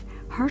lot of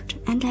hurt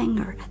and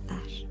anger at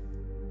that.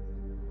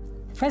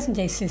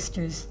 Present-day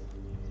sisters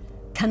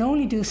can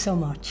only do so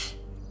much.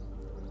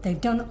 They've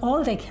done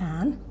all they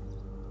can.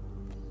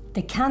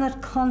 They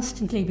cannot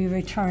constantly be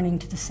returning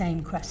to the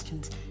same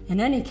questions. In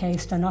any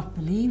case, they're not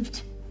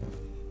believed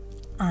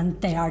and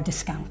they are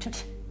discounted.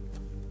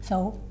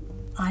 So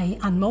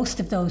and most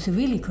of those who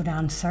really could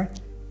answer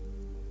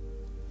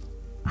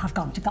have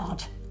gone to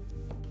God.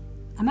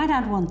 I might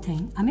add one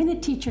thing. I'm in a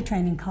teacher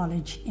training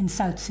college in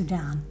South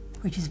Sudan,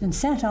 which has been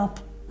set up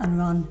and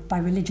run by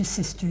religious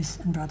sisters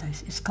and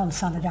brothers. It's called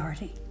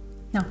Solidarity.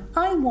 Now,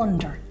 I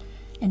wonder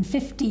in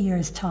 50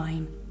 years'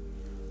 time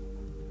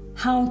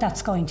how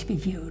that's going to be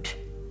viewed,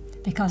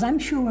 because I'm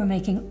sure we're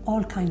making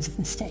all kinds of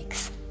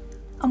mistakes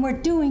and we're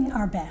doing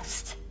our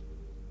best.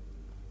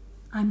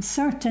 I'm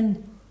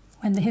certain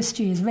when the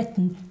history is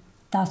written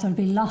that there'll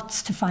be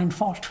lots to find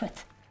fault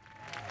with.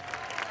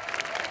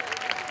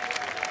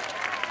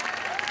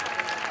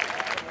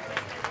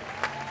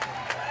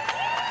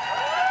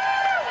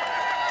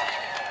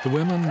 The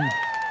women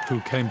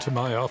who came to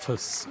my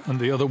office and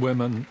the other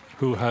women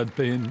who had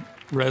been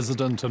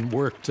resident and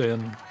worked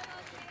in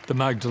the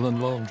Magdalene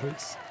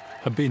Laundries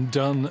have been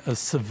done a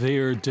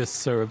severe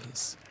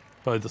disservice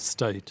by the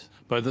state.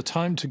 By the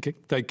time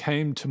they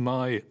came to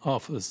my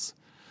office,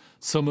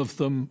 some of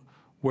them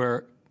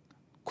were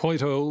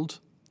quite old.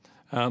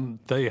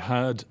 They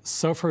had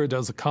suffered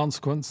as a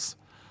consequence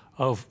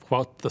of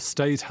what the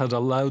state had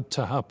allowed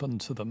to happen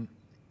to them.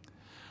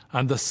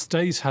 And the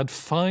state had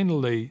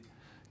finally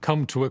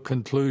come to a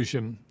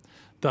conclusion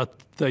that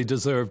they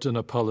deserved an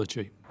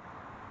apology.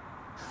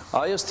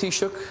 I, as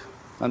Taoiseach,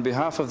 on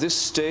behalf of this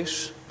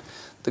state,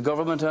 the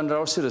government and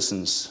our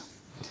citizens,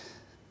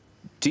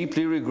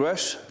 deeply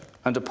regret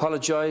and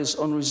apologise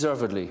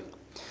unreservedly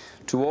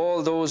to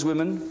all those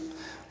women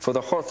for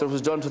the hurt that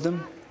was done to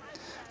them,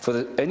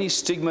 for any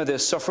stigma they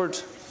suffered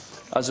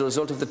as a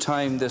result of the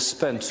time they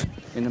spent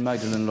in the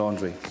Magdalene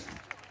Laundry.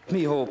 Let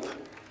me hope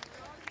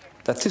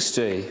that this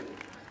day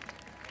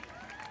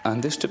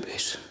and this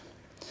debate,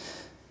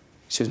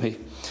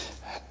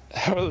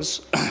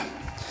 heralds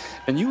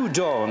a new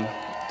dawn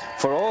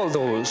for all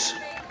those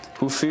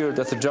who feared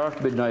that the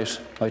dark midnight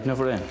might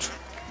never end.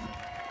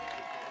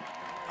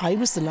 I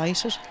was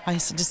delighted. I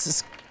said, this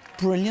is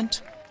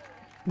brilliant.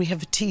 We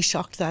have a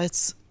Taoiseach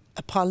that's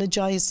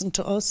apologising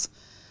to us.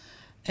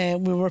 We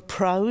were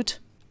proud.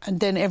 And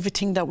then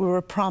everything that we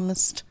were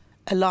promised,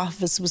 a lot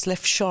of us was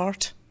left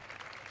short.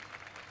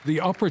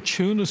 The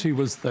opportunity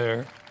was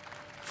there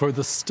for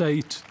the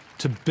state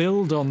to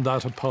build on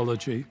that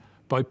apology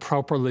by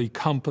properly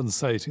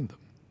compensating them.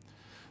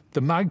 The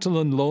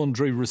Magdalene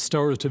Laundry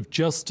Restorative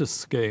Justice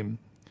Scheme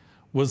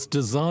was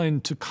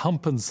designed to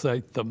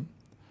compensate them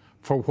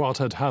for what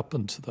had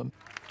happened to them.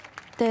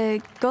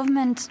 The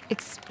government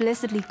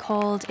explicitly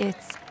called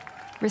its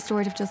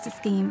restorative justice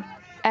scheme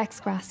ex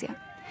gratia,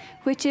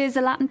 which is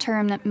a Latin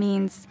term that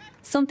means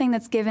something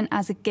that's given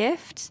as a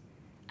gift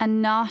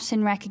and not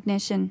in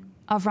recognition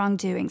of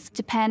wrongdoings.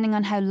 Depending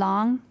on how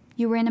long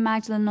you were in a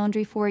Magdalene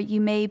Laundry for,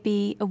 you may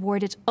be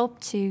awarded up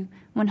to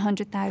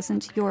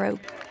 €100,000.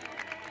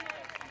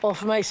 Oh,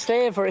 for my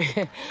slavery,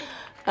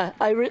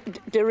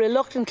 they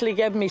reluctantly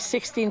gave me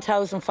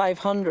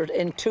 $16,500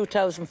 in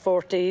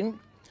 2014,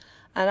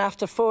 and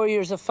after 4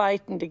 years of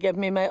fighting, they gave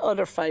me my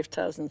other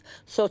 $5,000,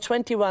 so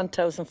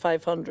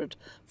 $21,500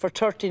 for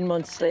 13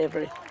 months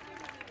slavery,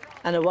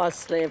 and it was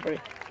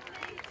slavery.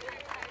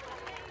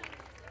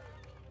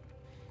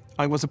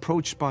 I was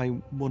approached by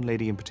one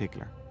lady in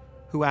particular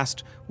who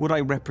asked, would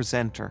I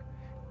represent her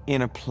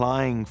in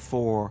applying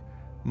for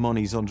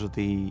monies under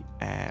the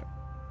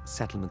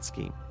settlement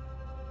scheme.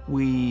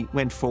 We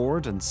went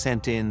forward and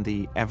sent in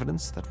the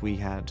evidence that we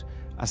had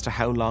as to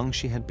how long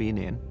she had been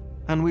in,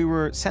 and we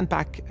were sent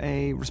back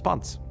a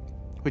response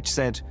which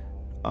said,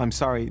 I'm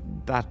sorry,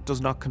 that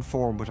does not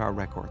conform with our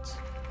records.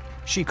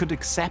 She could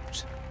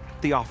accept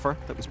the offer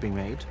that was being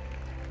made,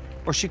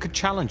 or she could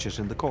challenge it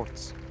in the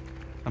courts.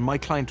 And my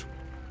client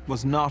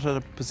was not at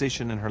a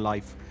position in her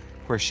life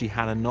where she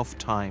had enough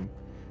time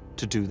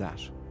to do that.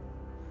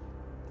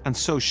 And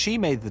so she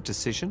made the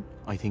decision,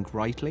 I think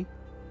rightly,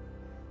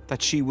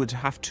 that she would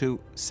have to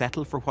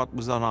settle for what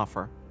was on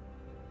offer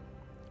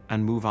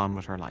and move on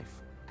with her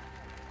life.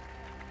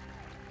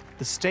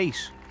 The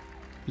state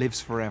lives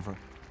forever.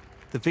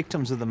 The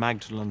victims of the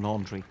Magdalene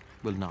Laundry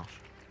will not.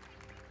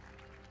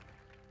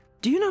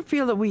 Do you not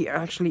feel that we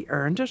actually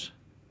earned it?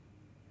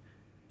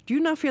 Do you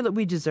not feel that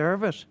we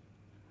deserve it?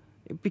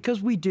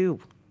 Because we do.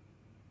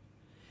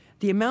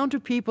 The amount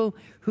of people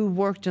who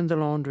worked in the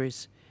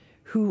laundries,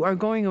 who are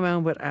going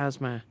around with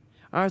asthma,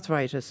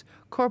 arthritis,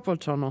 carpal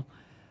tunnel,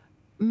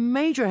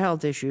 major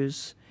health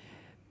issues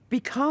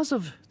because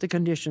of the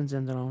conditions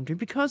in the laundry,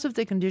 because of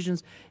the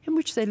conditions in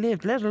which they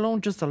lived, let alone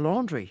just the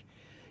laundry.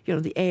 You know,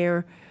 the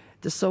air,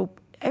 the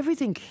soap,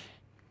 everything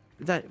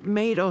that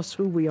made us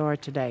who we are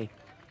today.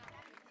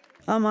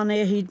 I'm on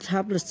 18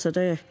 tablets a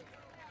day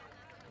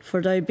for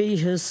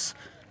diabetes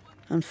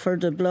and for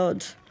the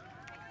blood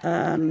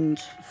and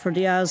for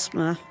the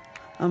asthma.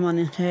 I'm on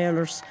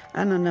inhalers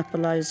and an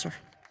nebulizer.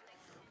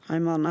 I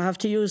have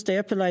to use the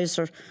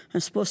nebulizer. I'm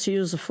supposed to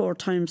use it 4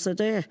 times a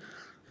day.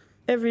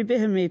 Every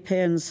bit of me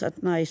pains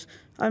at night.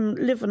 I'm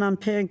living on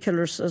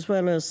painkillers as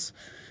well as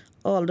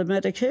all the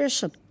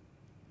medication.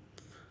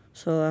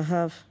 So I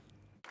have.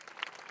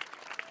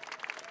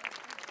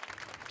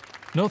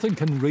 Nothing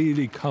can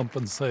really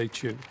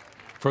compensate you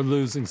for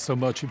losing so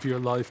much of your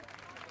life.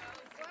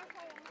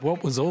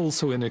 What was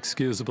also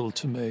inexcusable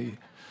to me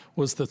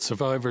was that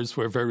survivors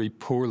were very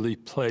poorly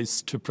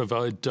placed to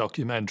provide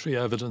documentary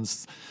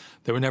evidence.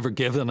 They were never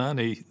given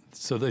any,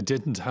 so they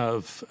didn't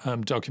have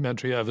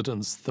documentary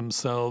evidence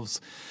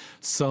themselves.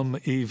 Some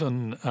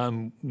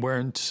even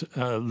weren't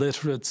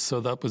literate, so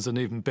that was an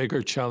even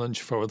bigger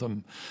challenge for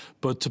them.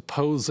 But to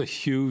pose a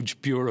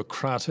huge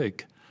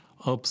bureaucratic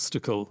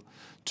obstacle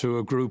to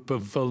a group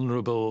of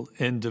vulnerable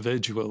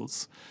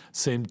individuals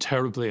seemed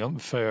terribly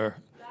unfair.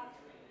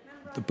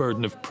 The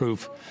burden of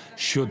proof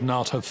should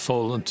not have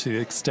fallen to the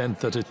extent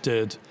that it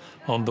did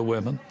on the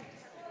women.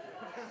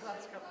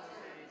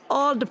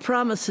 All the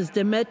promises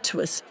they made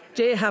to us,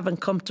 they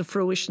haven't come to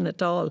fruition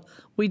at all.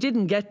 We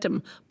didn't get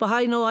them, but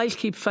I know I'll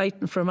keep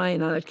fighting for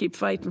mine and I'll keep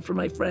fighting for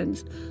my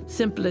friends.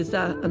 Simple as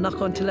that. I'm not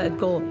going to let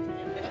go.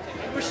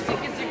 We're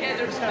sticking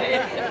together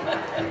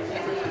today.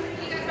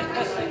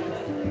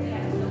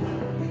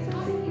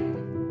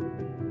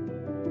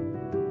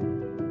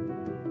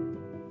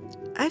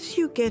 As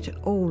you get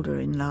older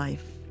in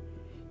life,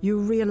 you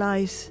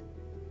realise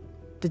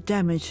the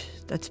damage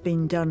that's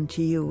been done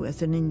to you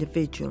as an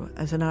individual,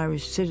 as an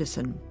Irish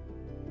citizen.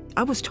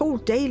 I was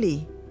told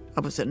daily I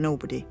was a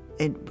nobody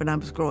when I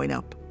was growing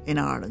up in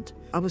Ireland.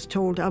 I was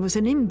told I was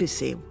an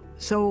imbecile.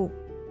 So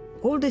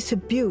all this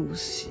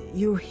abuse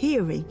you're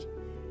hearing,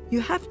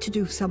 you have to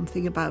do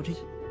something about it.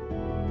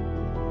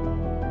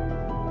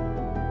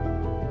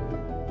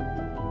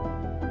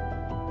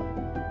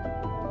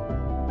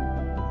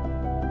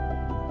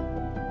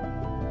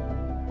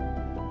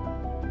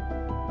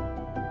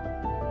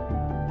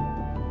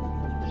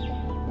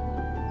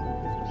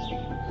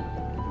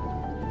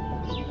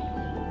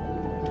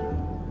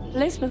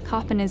 Elizabeth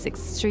Coppin is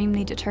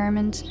extremely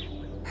determined.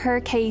 Her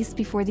case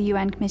before the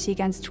UN Committee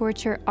Against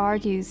Torture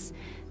argues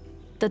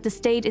that the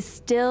state is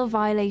still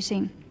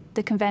violating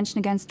the Convention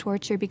Against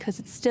Torture because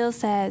it still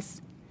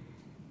says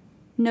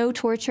no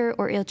torture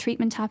or ill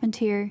treatment happened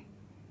here.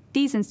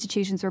 These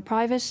institutions were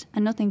private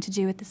and nothing to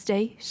do with the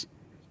state.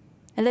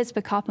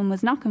 Elizabeth Coppin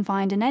was not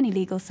confined in any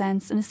legal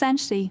sense, and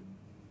essentially,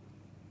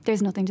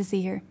 there's nothing to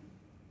see here.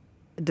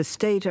 The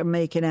state are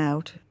making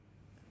out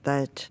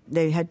that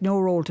they had no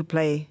role to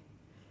play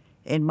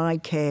in my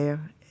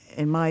care,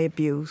 in my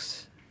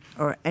abuse,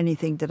 or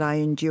anything that I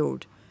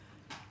endured.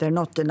 They're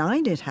not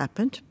denying it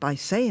happened by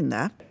saying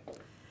that,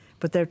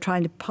 but they're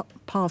trying to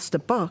pass the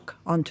buck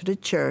onto the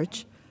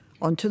church,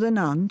 onto the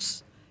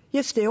nuns.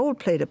 Yes, they all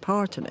played a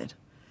part in it,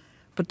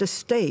 but the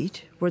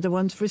state were the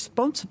ones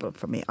responsible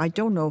for me. I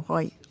don't know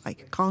why. I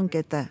can't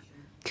get that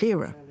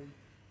clearer.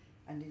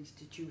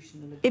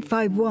 If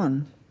I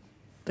won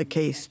the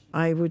case,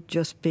 I would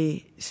just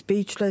be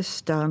speechless,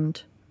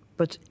 stunned,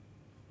 but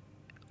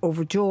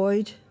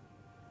overjoyed,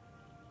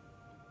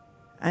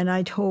 and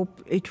I'd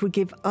hope it would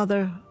give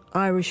other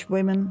Irish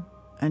women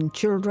and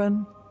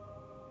children,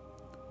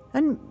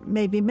 and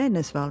maybe men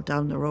as well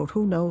down the road,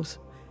 who knows,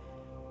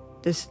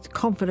 this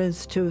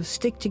confidence to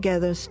stick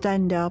together,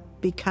 stand up,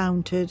 be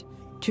counted,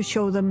 to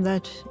show them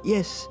that,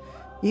 yes,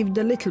 even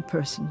the little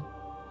person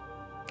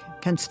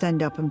can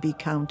stand up and be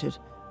counted.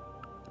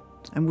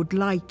 and would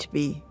like to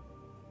be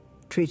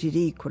treated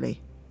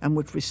equally and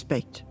with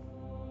respect.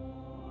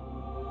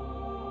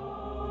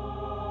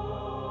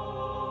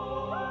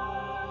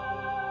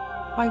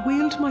 I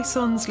wheeled my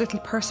son's little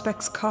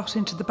perspex cot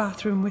into the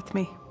bathroom with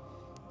me.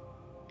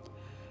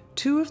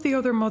 2 of the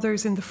other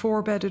mothers in the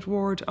 4-bedded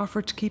ward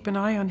offered to keep an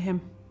eye on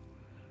him,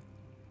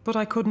 but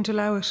I couldn't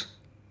allow it,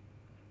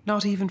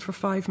 not even for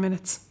 5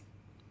 minutes.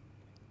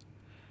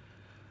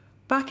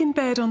 Back in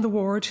bed on the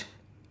ward,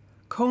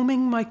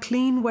 combing my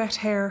clean, wet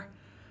hair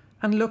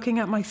and looking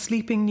at my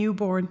sleeping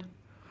newborn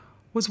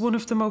was one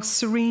of the most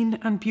serene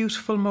and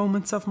beautiful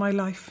moments of my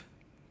life.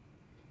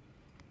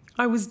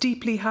 I was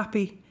deeply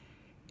happy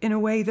in a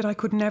way that I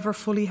could never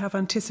fully have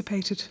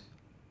anticipated.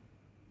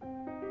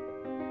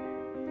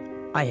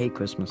 I hate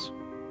Christmas.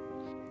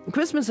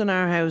 Christmas in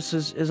our house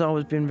has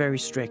always been very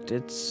strict.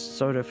 It's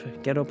sort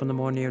of get up in the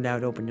morning, you're allowed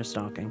to open your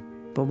stocking.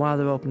 But while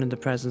they're opening the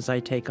presents, I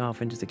take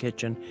off into the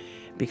kitchen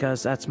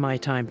because that's my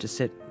time to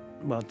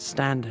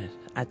stand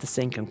at the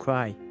sink and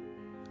cry.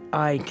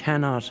 I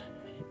cannot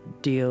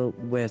deal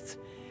with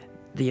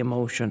the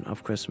emotion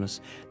of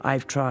Christmas.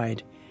 I've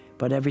tried,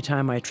 but every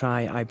time I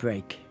try, I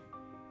break.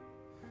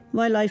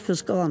 My life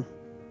is gone.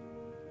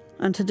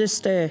 And to this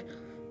day,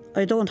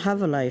 I don't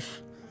have a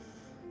life.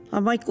 I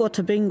might go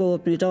to bingo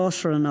with my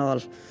daughter and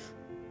all,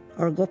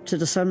 or go up to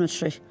the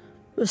cemetery.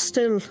 But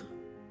still,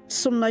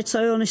 some nights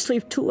I only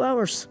sleep 2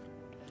 hours.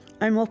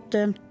 I'm up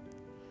then.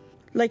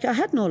 Like I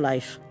had no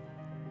life.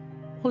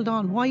 Hold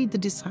on, why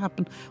did this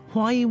happen?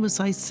 Why was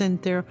I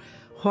sent there?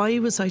 Why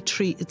was I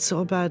treated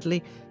so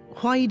badly?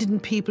 Why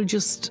didn't people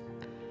just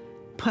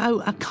put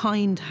out a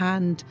kind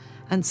hand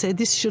and say,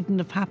 this shouldn't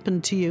have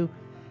happened to you?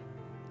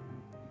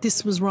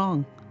 This was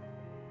wrong.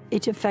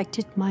 It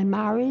affected my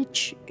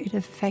marriage. It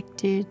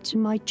affected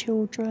my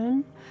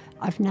children.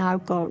 I've now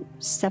got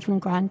 7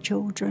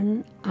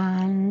 grandchildren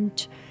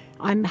and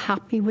I'm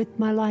happy with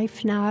my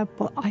life now,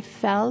 but I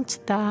felt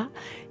that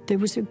there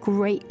was a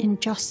great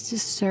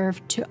injustice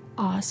served to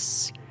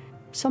us.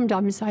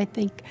 Sometimes I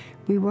think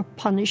we were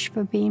punished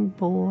for being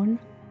born.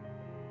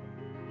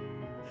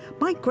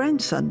 My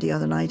grandson the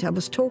other night, I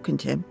was talking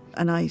to him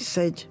and I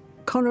said,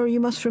 Conor, you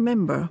must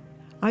remember,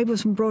 I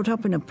wasn't brought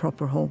up in a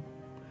proper home.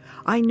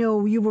 I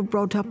know you were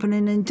brought up in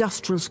an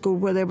industrial school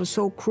where they were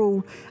so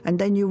cruel, and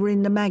then you were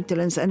in the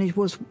Magdalenes and it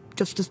was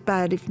just as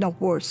bad, if not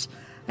worse.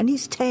 And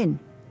he's 10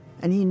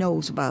 and he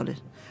knows about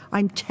it.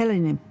 I'm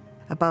telling him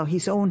about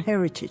his own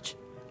heritage,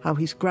 how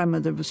his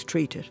grandmother was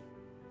treated.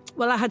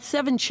 Well, I had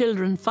 7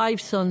 children, 5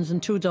 sons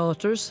and 2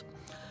 daughters.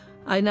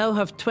 I now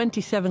have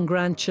 27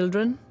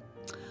 grandchildren.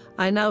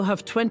 I now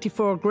have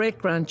 24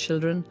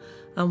 great-grandchildren.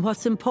 And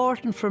what's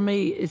important for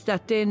me is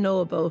that they know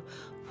about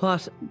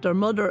what their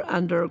mother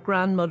and their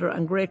grandmother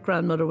and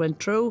great-grandmother went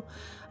through,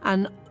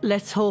 and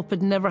let's hope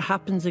it never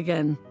happens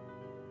again.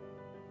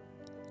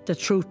 The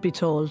truth be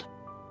told.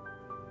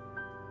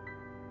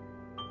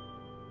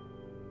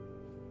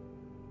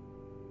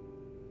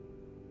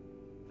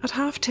 At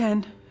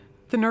 10:30,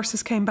 the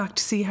nurses came back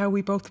to see how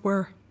we both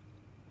were.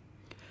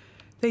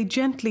 They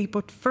gently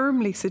but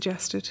firmly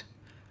suggested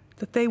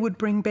that they would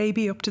bring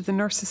baby up to the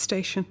nurses'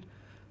 station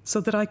so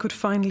that I could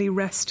finally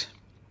rest.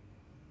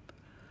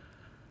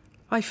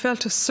 I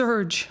felt a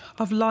surge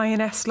of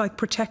lioness-like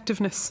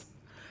protectiveness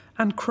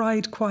and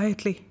cried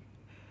quietly,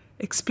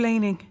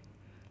 explaining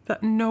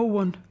that no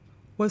one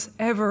was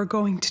ever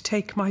going to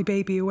take my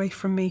baby away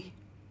from me.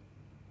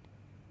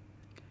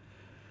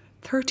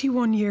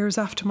 31 years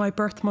after my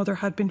birth mother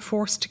had been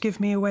forced to give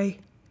me away,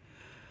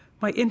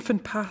 my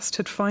infant past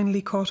had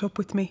finally caught up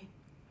with me.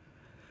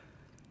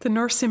 The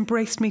nurse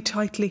embraced me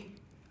tightly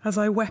as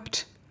I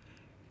wept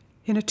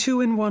in a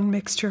 2-in-1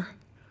 mixture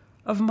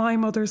of my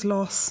mother's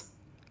loss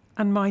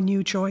and my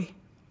new joy.